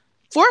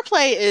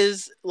 Foreplay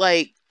is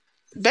like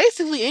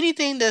basically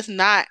anything that's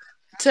not,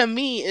 to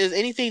me, is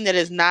anything that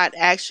is not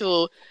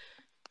actual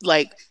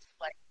like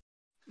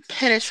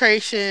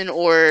penetration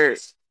or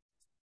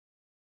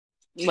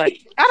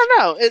like, I don't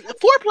know.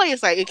 Foreplay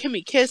is like, it can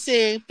be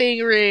kissing,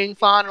 fingering,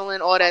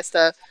 fondling, all that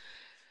stuff.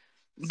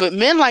 But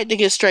men like to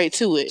get straight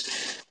to it.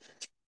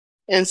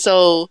 And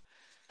so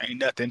ain't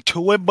nothing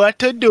to it but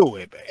to do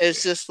it, baby.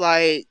 It's just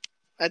like,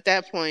 at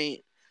that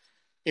point,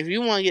 if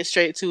you want to get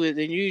straight to it,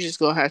 then you just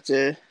gonna have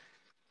to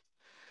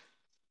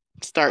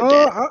start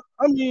that.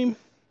 I mean,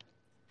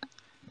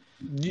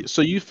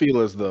 so you feel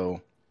as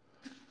though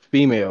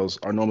females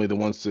are normally the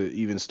ones to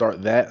even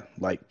start that,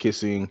 like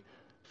kissing,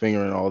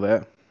 fingering, all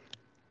that?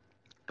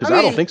 Because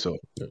I don't think so.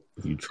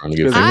 You trying to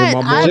get fingered,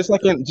 my boy? Just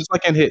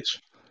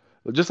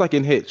like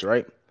in Hitch,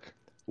 right?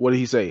 What did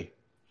he say?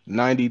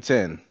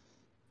 90-10.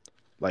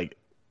 Like,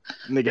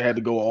 nigga had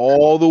to go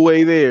all the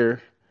way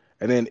there,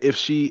 and then if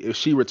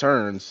she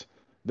returns,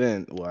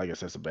 then, well, I guess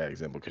that's a bad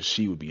example because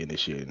she would be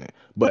initiating it.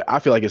 But I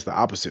feel like it's the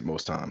opposite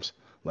most times.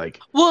 Like,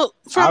 well,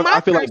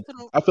 I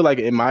feel like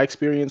in my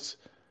experience,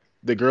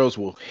 the girls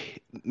will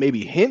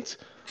maybe hint,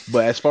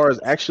 but as far as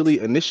actually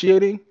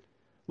initiating,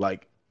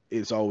 like,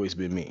 it's always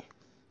been me.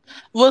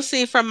 Well,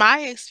 see, from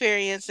my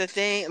experience, the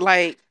thing,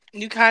 like,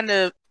 you kind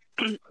of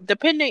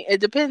it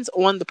depends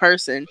on the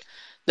person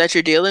that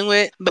you're dealing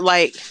with, but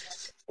like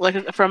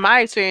from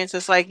my experience,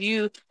 it's like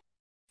you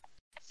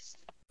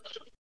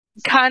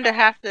kind of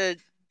have to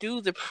do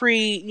the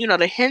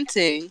the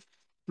hinting,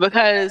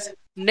 because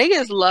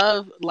niggas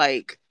love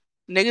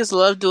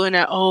doing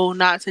that. Oh,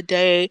 not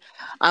today,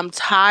 I'm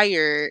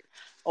tired,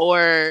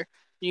 or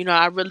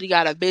I really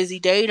got a busy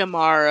day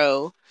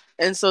tomorrow,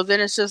 and so then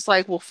it's just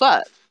like, well,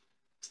 fuck.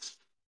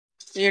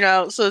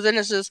 So then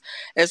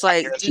it's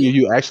like, if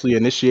you actually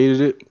initiated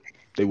it,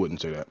 they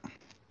wouldn't say that.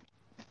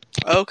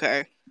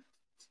 Okay.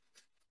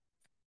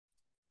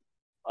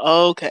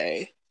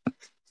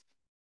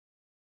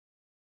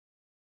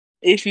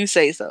 If you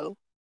say so,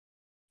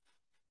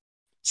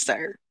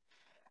 sir.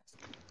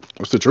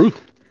 What's the truth?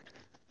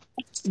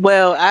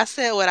 Well, I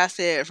said what I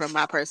said from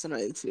my personal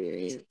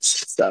experience.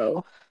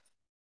 So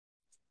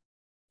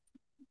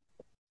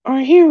Our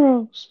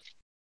heroes.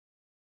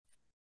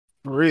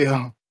 For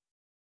real.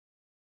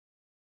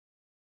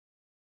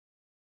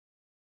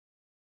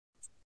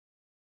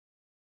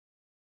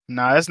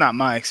 Nah, that's not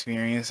my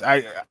experience.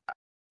 I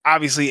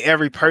obviously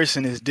every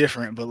person is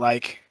different, but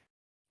like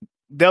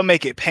they'll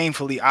make it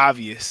painfully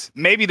obvious.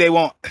 Maybe they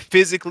won't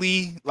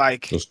physically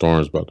like, The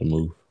storm's about to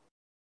move.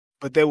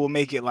 but they will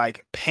make it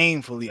like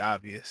painfully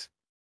obvious.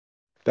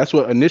 That's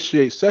what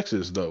initiate sex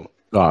is, though.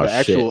 Oh The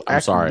shit! actual I'm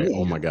act of sorry. doing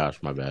Oh it. my gosh,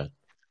 my bad.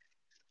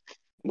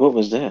 What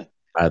was that?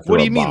 I What threw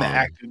do a you mean the bomb.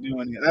 act of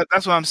doing it?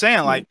 That's what I'm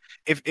saying. Like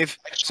if a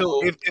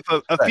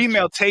Sex.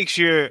 female takes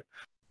your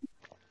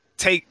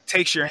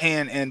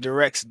hand and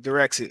directs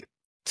it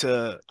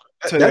to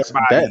That's their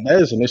body, that is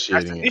that's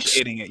initiating it.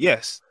 initiating it.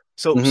 Yes.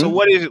 So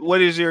Mhm.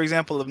 what is your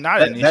example of not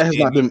That has initiating?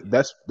 not been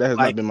that has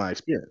Like- not been my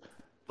experience.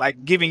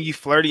 Like giving you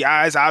flirty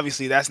eyes,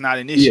 obviously that's not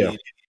Yeah, initiated.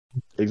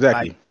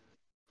 exactly.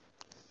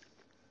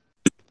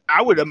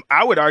 I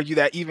would argue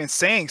that even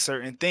saying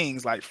certain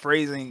things, like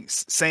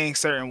saying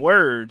certain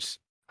words.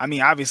 I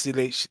mean, obviously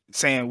they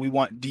saying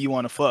do you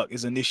want to fuck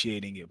is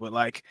initiating it, but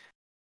like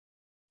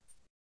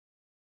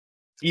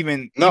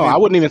No, I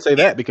wouldn't even say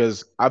that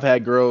because I've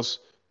had girls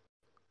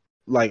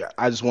like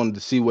I just wanted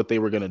to see what they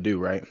were gonna do,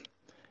 right?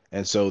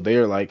 And so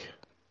they're like,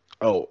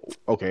 "Oh,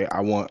 okay,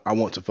 I want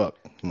to fuck."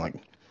 I'm like,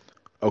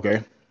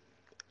 "Okay."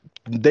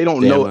 They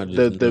don't Damn, know I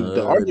just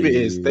the argument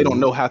is they don't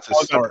know how to I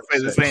was about start to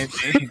say the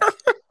sex. same thing.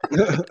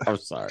 I'm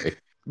sorry.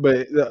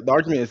 But the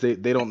argument is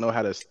they don't know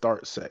how to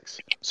start sex.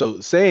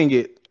 So saying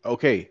it,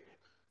 okay,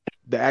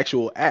 the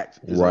actual act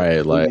is a Right,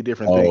 completely like,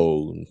 different thing.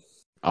 oh,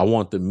 I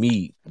want the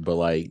meat, but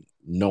like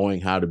knowing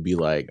how to be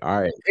like,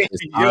 all right,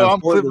 it's Yo, time I'm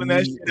for the flipping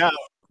that meat. shit out.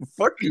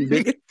 Fuck you,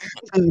 nigga.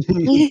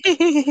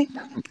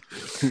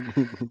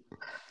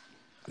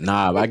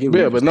 Nah, but I get what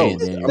Yeah, you're but no, saying,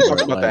 Daniel. I'm talking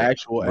Bro. about the Like,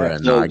 actual bruh,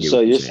 act. nah, I get So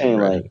what you're you're saying,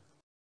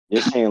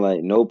 saying bro.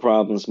 like no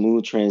problem,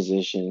 smooth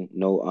transition,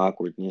 no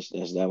awkwardness.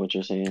 Is that what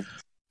you're saying?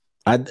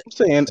 I'm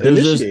saying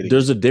There's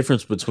initiating. a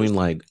difference between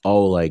like,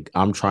 oh, like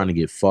I'm trying to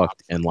get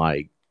fucked and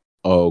like,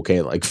 oh,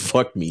 okay, like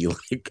fuck me.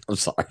 Like, I'm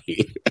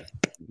sorry.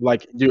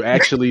 Like you're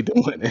actually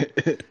doing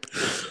it.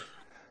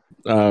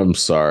 I'm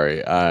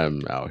sorry.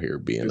 I'm out here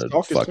being Just a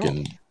talk is talk.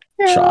 fucking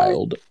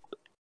child.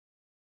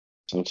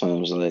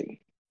 Sometimes like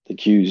the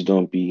cues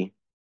don't be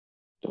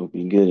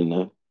good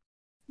enough.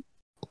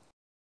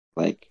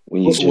 Like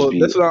when you just Well, be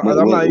that's not.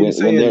 I'm not even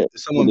saying they're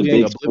someone with a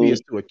being big oblivious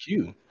spoon. to a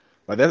cue.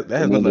 Like that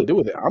has And nothing to then do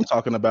with it. I'm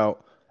talking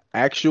about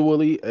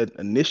actually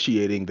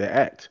initiating the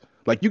act.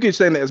 Like you can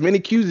send as many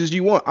cues as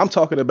you want. I'm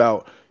talking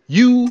about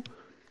you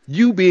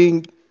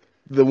being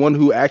the one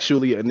who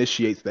actually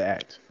initiates the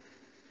act.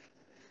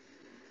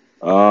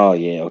 oh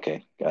yeah,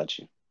 okay, got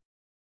you.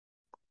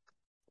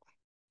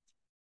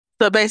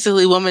 So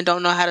basically, women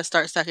don't know how to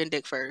start sucking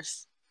dick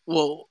first.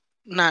 Well,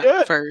 not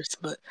Yeah. first,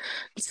 but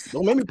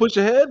Don't make me put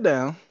your head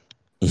down.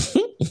 Because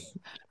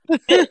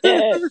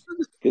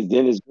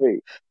then it's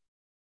great.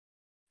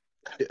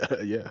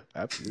 Yeah,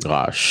 absolutely.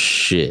 Oh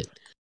shit.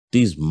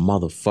 These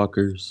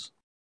motherfuckers.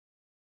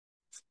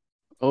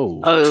 Oh,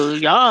 oh,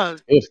 y'all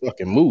good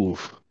fucking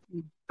move.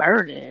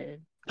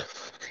 burning.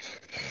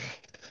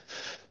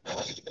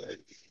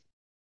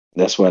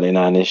 That's why they're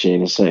not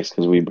initiating sex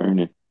because we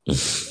burning.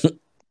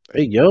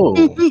 Hey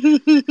yo,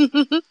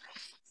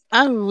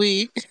 I'm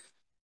weak.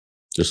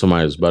 There's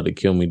somebody that's about to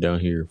kill me down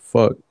here.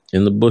 Fuck.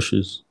 In the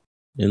bushes.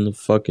 In the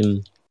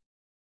fucking.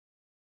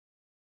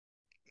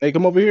 hey,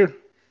 come over here.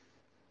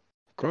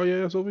 Crawl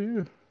your ass over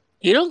here.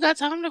 You don't got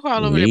time to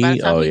crawl over there. By Me?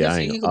 the time Oh, he yeah. gets I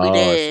to ain't. you, he gonna be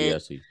Oh, I see. dead. I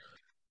see.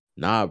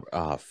 Nah.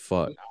 Ah,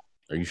 fuck.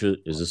 Are you sure?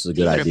 Is this a You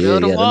good better idea?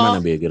 build a Yeah, that might wall.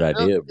 not be a good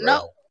idea, bro.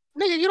 No,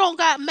 nigga, you don't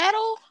got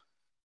metal.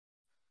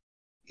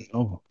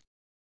 Oh,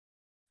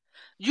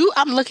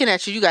 I'm looking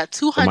at you. You got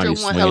Somebody's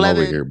 201, swinging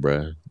over 11. here,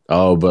 bro.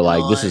 Oh, but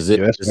like, this is it.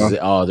 yeah, that's This is fine. it.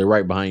 Oh, they're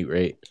right behind you,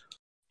 right?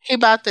 He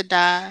about to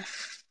die.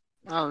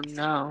 Oh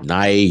no.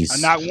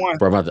 Nice. Not one.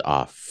 Bro, I'm about to.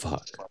 Oh,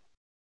 fuck.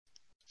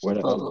 Where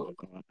the Oh.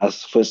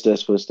 That's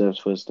footsteps.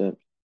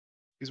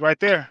 He's right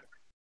there.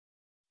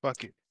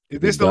 Fuck it. Is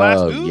The this the last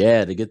dub. dude?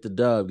 Yeah, to get the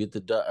dub. Get the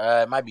dub.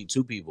 It might be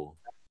two people.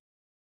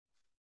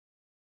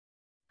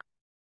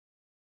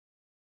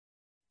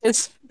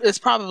 It's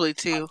probably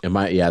two. It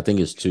might. Yeah, I think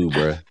it's two,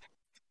 bro.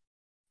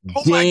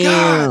 Oh my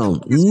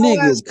God. His whole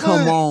ass Nigga,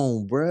 come good.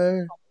 on,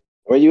 bro.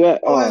 Where you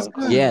at? Oh, that's Oh,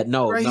 good. Yeah,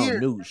 no, Right no, here.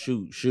 Newt,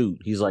 shoot.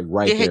 He's like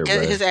right there, Get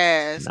bro. his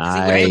ass. 'Cause he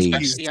wearing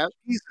Nice. special. Yep.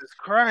 Jesus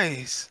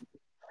Christ.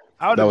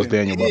 I would That have was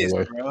been Daniel, by the pissed,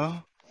 way.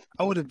 bro.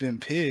 I would have been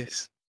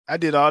pissed. I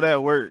did all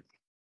that work.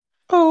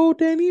 Oh,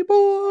 Danny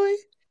boy.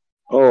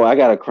 oh, I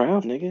got a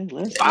crown, nigga.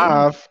 Let's go.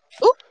 5.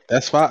 Ooh.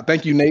 That's 5.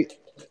 Thank you, Nate.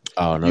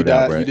 Oh, no You doubt,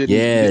 died- bro. you didn't- you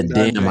Yeah, didn't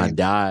die in damn, I vain.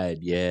 died.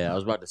 Yeah, I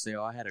was about to say,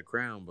 oh, I had a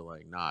crown, but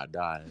like, nah, I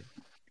died.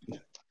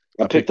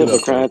 I picked up it a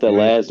up, crown so at the you ain't-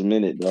 last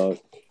minute, dog.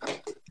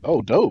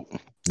 Oh, dope.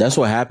 That's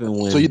what happened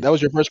when. So that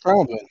was your first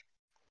crown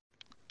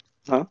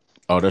win.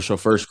 Oh, that's your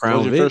first That crown,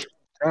 was your Vic? first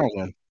crown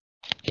win.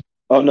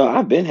 Oh no,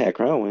 I've been had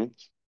crown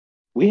wins.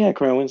 We had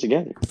Crown wins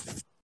together.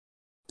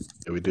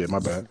 Yeah, we did. My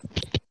bad.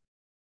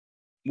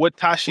 What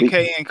Tasha We-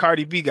 K and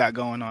Cardi B got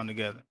going on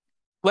together?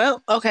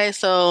 Well, okay,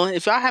 so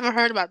if y'all haven't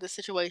heard about this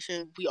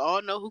situation, we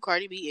all know who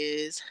Cardi B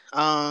is.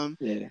 Yeah.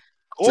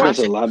 Or Went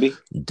to the lobby.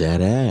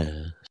 Dead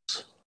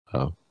ass.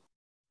 Oh.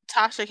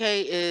 Tasha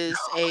K is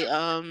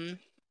a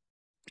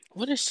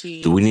what is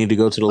she? Do we need to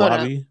go to the Hold up.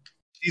 lobby?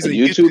 she's A a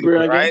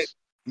YouTuber, I right? guess.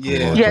 Yeah.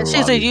 Going Yeah, to the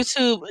she's a lobby.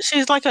 YouTube.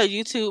 She's like a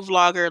YouTube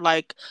vlogger,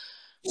 like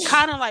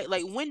kind of like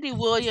Wendy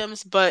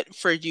Williams, but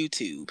for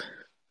YouTube.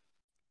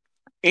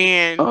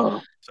 And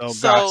Oh, So,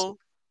 gossip. so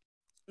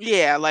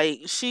yeah,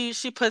 like she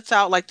puts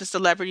out like the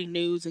celebrity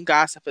news and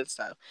gossip and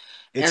stuff.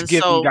 It's and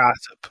giving so-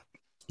 gossip.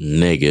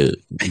 Nigga,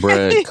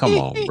 bruh, come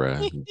on, bruh.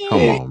 Come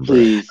hey, on, bruh.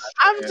 please.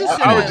 I'm just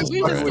I was gonna, just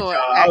we fucking just with gonna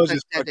y'all. I act was like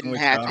just that fucking didn't with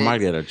y'all. happen. I might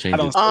gotta change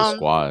don't- it to Um,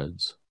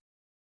 squads.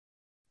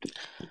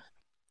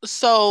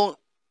 So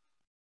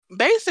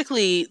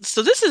basically,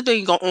 so this has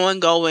been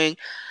ongoing.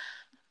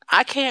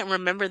 I can't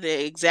remember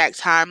the exact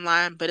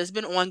timeline, but it's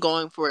been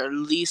ongoing for at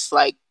least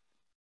like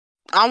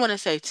I want to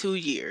say 2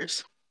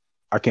 years.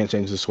 I can't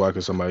change the squad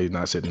because somebody's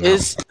not sitting down.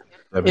 It's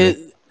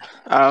Stephanie.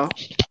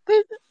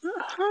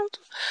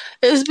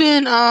 it's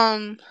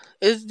been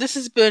this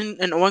has been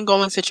an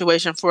ongoing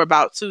situation for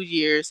about 2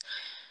 years,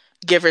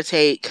 give or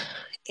take.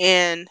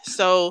 And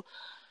so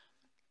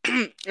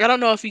I don't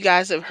know if you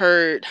guys have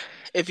heard,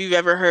 if you've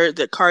ever heard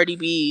that Cardi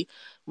B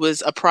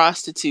was a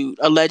prostitute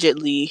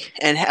allegedly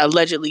and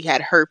allegedly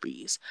had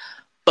herpes.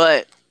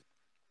 But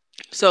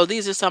so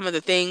these are some of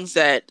the things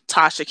that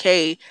Tasha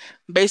K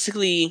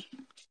basically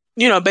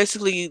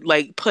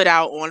like put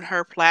out on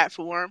her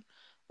platform,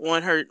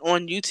 on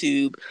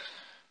YouTube.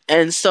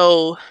 And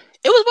so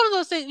it was one of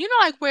those things,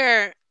 like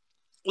where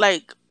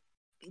like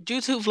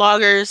YouTube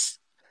vloggers,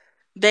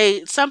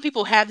 some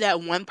people have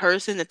that one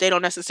person that they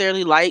don't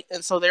necessarily like,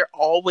 and so they're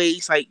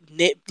always like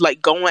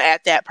going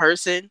at that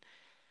person.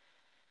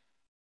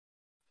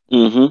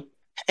 Mm-hmm.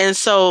 And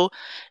so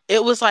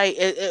it was like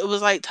it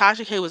was like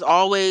Tasha K was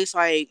always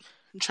like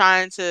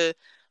trying to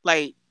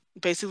like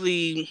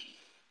basically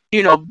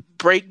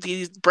break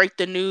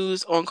the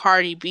news on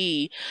Cardi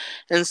B.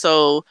 And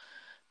so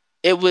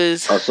it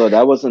was Oh, so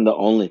that wasn't the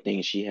only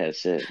thing she had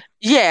said.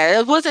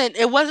 Yeah, it wasn't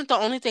the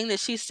only thing that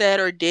she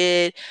said or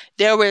did.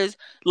 There was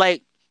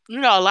like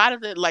a lot of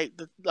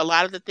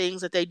the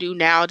things that they do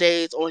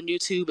nowadays on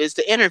YouTube is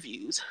the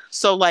interviews.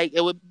 So like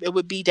it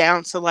would be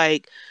down to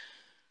like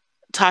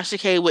Tasha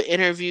K would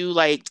interview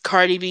like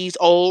Cardi B's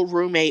old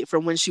roommate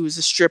from when she was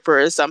a stripper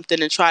or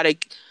something, and try to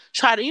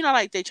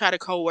like they try to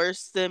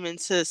coerce them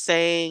into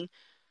saying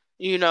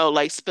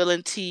like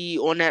spilling tea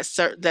on that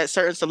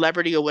certain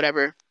celebrity or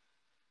whatever.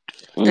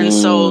 And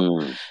so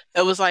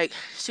it was like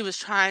she was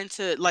trying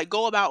to like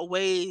go about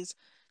ways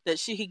that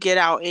she could get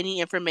out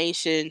any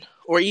information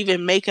or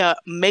even make up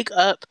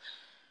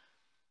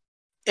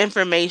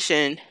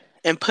information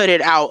and put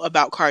it out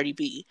about Cardi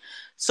B.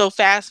 So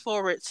fast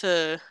forward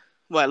to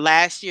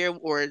last year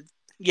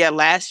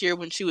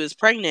when she was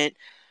pregnant.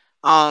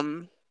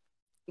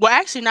 Well,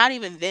 actually, not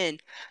even then.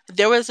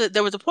 There was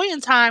a point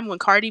in time when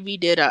Cardi B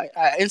did a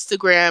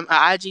Instagram,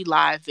 a IG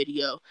live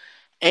video,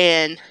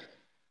 and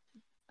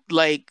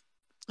like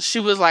she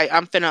was like,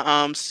 I'm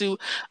gonna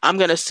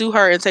sue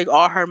her and take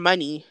all her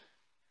money,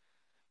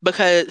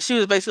 because she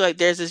was basically like,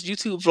 there's this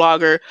YouTube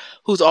vlogger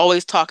who's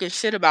always talking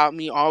shit about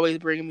me, always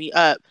bringing me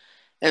up,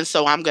 and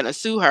so I'm gonna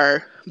sue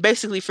her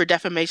basically for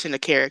defamation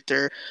of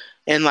character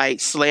and like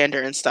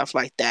slander and stuff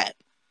like that.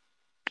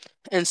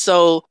 And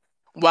so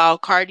while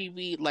Cardi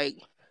B, like,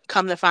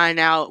 come to find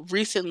out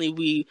recently,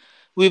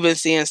 we've been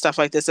seeing stuff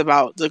like this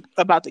about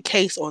the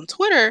case on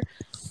Twitter.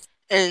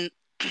 And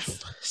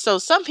so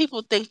some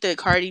people think that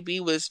Cardi B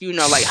was,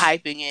 like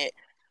hyping it,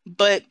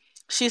 but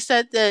she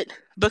said that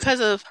because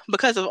of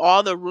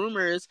all the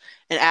rumors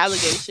and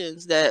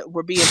allegations that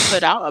were being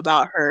put out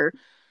about her,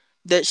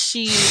 that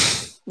she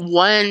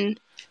won.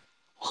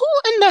 Who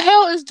in the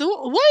hell is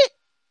doing what?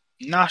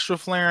 Nostril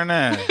flaring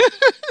ass.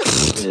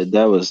 Yeah,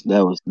 that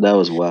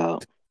was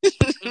wild.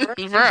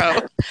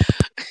 Bro,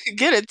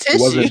 get a It tissue.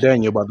 wasn't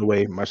Daniel, by the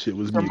way. My shit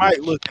was Or muted. Mike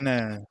looking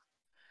at.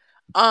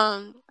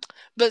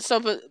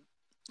 But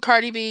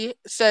Cardi B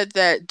said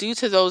that due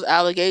to those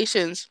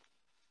allegations,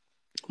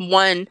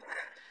 one,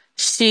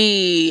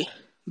 she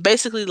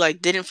basically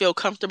like didn't feel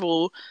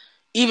comfortable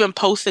even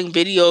posting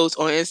videos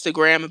on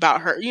Instagram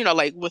about her,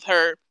 like with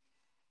her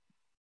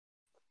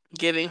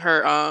giving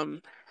her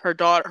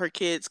daughter, her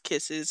kids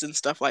kisses and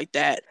stuff like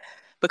that,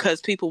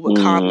 because people would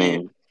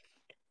comment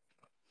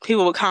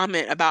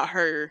about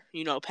her,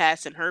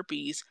 passing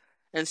herpes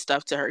and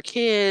stuff to her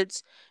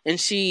kids, and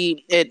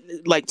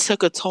it like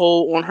took a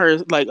toll on her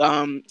like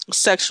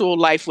sexual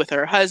life with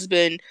her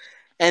husband,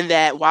 and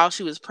that while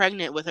she was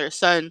pregnant with her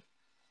son,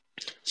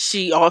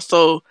 she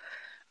also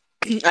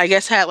I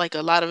guess had like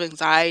a lot of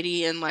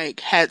anxiety and like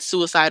had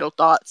suicidal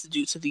thoughts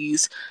due to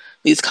these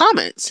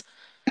comments.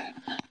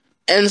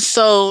 And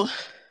so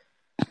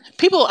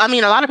a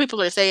lot of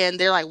people are saying,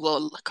 they're like,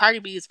 well, Cardi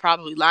B is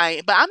probably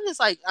lying, but I'm just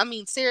like, I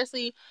mean,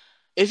 seriously,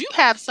 if you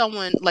have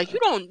someone like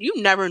you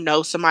never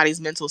know somebody's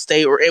mental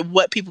state or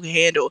what people can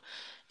handle,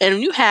 and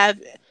when you have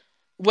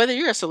whether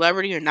you're a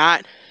celebrity or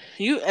not,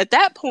 you at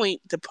that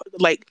point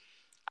like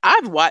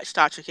I've watched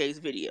Tasha K's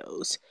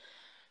videos.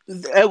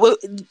 It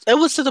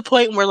was to the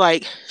point where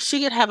like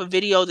she could have a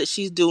video that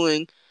she's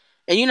doing,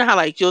 and you know how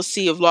like you'll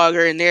see a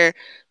vlogger and they're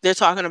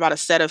talking about a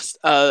set of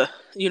a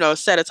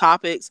set of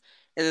topics,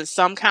 and in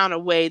some kind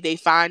of way they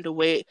find a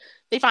way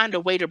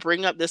to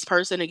bring up this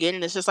person again,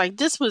 and it's just like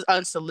this was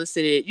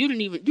unsolicited. You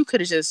didn't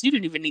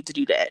even need to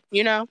do that,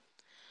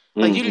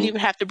 like you didn't even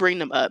have to bring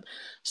them up.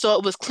 So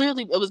it was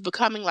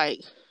becoming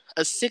like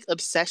a sick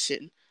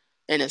obsession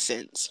in a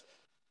sense.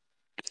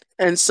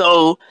 And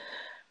so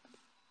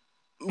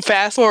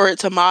fast forward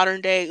to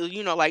modern day,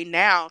 like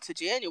now to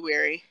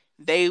January,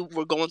 they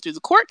were going through the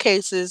court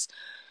cases,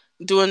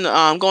 going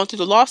through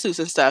the lawsuits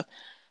and stuff,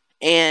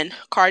 and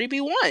Cardi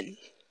B won.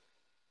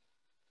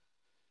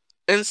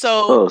 And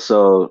so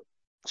so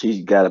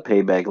she got to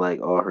pay back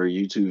like all her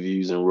YouTube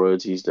views and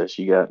royalties that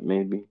she got,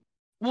 maybe.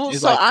 Well, It's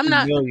so like I'm 2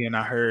 not. million,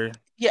 I heard.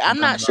 Yeah, I'm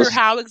not sure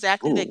how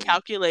exactly they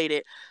calculate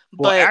it,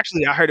 Well, but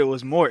actually, I heard it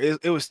was more.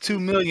 It was 2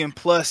 million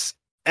plus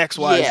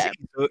XYZ. Yeah.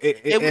 So it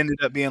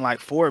ended up being like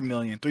 4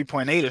 million,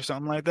 3.8 or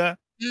something like that.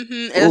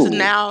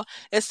 Now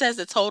it says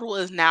the total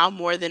is now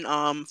more than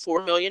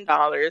 $4 million.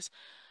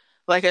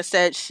 Like I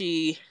said,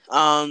 she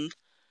I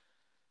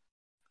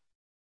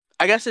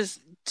guess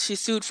she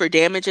sued for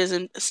damages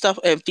and stuff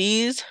and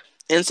fees.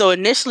 And so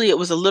initially it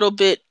was a little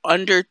bit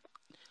under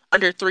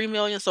 3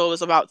 million, so it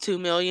was about 2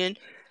 million.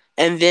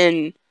 And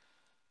then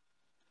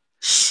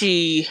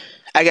she,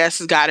 I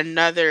guess, got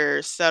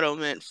another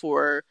settlement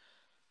for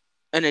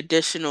an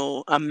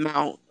additional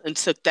amount and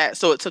took that.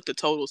 So it took the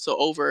total to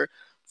over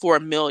 4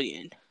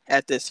 million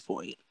at this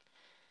point.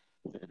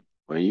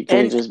 Well, you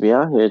can't just be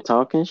out here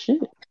talking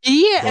shit.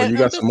 Yeah. Oh, you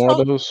got some more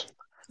of those?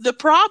 The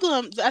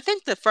problem, I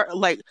think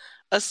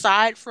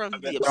aside from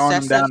the Throwing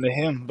them obsessive, down to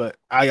him, but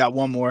I got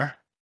one more.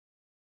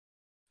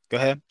 Go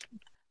ahead.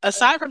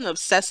 Aside from the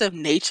obsessive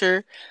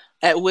nature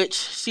at which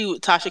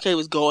Tasha K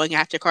was going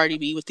after Cardi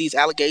B with these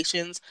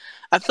allegations,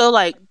 I feel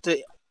like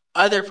the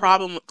other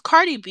problem,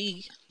 Cardi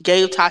B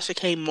gave Tasha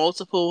K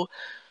multiple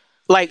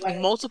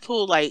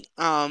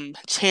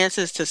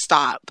chances to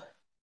stop.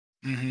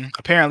 Mm-hmm.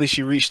 Apparently,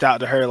 she reached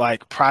out to her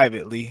like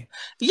privately.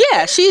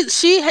 Yeah, she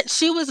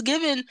was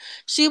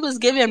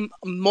given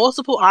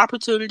multiple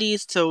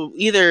opportunities to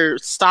either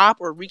stop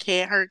or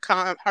recant her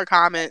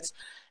comments,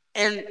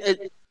 and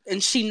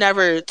she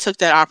never took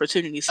that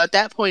opportunity. So at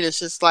that point, it's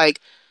just like,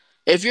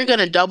 if you're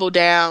gonna double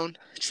down,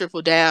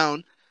 triple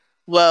down,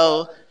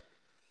 well,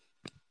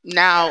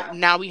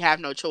 now we have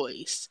no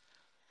choice.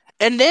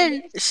 And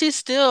then she's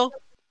still,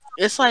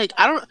 it's like,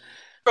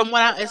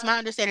 it's my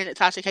understanding that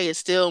Tasha K is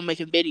still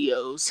making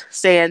videos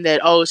saying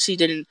that, oh,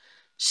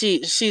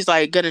 she's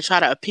like gonna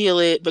try to appeal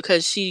it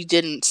because she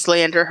didn't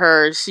slander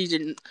her, she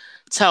didn't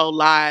tell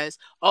lies.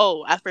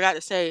 Oh, I forgot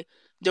to say,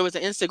 there was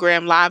an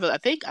Instagram live.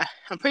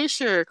 I'm pretty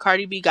sure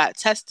Cardi B got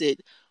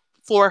tested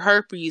for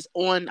herpes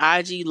on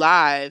IG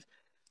Live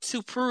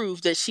to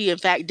prove that she in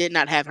fact did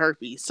not have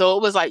herpes. So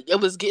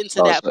it was getting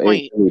to that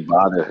point. It really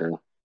bothered her.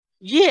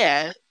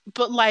 Yeah,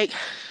 but like,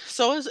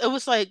 so it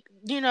was like,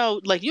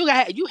 like you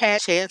had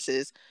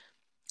chances.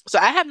 So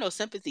I have no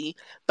sympathy,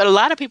 but a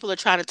lot of people are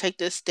trying to take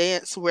this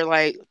stance where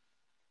like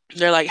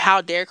they're like,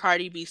 how dare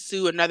Cardi B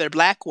sue another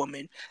black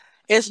woman?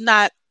 It's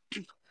not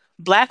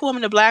black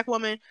woman to black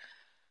woman.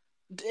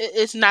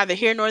 It's neither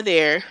here nor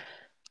there.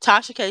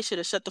 Tasha K should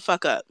have shut the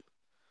fuck up.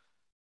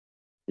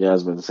 Yeah, I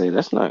was about to say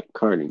that's not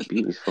Cardi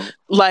B's fault.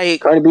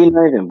 Like, Cardi B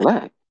not even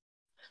black.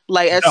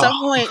 Like at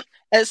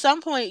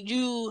some point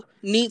you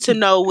need to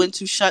know when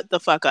to shut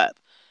the fuck up.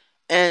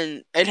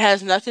 And it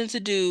has nothing to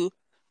do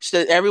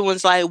that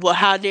everyone's like, well,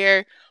 how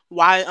dare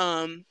black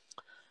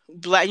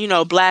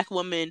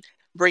women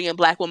bringing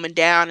black women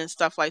down and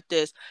stuff like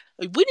this.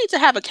 We need to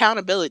have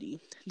accountability.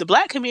 The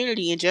black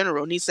community in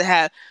general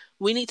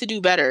we need to do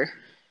better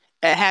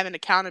at having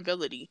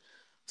accountability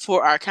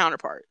for our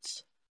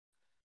counterparts.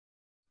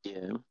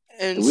 Yeah.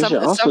 And we should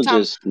also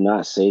just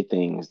not say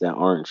things that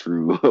aren't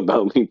true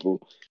about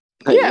people.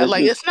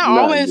 It's not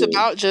always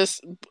about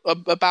just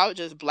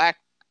black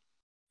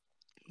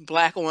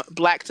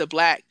to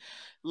black.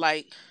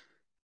 Like,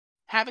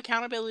 have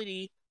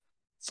accountability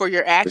for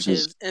your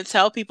actions and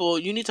tell people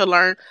you need to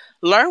learn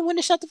when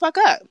to shut the fuck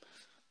up.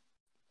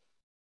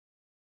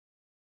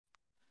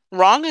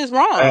 Wrong is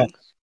wrong.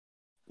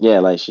 Yeah,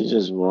 like she's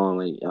just wrong.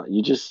 Like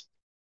you just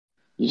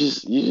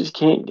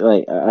can't,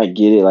 like, I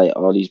get it, like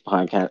all these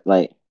podcasts,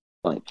 like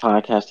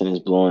podcasting is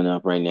blowing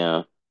up right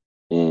now,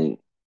 and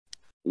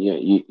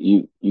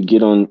you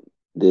get on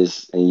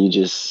this and you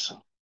just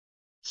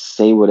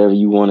say whatever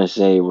you want to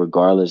say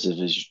regardless if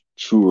it's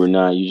true or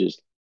not.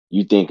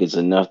 You think it's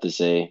enough to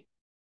say,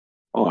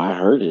 oh, I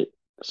heard it,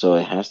 so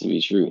it has to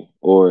be true.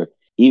 Or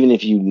even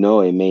if you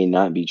know it may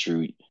not be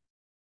true,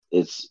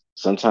 it's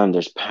sometimes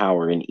there's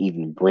power in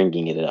even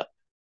bringing it up,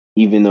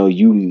 even though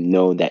you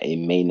know that it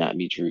may not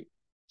be true.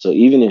 So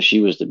even if she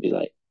was to be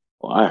like,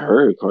 well, I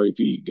heard Cardi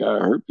B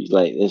got herpes.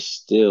 Like, it's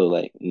still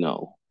like,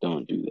 no,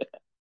 don't do that.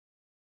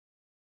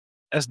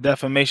 That's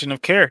defamation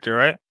of character,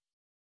 right?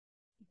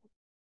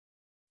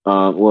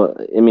 Well,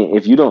 I mean,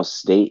 if you don't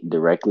state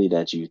directly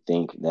that you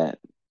think that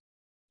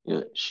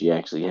she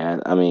actually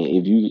had, I mean,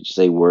 if you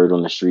say word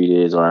on the street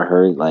is, or I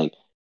heard, like,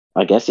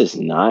 I guess it's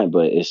not,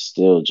 but it's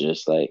still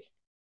just like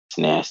it's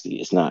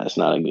nasty. It's not. It's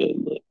not a good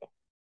look.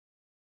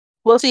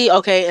 We'll see.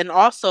 Okay, and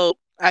also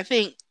I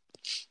think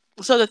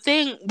so. The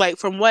thing, like,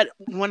 from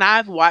when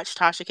I've watched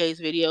Tasha K's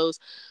videos,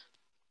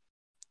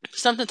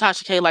 something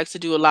Tasha K likes to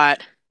do a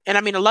lot, and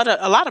I mean a lot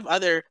of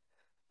other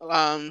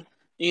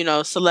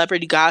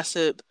celebrity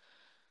gossip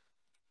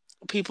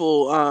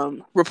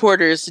people,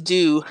 reporters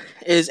do,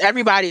 is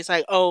everybody's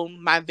like, oh,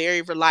 my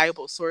very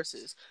reliable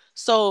sources.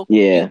 So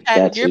Yeah,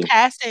 that you're too.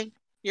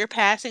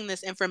 passing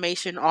this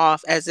information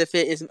off as if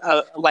it is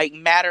a like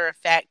matter of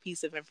fact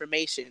piece of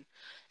information,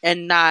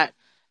 and not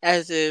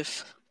as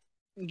if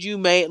you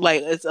may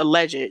like it's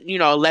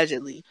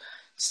allegedly.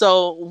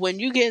 So when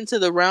you get into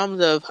the realms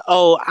of,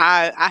 oh,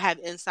 I have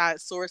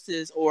inside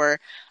sources, or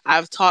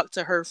I've talked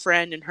to her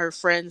friend and her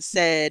friend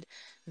said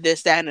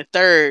this, that, and the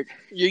third,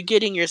 you're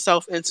getting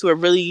yourself into a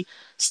really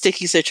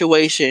sticky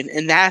situation,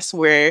 and that's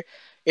where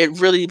it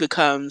really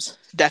becomes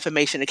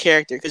defamation of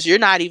character, because to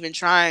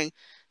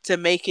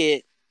make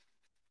it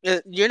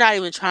you're not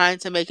even trying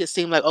to make it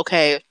seem like,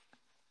 okay,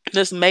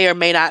 this may or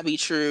may not be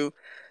true,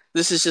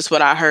 this is just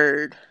what I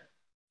heard.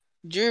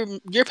 You're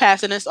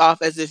passing this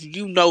off as if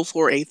you know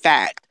for a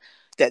fact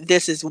that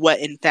this is what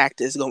in fact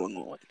is going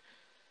on.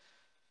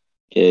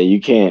 Yeah,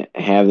 you can't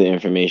have the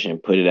information,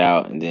 put it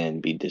out, and then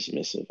be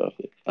dismissive of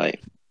it.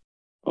 Like,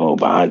 oh,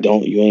 but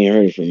you ain't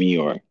heard it from me,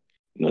 or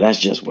that's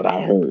just what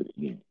I heard.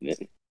 Then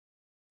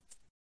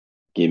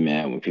get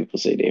mad when people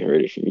say they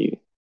heard it from you.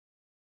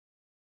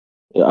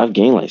 Yeah, I've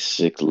gained like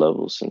 6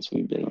 levels since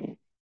we've been on.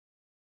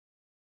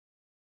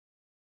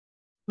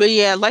 But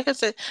yeah, like I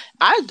said,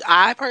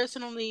 I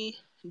personally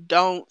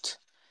don't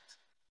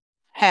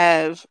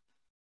have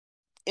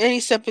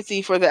any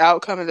sympathy for the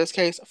outcome of this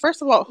case.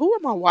 First of all, who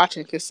am I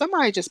watching? Because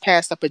somebody just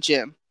passed up a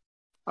gym.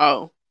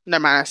 Oh,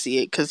 never mind.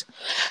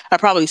 I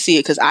probably see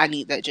it because I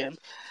need that gym.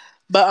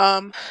 But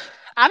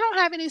I don't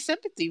have any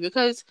sympathy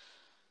because,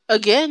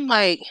 again,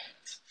 like,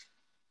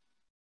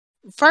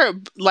 for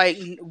like,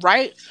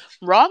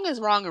 wrong is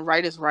wrong and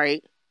right is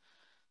right.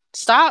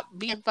 Stop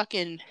being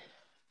fucking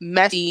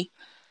messy.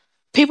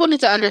 People need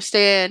to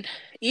understand,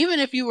 even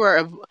if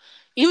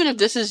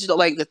this is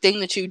like the thing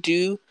that you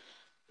do,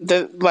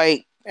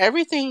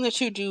 everything that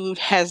you do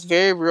has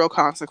very real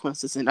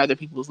consequences in other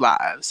people's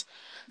lives.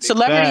 Big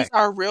Celebrities fact.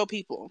 are real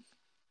people.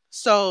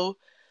 So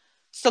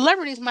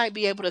celebrities might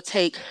be able to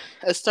take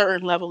a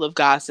certain level of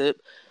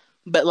gossip,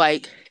 but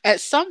like at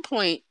some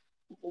point,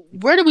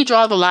 where do we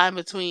draw the line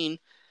between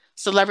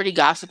celebrity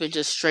gossip and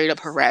just straight up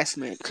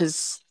harassment?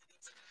 Because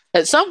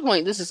at some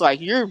point, this is like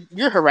you're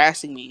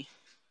harassing me.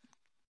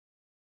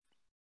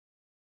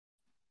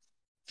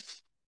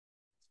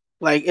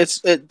 Like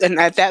and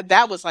at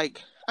that was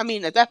like, I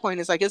mean, at that point,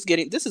 it's like this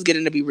is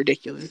getting to be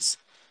ridiculous.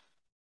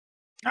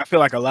 I feel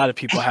like a lot of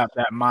people have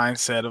that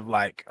mindset of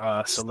like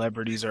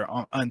celebrities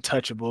are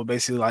untouchable.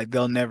 Basically, like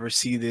they'll never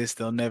see this,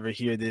 they'll never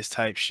hear this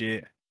type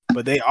shit.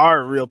 But they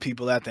are real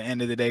people at the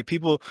end of the day.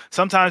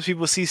 Sometimes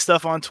people see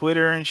stuff on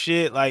Twitter and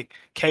shit, like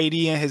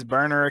KD and his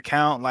burner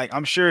account. Like,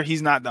 I'm sure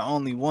he's not the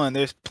only one.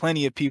 There's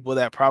plenty of people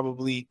that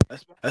probably,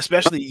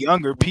 especially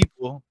younger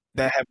people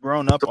that have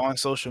grown up on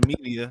social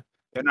media,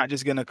 they're not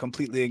just gonna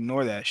completely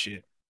ignore that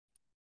shit.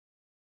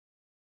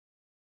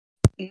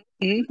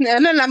 Mm-hmm.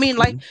 And then I mean,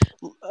 like,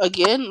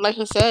 again, like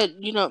I said,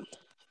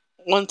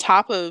 on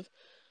top of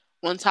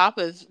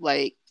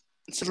like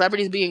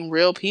celebrities being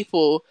real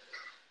people,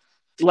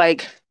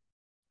 like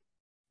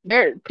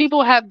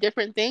people have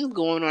different things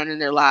going on in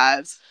their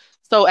lives.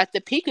 So at the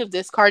peak of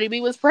this, Cardi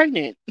B was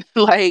pregnant.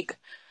 Like,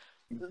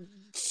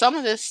 some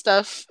of this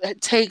stuff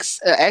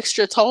takes an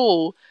extra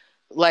toll.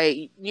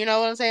 Like, you know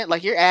what I'm saying?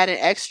 Like, you're adding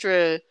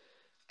extra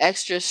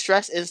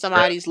stress in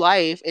somebody's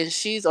life, and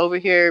she's over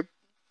here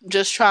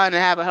just trying to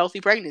have a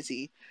healthy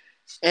pregnancy,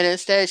 and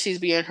instead she's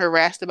being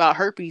harassed about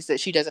herpes that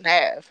she doesn't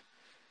have.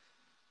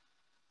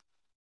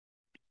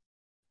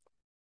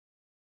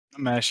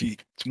 Man, she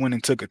went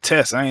and took a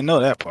test. I didn't know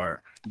that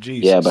part.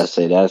 Jesus. Yeah, but I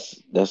say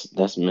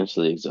that's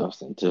mentally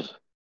exhausting to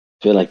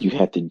feel like you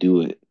have to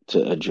do it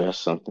to address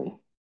something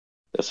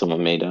that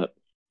someone made up.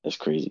 That's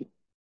crazy.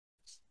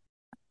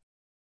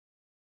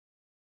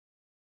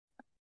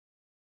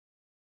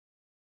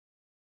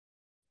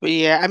 But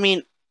yeah, I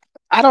mean,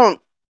 I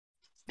don't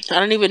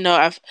even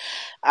know.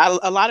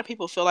 A lot of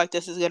people feel like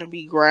this is going to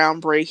be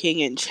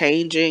groundbreaking and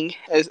changing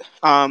as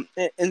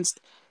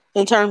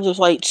in terms of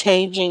like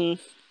changing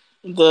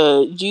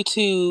the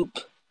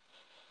YouTube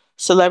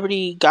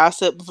celebrity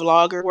gossip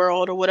vlogger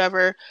world or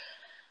whatever.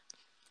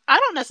 I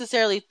don't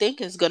necessarily think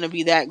it's going to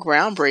be that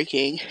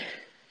groundbreaking.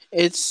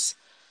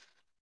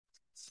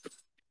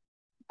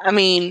 I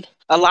mean,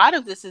 a lot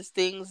of this is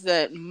things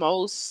that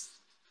most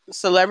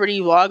celebrity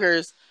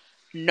vloggers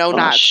know Oh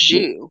not to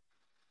shit. do.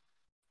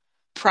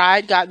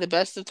 Pride got the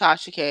best of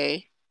Tasha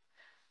K,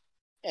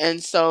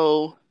 and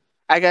so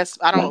I guess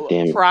I don't God know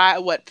damn it.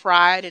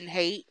 pride and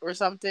hate or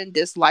something,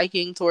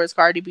 disliking towards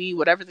Cardi B,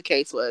 whatever the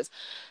case was,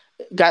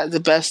 got the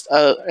best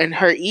of, and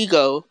her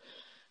ego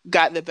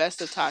got the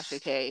best of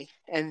Tasha K,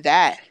 and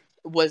that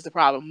was the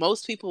problem.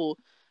 Most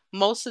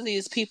of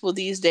these people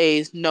these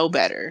days know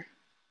better.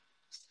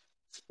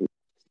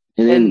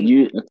 And then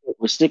And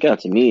what stick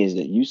out to me is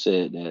that you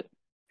said that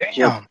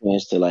she had Damn.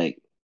 plans to like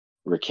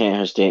recant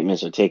her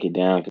statements or take it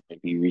down because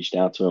you reached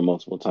out to her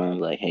multiple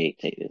times, like, "Hey,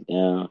 take this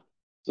down.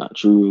 It's not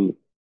true."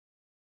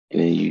 And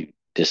then you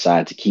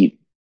decide to keep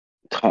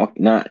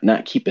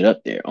not keep it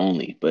up there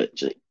only, but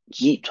just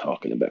keep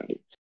talking about it.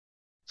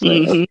 It's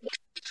like, Mhm. okay,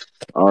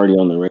 already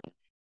on the ring.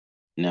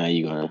 Now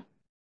you're gonna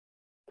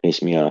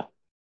piss me off.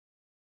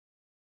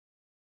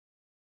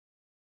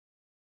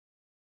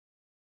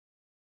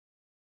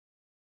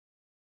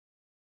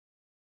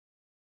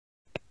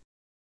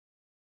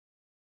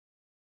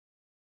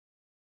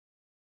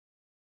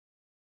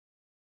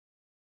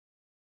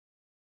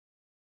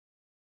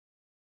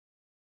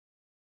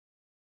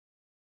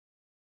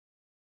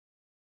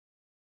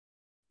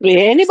 Yeah,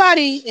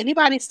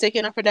 anybody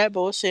sticking up for that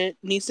bullshit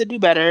needs to do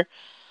better.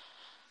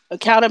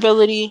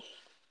 Accountability.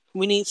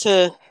 We need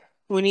to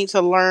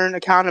learn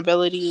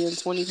accountability in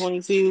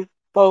 2022,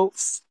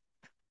 folks.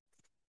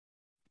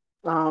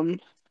 Do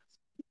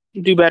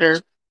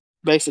better,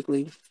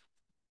 basically,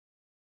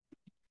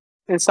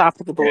 and stop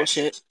with the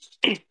bullshit.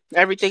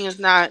 Everything is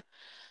not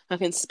a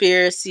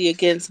conspiracy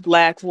against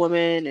Black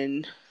women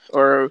and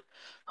or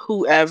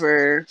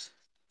whoever.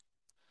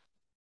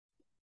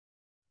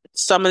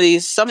 Some of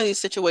these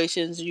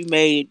situations you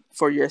made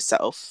for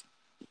yourself,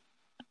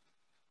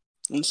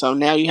 and so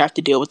now you have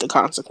to deal with the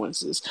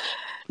consequences.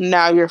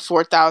 Now you're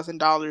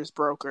 $4,000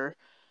 broker.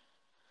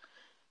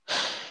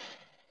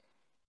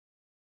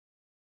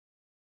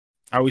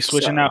 Are we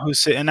switching So out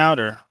who's sitting out,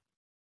 or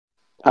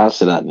I'll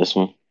sit out this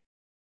one.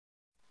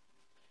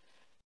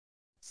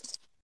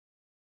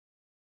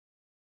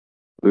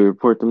 We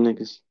report them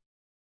niggas.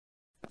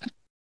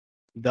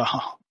 the?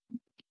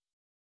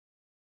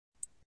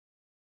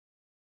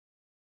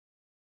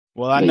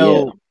 Well, I But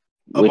know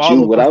of what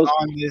all of I us was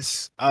on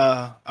this.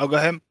 I'll go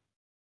ahead.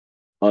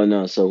 oh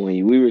no, so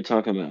when we were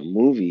talking about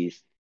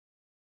movies,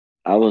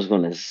 I was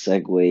gonna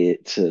segue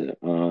it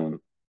to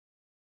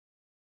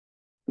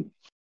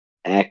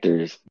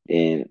actors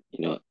and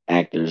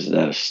actors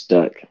that are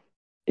stuck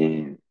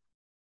in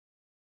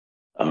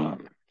a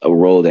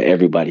role that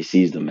everybody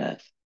sees them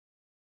as.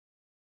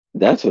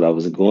 That's what I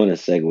was going to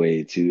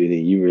segue to, and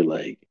then you were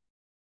like,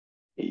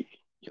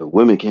 "Yo,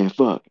 women can't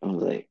fuck." I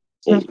was like,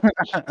 "Hey,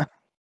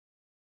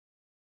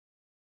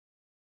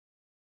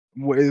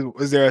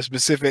 Was there a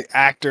specific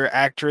actor,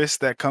 actress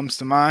that comes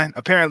to mind?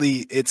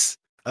 Apparently, it's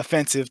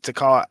offensive to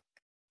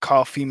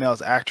call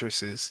females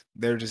actresses.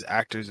 They're just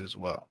actors as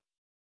well.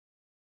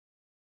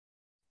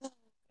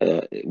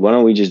 why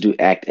don't we just do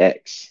Act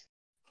X?"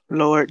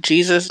 Lord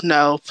Jesus,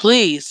 no,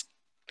 please.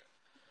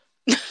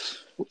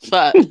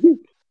 But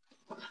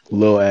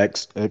Lil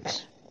X.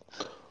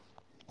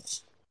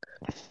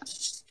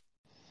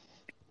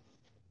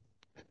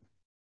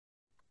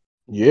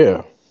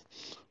 Yeah,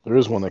 there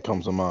is one that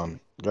comes to mind.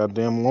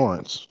 Goddamn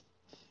Lawrence.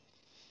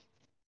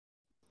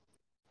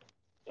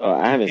 I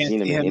You haven't can't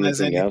seen him see in him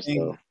as anything else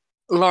anything.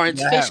 though.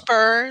 Lawrence Yeah,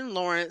 Fishburne,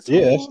 Lawrence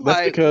Yeah, who? that's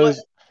Like what?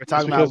 because we're that's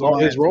talking about because all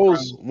his Lawrence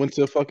roles from went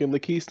to fucking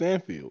Lakeith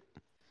Stanfield.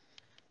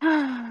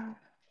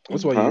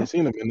 That's why you Huh? ain't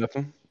seen him in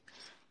nothing.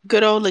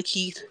 Good old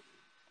Lakeith.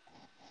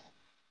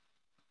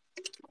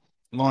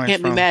 Lawrence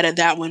Can't be from mad at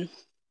that one.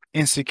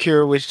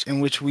 Insecure, in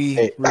which we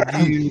Hey,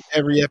 reviewed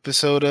every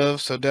episode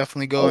of. So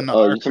definitely go in the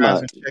You talking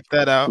archives about and check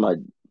that out.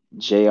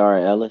 J.R.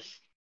 Ellis?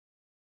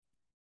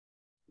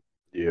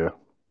 yeah,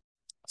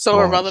 So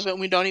Lawrence. irrelevant,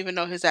 we don't even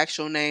know his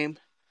actual name.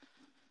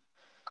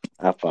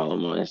 I follow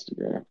him on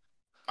Instagram.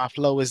 My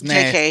flow is JK,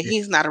 nasty.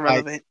 he's not Like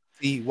irrelevant.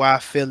 T.Y.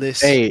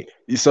 Phyllis. Hey,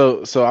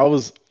 so I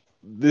was.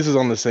 This is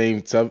on the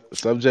same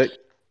subject.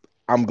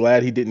 I'm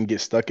glad he didn't get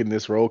stuck in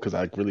this role because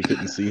I really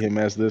couldn't see him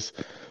as this.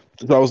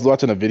 So I was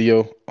watching a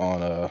video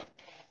on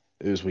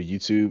it was with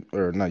YouTube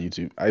or not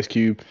YouTube, Ice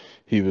Cube.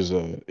 He was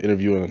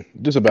interviewing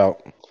just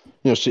about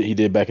shit he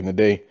did back in the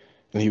day,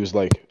 and he was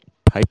like,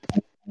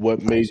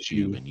 "What made Ice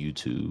Cube you?" and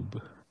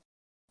YouTube.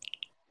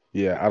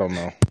 Yeah, I don't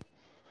know,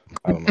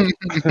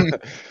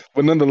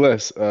 but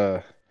nonetheless,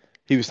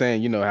 he was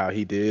saying, how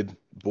he did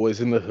Boys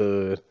in the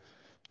Hood,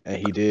 and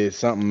he did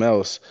something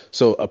else.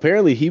 So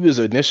apparently, he was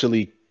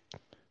initially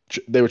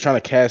they were trying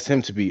to cast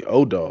him to be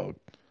O-Dog.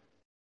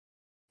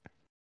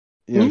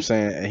 You know what I'm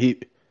saying?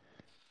 And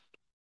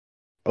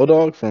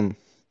O-Dog from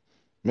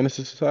Menace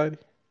to Society.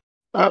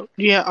 Oh,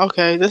 yeah,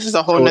 okay. This is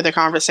a whole So nother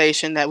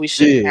conversation that we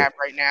shouldn't yeah. have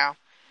right now.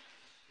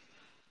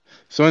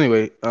 So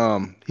anyway,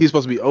 he's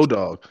supposed to be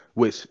O-Dog,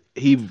 which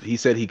he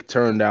said he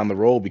turned down the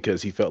role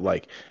because he felt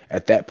like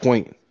at that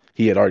point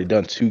he had already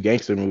done 2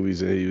 gangster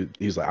movies, and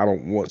he's like, I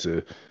don't want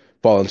to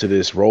fall into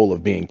this role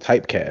of being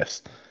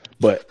typecast.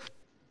 But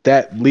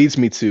that leads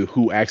me to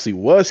who actually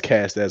was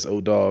cast as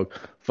O-Dog,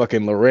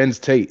 fucking Lorenz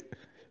Tate,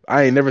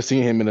 I ain't never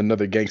seen him in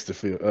another gangster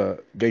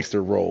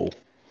role.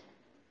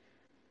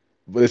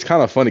 But it's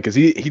kind of funny because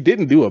he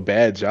didn't do a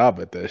bad job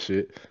at that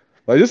shit.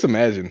 Like, just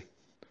imagine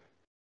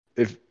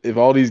if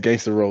all these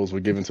gangster roles were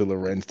given to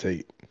Lorenz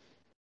Tate.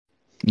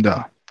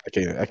 No. I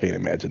can't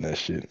imagine that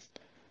shit.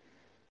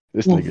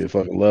 This nigga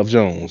fucking Love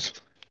Jones.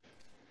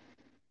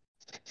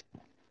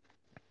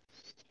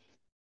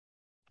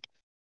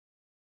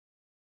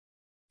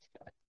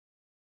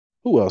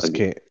 Who else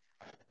can't?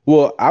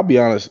 Well, I'll be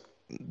honest.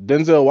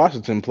 Denzel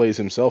Washington plays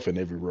himself in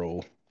every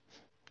role.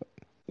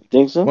 You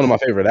think so? One of my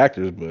favorite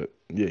actors, but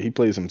yeah, he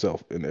plays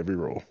himself in every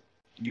role.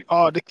 You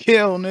hard to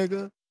kill,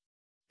 nigga.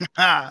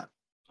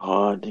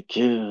 Hard to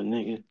kill,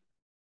 nigga.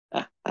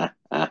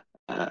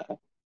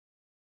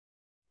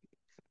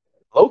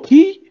 Low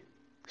key,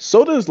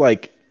 so does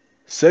like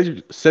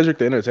Cedric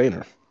the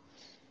Entertainer.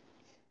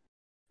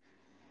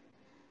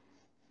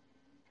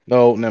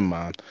 No, never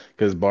mind.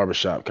 Because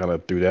Barbershop kind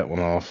of threw that one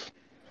off.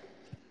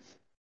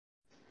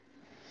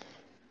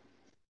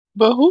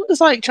 But who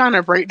is like trying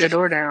to break the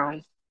door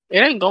down? It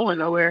ain't going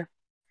nowhere.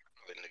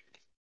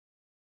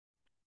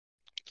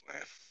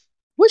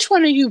 Which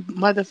one of you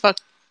motherfuckers?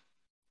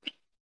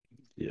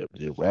 Yeah,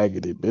 you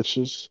raggedy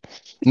bitches.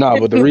 Nah,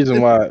 but the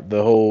reason why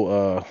the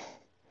whole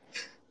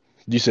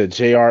you said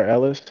J.R.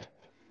 Ellis?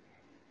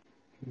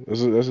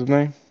 That's his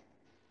name?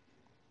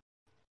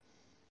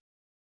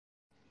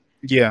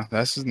 Yeah,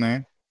 that's his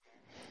name.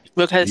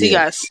 Because he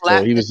got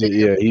slapped. So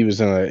he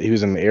was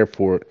in the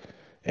airport,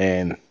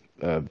 and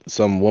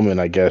some woman,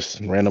 I guess,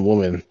 random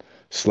woman,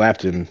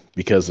 slapped him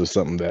because of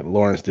something that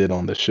Lawrence did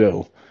on the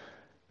show,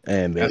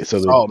 and they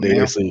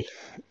basically,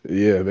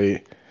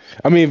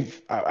 I mean,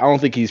 I don't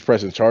think he's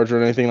pressing charge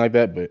or anything like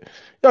that, but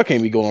y'all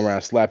can't be going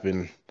around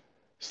slapping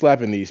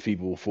these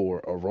people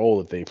for a role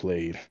that they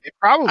played. It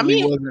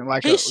probably wasn't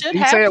like he a. should He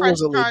have say it pressed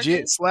was a legit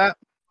charges. slap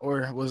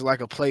or it was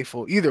like a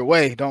playful. Either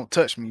way, don't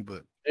touch me.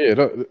 But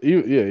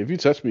If you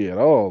touch me at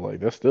all, like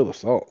that's still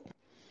assault.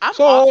 I'm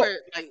offered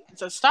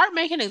to start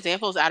making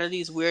examples out of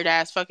these weird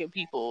ass fucking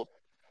people.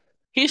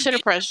 He should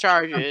have pressed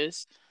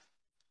charges.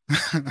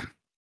 You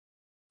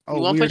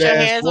want to put your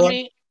hands on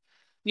me?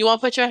 You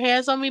want to put your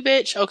hands on me,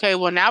 bitch? Okay,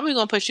 well now we're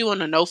gonna put you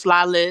on a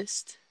no-fly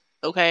list.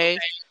 Okay,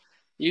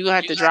 you're gonna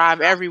have to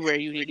drive everywhere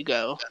you need to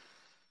go.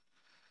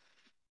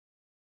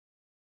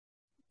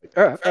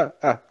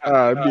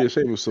 I'd be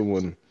ashamed if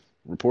someone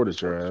reported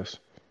your ass.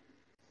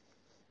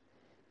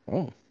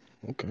 Oh,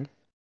 okay.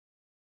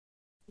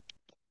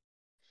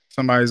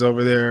 Somebody's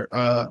over there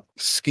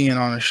skiing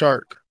on a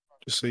shark.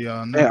 Just so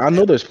y'all know. Man, I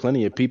know there's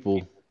plenty of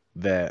people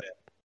that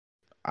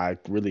I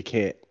really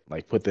can't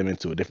like put them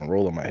into a different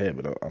role in my head,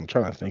 but I'm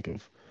trying to think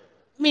of.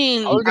 I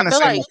mean, I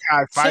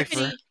feel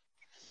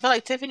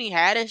like Tiffany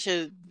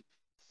Haddish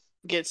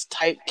gets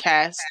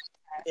typecast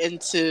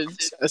into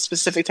a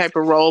specific type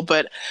of role,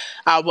 but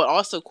I would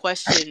also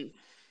question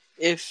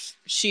if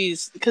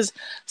she's, because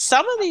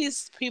some of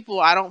these people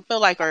I don't feel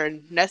like are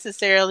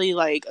necessarily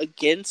like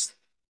against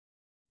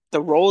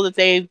the role that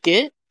they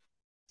get,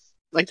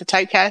 like the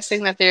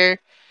typecasting that they're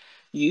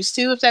used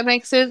to, if that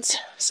makes sense.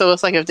 So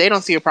it's like if they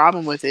don't see a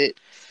problem with it.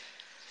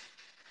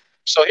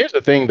 So here's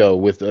the thing, though,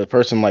 with a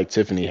person like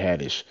Tiffany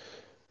Haddish,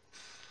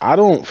 I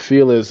don't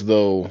feel as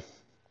though.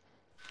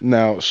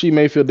 Now she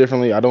may feel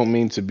differently. I don't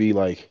mean to be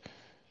like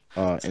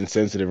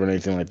insensitive or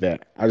anything like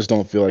that. I just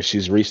don't feel like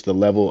she's reached the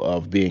level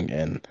of being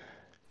an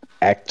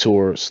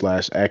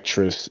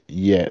actor/actress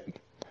yet,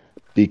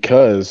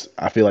 because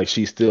I feel like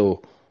she's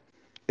still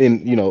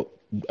in,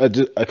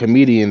 a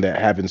comedian that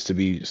happens to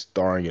be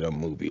starring in a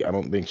movie. I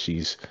don't think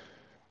she's,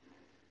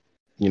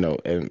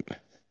 an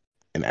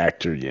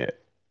actor yet.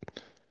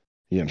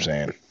 You know what I'm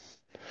saying?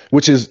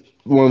 Which is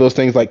one of those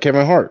things like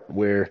Kevin Hart,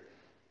 where,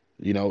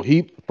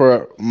 he,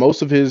 for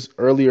most of his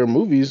earlier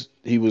movies,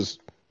 he was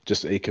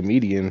just a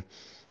comedian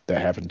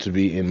that happened to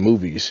be in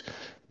movies.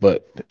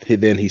 But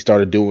then he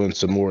started doing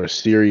some more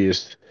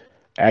serious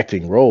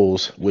acting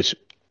roles, which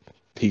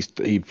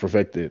he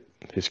perfected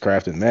his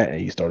craft in that, and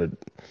he started,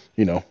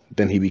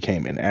 then he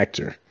became an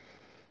actor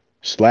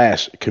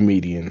 /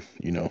 comedian,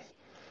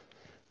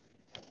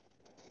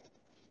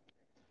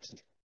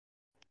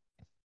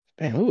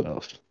 Damn, who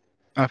else?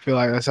 I feel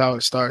like that's how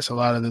it starts a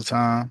lot of the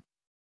time.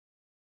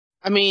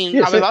 I mean,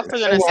 I was also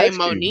going to say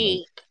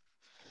Monique,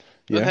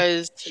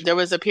 because there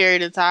was a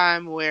period of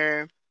time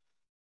where,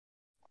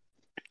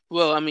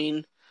 well, I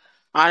mean,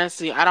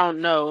 honestly, I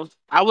don't know.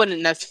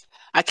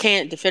 I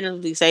can't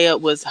definitively say it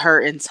was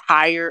her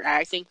entire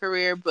acting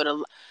career, but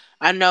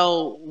I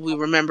know we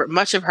remember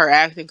much of her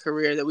acting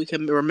career that we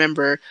can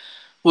remember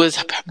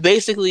was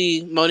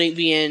basically Monique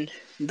being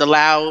the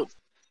loud,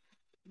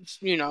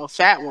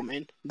 fat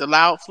woman, the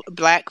loud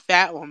black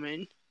fat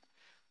woman,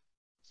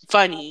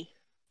 funny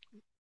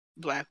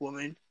black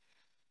woman.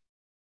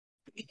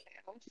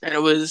 And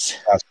it was...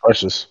 That's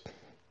precious.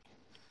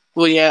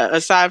 Well, yeah,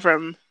 aside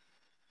from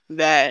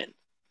that...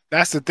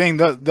 That's the thing.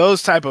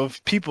 Those type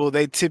of people,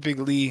 they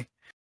typically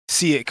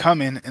see it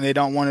coming and they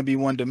don't want to be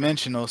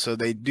one-dimensional, so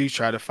they do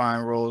try to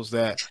find roles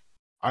that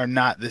are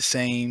not the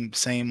same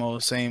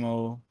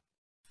old.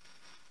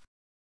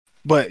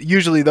 but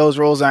usually those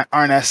roles aren't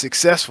as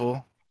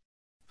successful.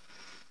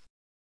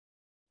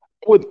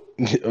 What?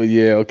 Oh,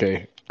 yeah,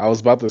 okay. I was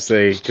about to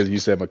say because you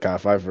said Mekhi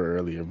Phifer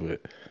earlier,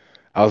 but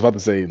I was about to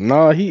say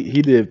no.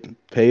 He did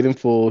Paid in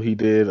Full. He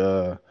did.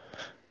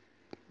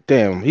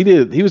 Damn. He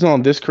did. He was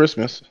on This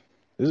Christmas.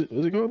 Was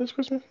it called This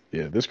Christmas?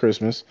 Yeah, This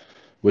Christmas,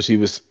 which he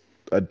was.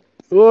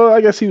 Well,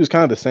 I guess he was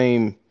kind of the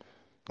same,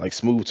 like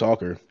smooth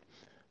talker.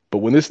 But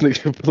when this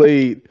nigga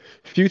played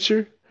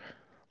Future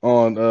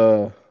on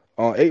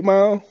 8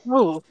 Mile,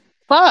 Oh,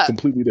 fuck.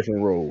 completely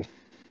different role.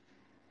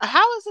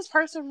 How is this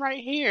person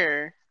right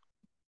here?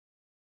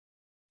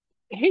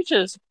 He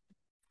just.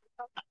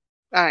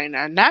 All right,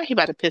 now he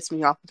about to piss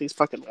me off with these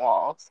fucking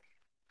walls.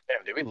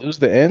 Damn, did we lose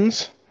the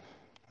ends?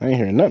 I ain't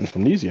hearing nothing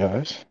from these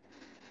guys.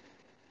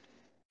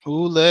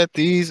 Who let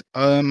these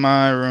in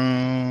my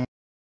room?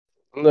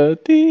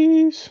 Let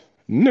these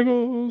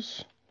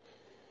niggas.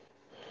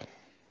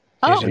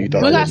 Oh, So you we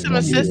thought it got was some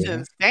gonna be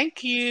assistance.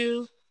 Thank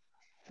you.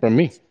 from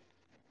me?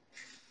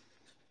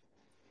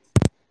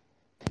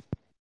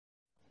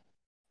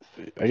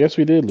 I guess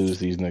we did lose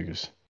these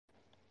niggas.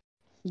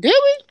 Did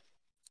we?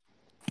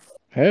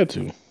 Had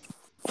to.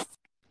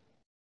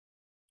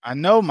 I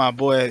know my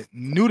boy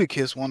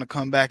Nudicus want to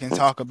come back and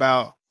talk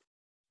about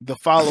the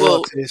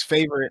follow-up to his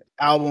favorite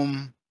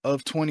album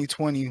of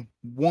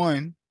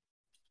 2021.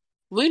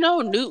 We know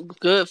Newt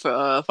good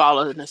for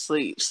falling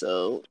asleep,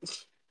 so.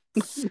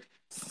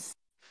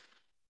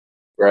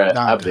 Bruh,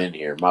 I've been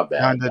here. My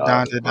bad.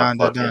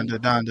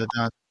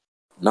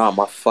 No,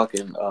 my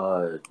fucking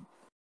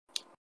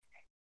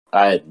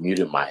I had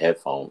muted my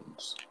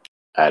headphones.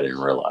 I didn't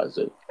realize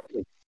it.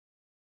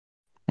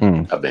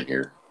 I've been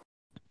here.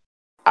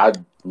 I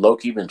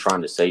low-key been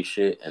trying to say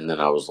shit, and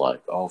then I was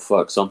like, "Oh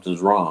fuck,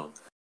 something's wrong,"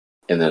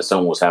 and then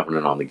something was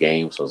happening on the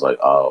game, so I was like,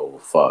 "Oh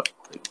fuck,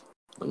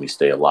 let me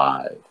stay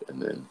alive." And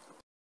then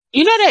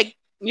you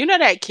know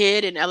that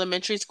kid in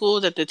elementary school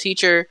that the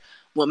teacher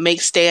would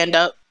make stand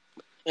up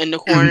in the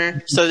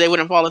corner so they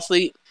wouldn't fall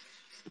asleep.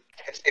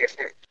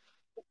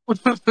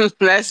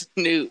 That's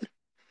Newt.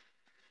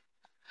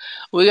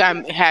 We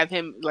gotta have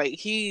him like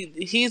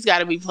he's got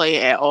to be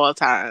playing at all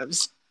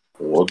times.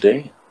 Well,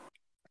 damn.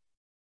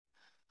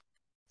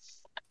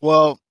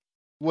 Well,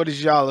 what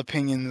is y'all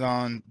opinions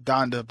on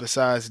Donda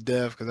besides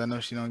Dev? Because I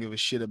know she don't give a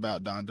shit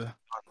about Donda.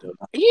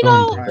 You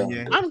know,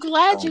 I'm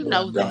glad you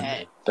know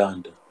that.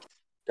 Donda.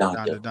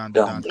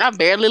 I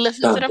barely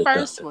listened to the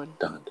first one.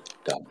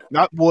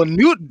 Well,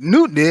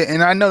 Newt did,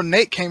 and I know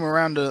Nate came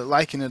around to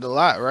liking it a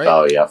lot, right?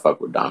 Oh yeah, I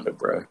fuck with Donda,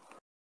 bro.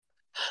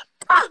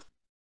 I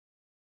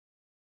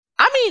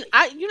mean,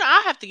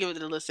 I have to give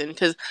it a listen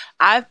because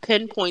I've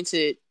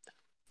pinpointed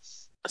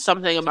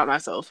something about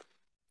myself.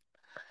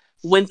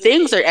 When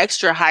things are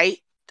extra hype,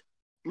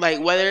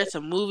 like whether it's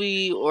a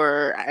movie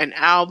or an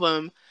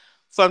album,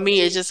 for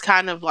me it's just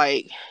kind of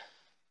like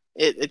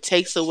it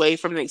takes away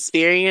from the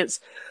experience.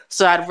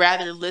 So I'd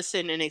rather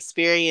listen and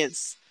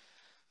experience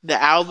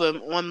the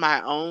album on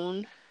my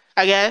own,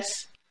 I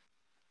guess.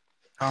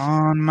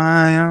 On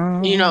my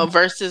own. You know,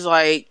 versus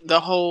like the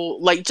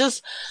whole like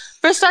just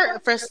for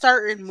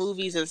certain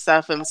movies and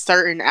stuff and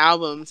certain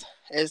albums,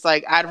 it's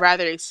like I'd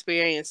rather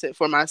experience it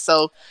for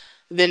myself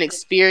than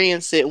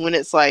experience it when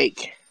it's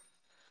like,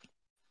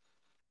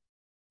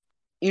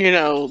 you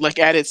know, like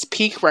at its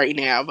peak right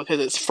now because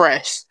it's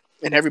fresh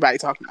and everybody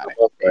talking about it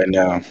right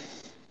now.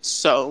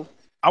 So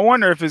I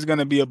wonder if it's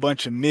gonna be a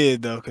bunch of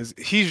mid though, because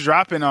he's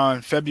dropping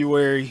on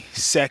February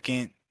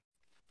 2nd,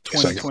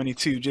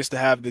 2022, just to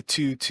have the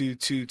 2.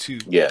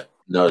 Yeah,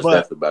 no, it's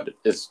definitely about it.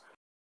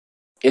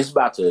 It's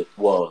about to.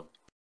 Well,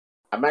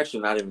 I'm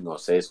actually not even gonna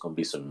say it's gonna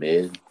be some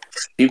mid.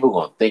 People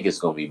gonna think it's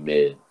gonna be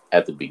mid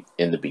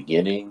in the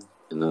beginning,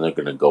 and then they're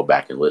gonna go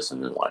back and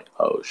listen and like,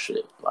 oh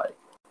shit, like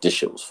this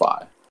shit was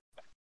fire.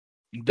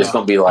 It's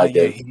gonna be like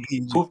that.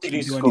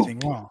 Poopity scoop.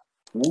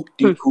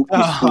 Whoop-de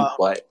poopy scoop.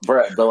 Like,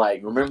 bruh, but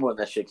like, remember when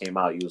that shit came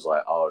out? You was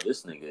like, oh,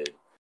 this nigga,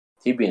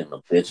 he being a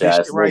bitch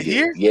ass nigga. Right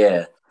here?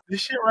 Yeah.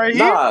 This shit right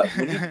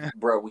here?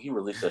 When he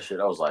released that shit,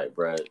 I was like,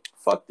 bruh,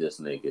 fuck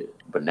this nigga.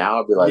 But now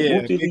I'll be like,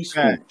 whoop-de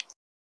scoop.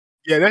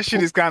 Yeah, that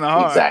shit is kind of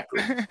hard.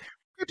 Exactly.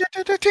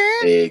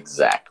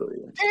 Exactly.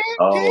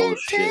 Oh,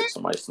 shit,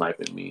 somebody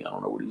sniping me. I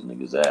don't know where these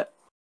niggas at.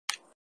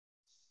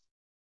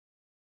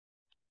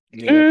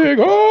 Yeah,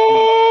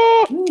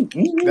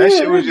 that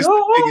shit was just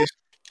the biggest.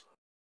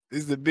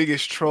 This is the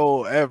biggest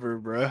troll ever,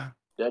 bruh.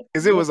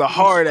 Because it was a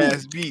hard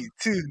ass beat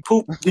too.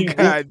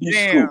 God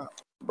damn,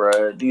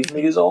 bruh. These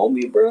niggas owe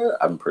me, bruh.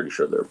 I'm pretty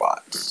sure they're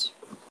bots.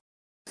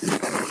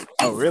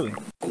 Oh really?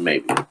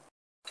 Maybe.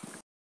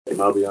 They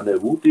might be on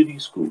that whoop-diddy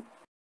scoop.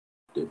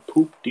 The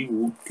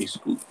poop-de-whoop-de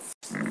scoop.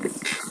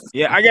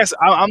 Yeah, I guess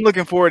I'm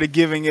looking forward to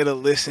giving it a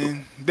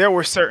listen. There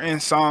were certain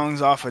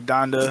songs off of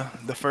Donda,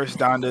 the first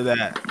Donda,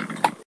 that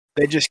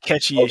they're just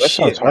catchy as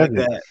shit, like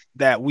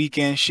that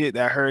Weekend shit,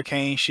 that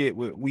Hurricane shit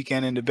with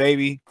Weekend and the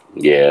Baby.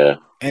 Yeah,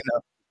 and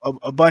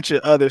a bunch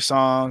of other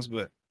songs,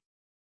 but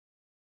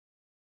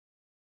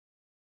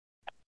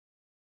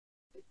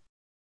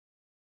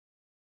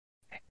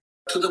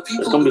it's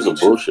gonna be some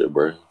bullshit,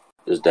 bro.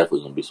 There's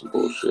definitely gonna be some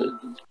bullshit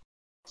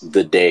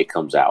the day it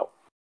comes out,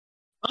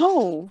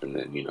 Oh, and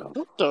then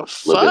what the a little bit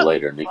fuck?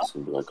 later, niggas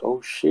gonna be like, "Oh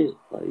shit!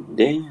 Like,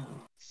 damn,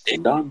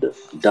 Donda,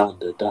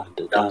 Donda,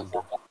 Donda,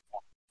 Donda,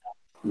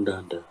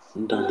 Donda,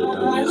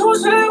 Donda, Who's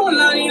Donda." there when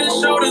I need a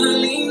shoulder to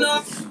lean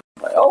on?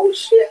 Like, oh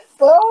shit!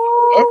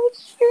 Oh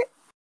shit!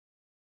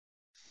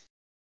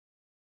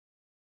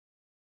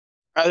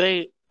 Are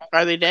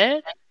they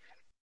dead?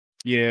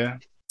 Yeah.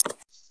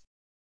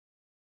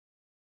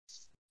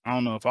 I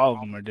don't know if all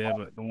of them are dead,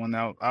 but the one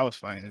that I was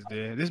fighting is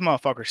dead. This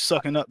motherfucker's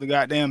sucking up the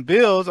goddamn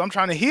bills. I'm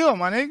trying to heal,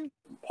 my nigga.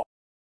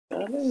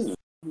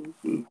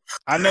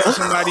 I know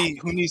somebody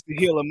who needs to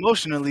heal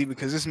emotionally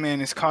because this man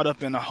is caught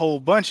up in a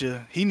whole bunch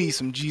of. He needs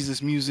some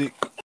Jesus music,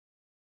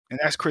 and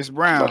that's Chris I'm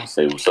Brown. about to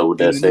say, what's up with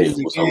that? Say,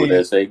 what's up with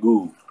that? Say,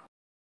 goo.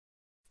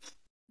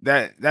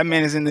 That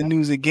man is in the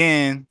news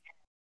again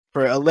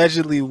for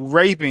allegedly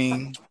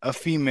raping a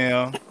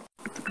female.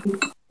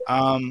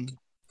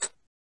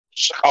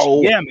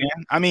 Yeah,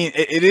 man. I mean,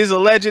 it is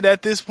alleged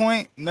at this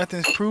point.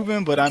 Nothing's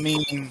proven, but I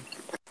mean,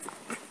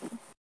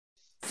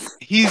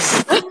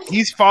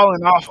 he's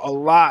fallen off a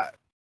lot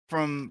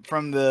from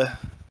the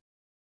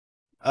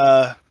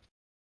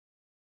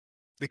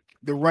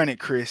Run It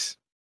Chris.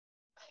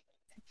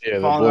 Yeah,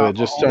 the boy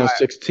just turned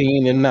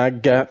 16 and I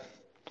got.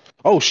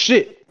 Oh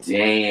shit!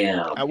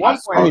 Damn. At one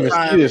I didn't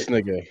even see this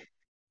nigga.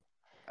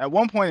 At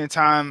one point in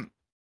time,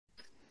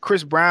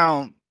 Chris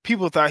Brown,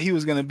 people thought he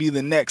was going to be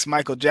the next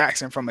Michael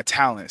Jackson from a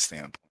talent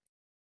standpoint.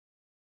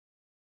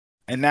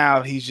 And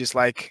now he's just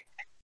like,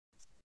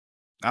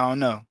 I don't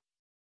know.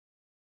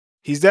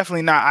 He's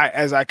definitely not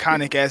as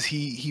iconic as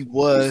he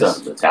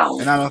was,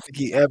 and I don't think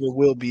he ever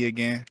will be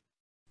again.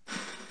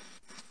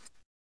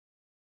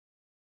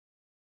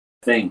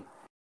 I think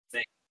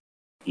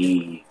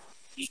he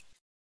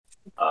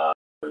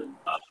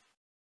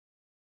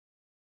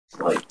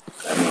like,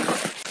 I mean,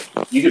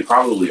 you could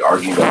probably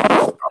argue that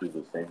to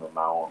the same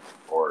amount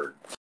or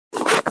a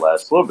little bit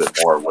less, a little bit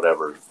more,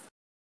 whatever,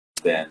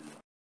 than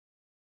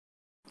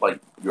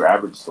like your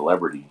average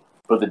celebrity.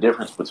 But the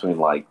difference between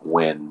like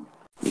when,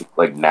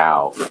 like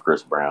now for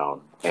Chris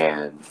Brown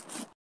and,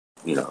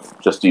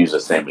 just to use the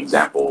same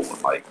example,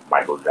 when like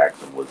Michael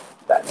Jackson was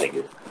that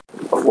nigga.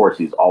 Of course,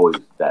 he's always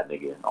that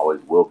nigga and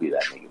always will be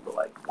that nigga. But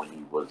like when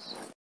he was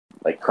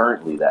like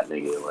currently that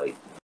nigga, like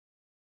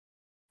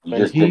you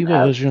just he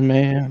was your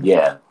man.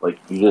 Yeah, like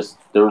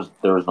there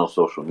was no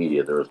social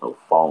media, there was no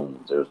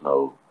phones, there was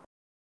no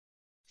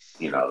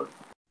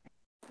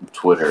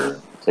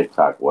Twitter,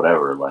 TikTok,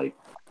 whatever. Like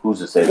who's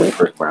to say that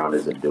Chris Brown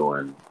isn't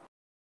doing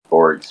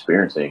or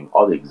experiencing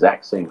all the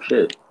exact same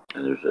shit?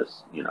 And there's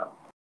just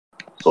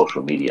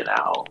social media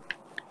now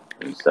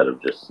instead of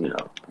just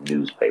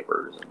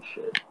newspapers and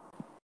shit.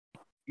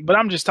 But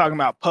I'm just talking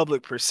about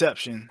public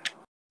perception.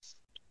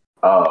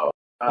 Oh,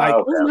 like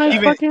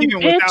okay.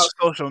 even without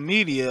social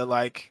media,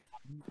 like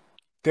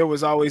there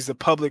was always the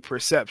public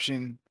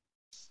perception.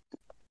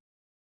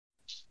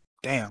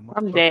 Damn,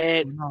 I'm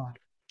dead.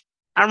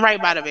 I'm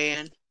right by the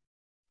van.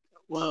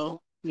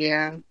 Well,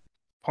 yeah.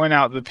 Point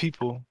out the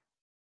people.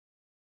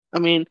 I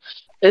mean,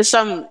 it's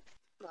some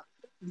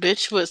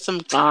bitch with some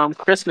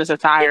Christmas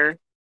attire.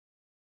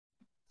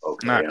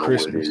 Okay, not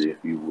Christmas. If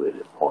you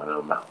would point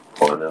them out.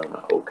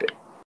 Okay.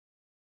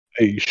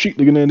 Hey, sheep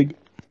looking at nigga.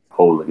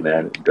 Hole looking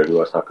at it. Dirty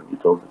West talking. You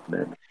told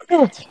looking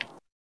at it.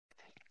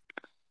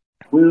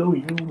 Will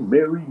you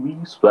marry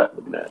me? Splat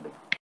looking at it.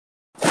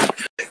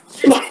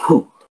 Excuse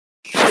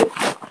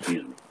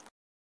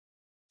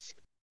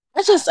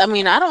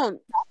me. I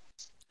don't.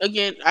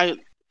 Again,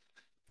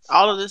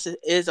 all of this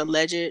is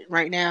alleged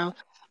right now,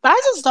 but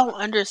I just don't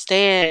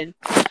understand.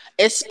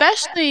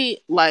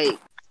 Especially like,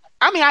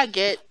 I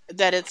get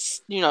that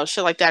it's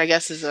shit like that. I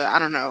guess is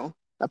a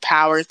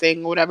power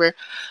thing or whatever.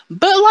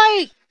 But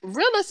like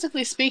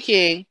realistically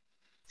speaking,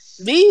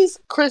 these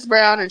Chris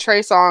Brown and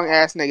Trey Songz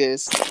ass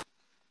niggas,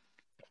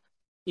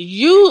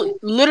 you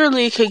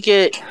literally could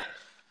get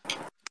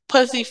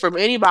pussy from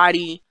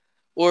anybody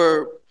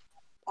or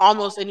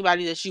almost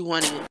anybody that you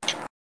wanted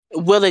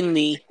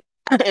willingly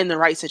in the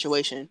right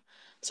situation.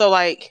 So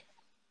like,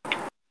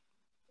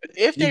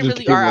 if they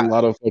really are a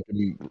lot of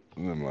fucking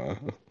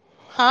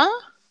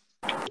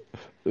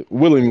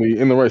willingly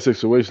in the right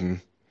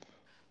situation.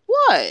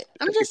 What?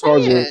 I'm just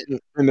cards saying.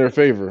 Are in their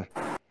favor.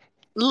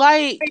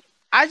 Like,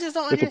 I just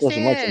don't if the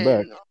person likes them back.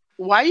 understand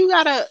why you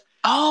gotta.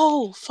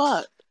 Oh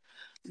fuck!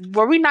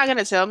 Were we not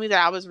gonna tell me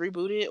that I was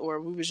rebooted,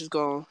 or we was just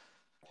going?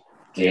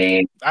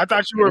 Game. I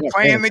thought you were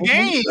playing the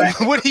game.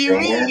 What do you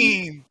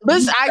mean?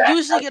 Listen, I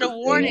usually get a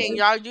warning.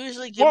 Y'all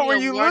usually give What me were a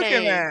you warning.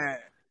 looking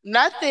at?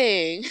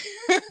 Nothing.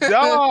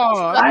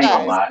 Dog, I ain't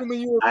gonna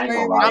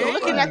lie. I'm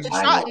looking at the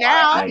shot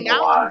now.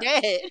 Now I'm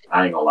dead.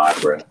 I ain't gonna lie,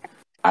 bro.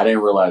 I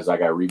didn't realize I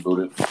got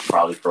rebooted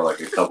probably for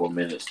like a couple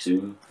minutes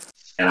too.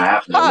 And I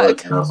happened to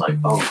look and I was like,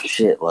 oh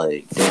shit,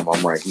 like, damn,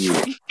 I'm right here.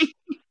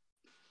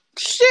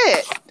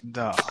 Shit.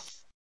 Duh.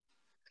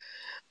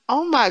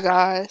 Oh my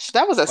gosh.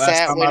 That was a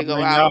sad way to go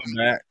out.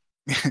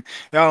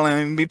 Y'all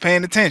ain't even be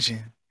paying attention.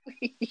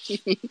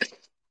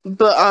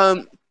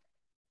 But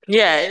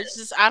Yeah, it's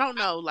just I don't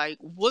know. Like,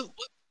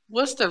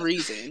 what's the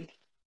reason?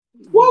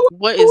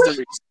 What is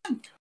the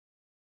reason?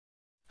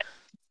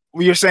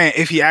 Well, you're saying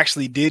if he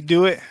actually did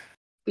do it?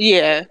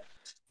 Yeah.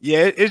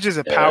 Yeah, it's just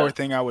a power Yeah.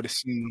 thing, I would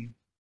assume.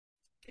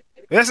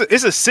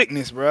 It's a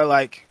sickness, bro.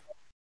 Like,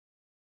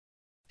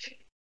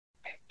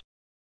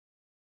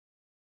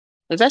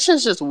 That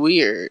shit's just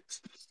weird.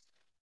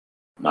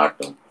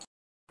 Knocked him.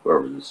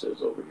 Whoever this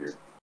is over here.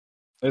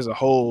 there's a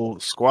whole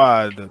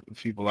squad of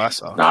people I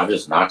saw. Nah, I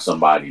just knocked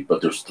somebody,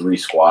 but there's 3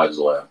 squads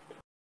left.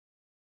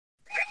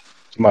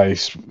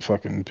 Somebody's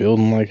fucking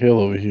building like hell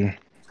over here.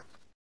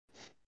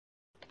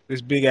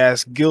 This big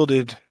ass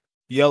gilded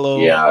yellow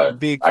Yeah,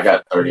 big. I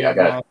got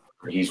 30.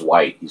 He's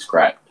white. He's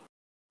cracked.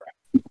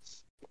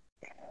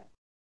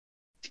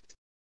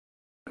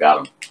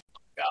 Got him.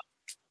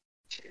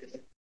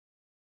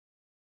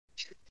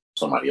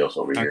 Somebody else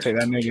over I'll here. take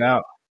that nigga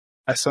out.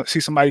 I see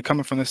somebody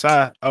coming from the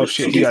side. Oh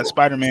shit, he got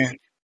Spider-Man.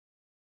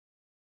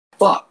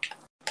 Fuck.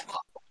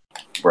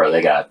 Bro,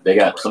 they got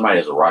somebody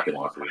has a rocket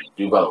launcher.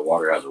 Dude by the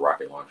water has a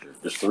rocket launcher.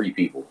 There's 3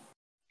 people.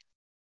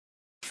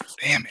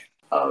 Damn it.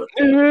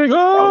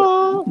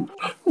 Nigga!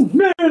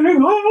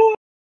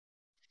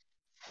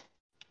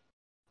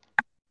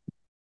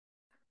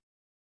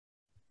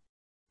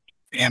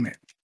 Damn it.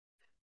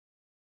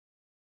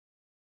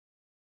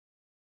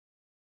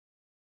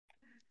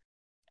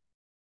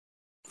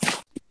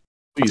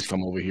 Please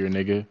come over here,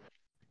 nigga.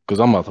 Cause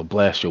I'm about to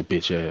blast your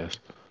bitch ass.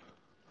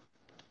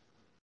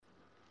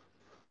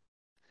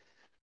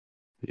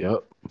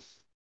 Yep.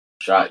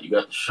 Shot. You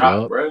got the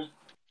shot, Yup. bro.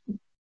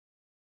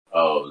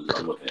 Oh,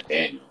 I'm looking at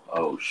Daniel.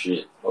 Oh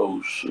shit.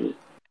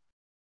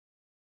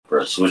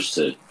 Bro, switch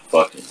to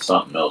fucking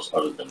something else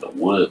other than the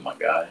wood, my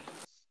guy.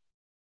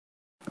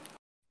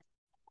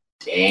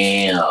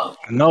 Damn.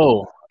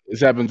 No,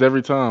 this happens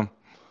every time.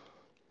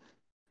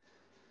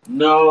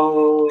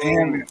 No.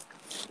 Damn it.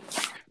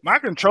 My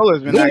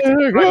controller's been acting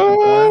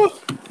Nigga!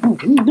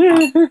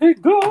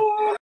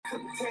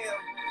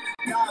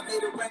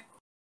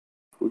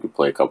 We could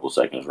play a couple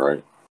seconds,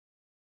 right?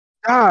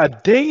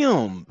 God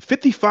damn.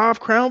 55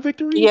 crown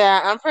victories?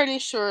 Yeah, I'm pretty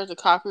sure the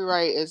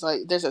copyright is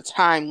like there's a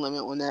time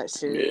limit on that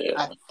shit. Yeah.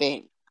 I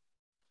think.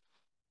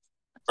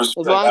 As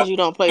long as you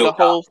don't play the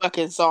whole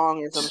fucking song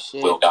or some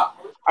shit. Will die.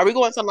 Are we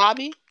going to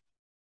lobby?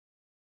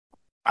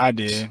 I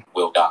did.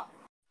 Will die.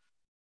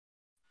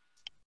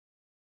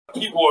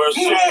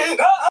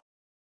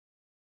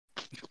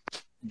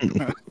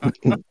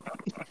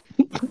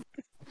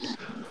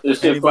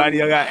 Anybody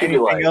got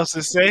anything else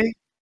to say?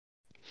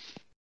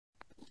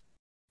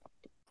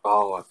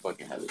 Oh, I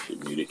fucking had this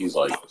shit muted. He's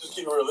like, Just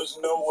keep it real. There's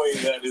no way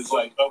that is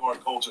like of our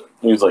culture.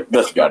 he's like,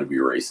 that's got to be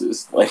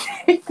racist. Like,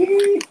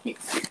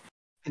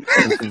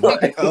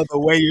 Oh, the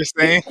way you're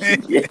saying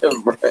it? yeah,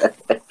 bro.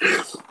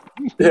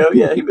 Hell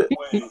yeah, he been.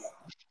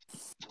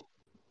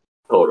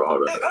 Hold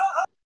on.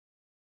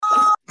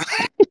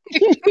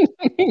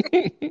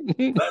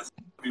 That's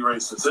be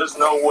racist. There's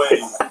no way.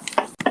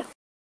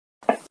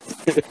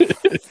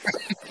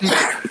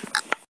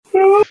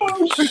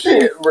 Oh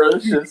shit, bro,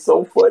 this shit's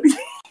so funny.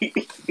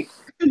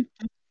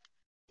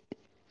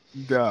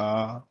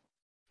 Duh.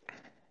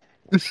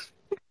 That's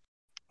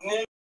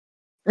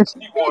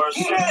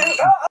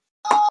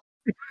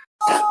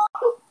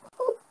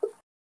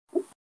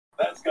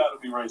got to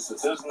be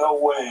racist. There's no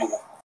way.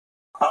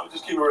 I'm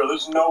just keep it real.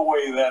 There's no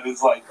way that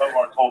is like of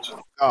our culture.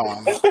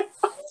 Oh.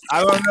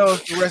 I don't know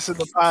if the rest of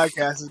the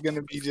podcast is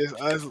gonna be just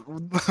us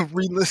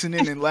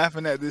re-listening and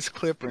laughing at this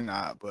clip or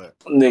not, but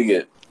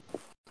Nigga,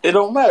 it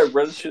don't matter,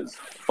 bro. This shit's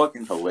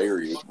fucking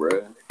hilarious,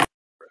 bro.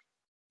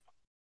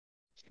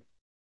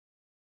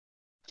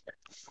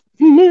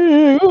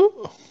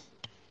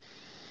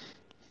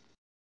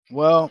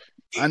 well,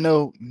 I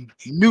know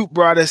Newt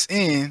brought us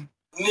in,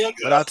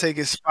 but I'll take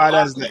his spot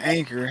as the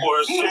anchor.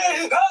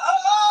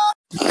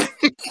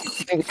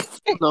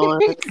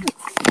 Lord.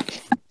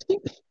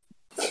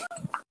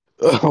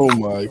 Oh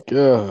my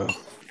god.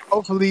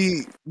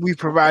 Hopefully, we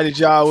provided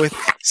y'all with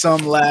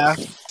some laugh,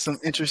 some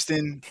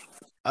interesting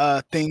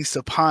things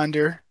to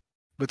ponder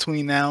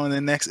between now and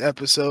the next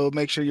episode.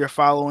 Make sure you're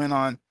following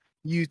on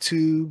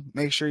YouTube.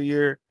 Make sure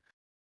you're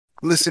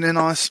listening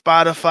on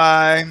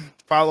Spotify,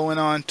 following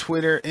on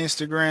Twitter,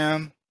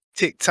 Instagram,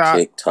 TikTok.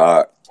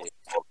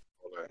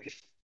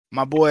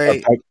 My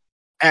boy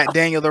at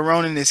Daniel the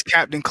Ronin is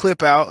Captain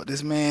Clip Out.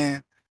 This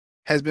man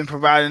has been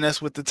providing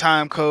us with the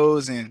time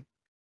codes, and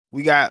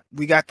we got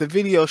the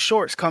video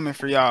shorts coming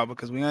for y'all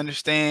because we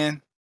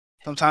understand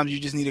sometimes you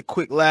just need a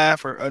quick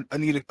laugh or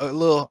need a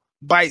little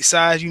bite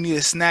size. You need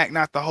a snack,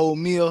 not the whole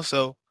meal.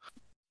 So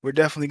we're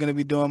definitely going to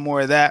be doing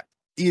more of that.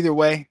 Either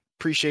way,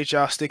 appreciate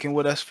y'all sticking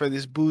with us for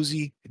this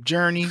boozy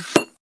journey.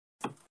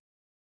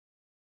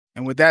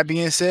 And with that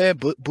being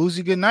said,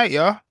 boozy good night,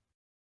 y'all.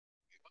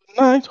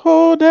 Night,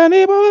 oh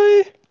Danny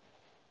boy.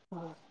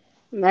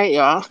 Night,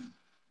 y'all.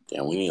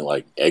 Damn, we need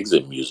like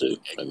exit music.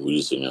 Like we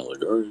just sitting there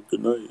like, all right,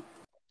 good night.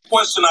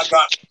 Question I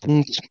got.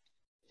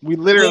 We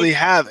literally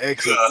have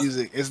exit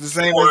music. It's the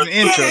same as the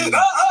intro.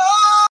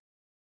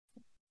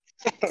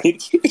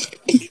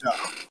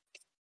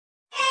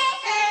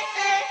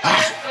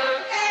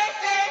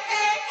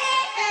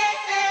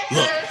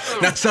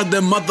 Now tell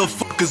them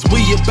motherfuckers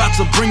we about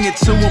to bring it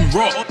to them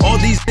raw. All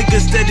these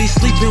niggas steady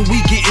sleeping, we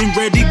getting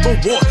ready for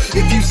war.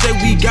 If you say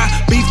we got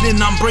beef,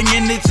 then I'm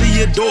bringing it to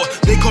your door.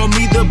 They call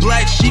me the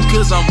black sheep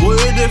cause I'm way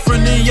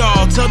different than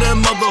y'all. Tell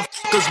them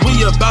motherfuckers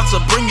we about to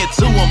bring it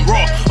to them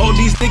raw. All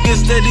these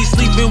niggas steady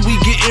sleeping, we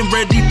getting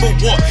ready for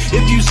war.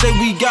 If you say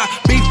we got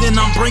beef, then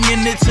I'm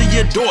bringing it to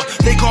your door.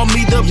 They call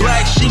me the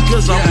black sheep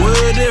cause I'm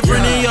way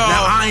different than y'all.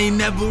 Now I ain't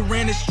never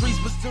ran the streets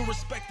but still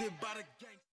respected by the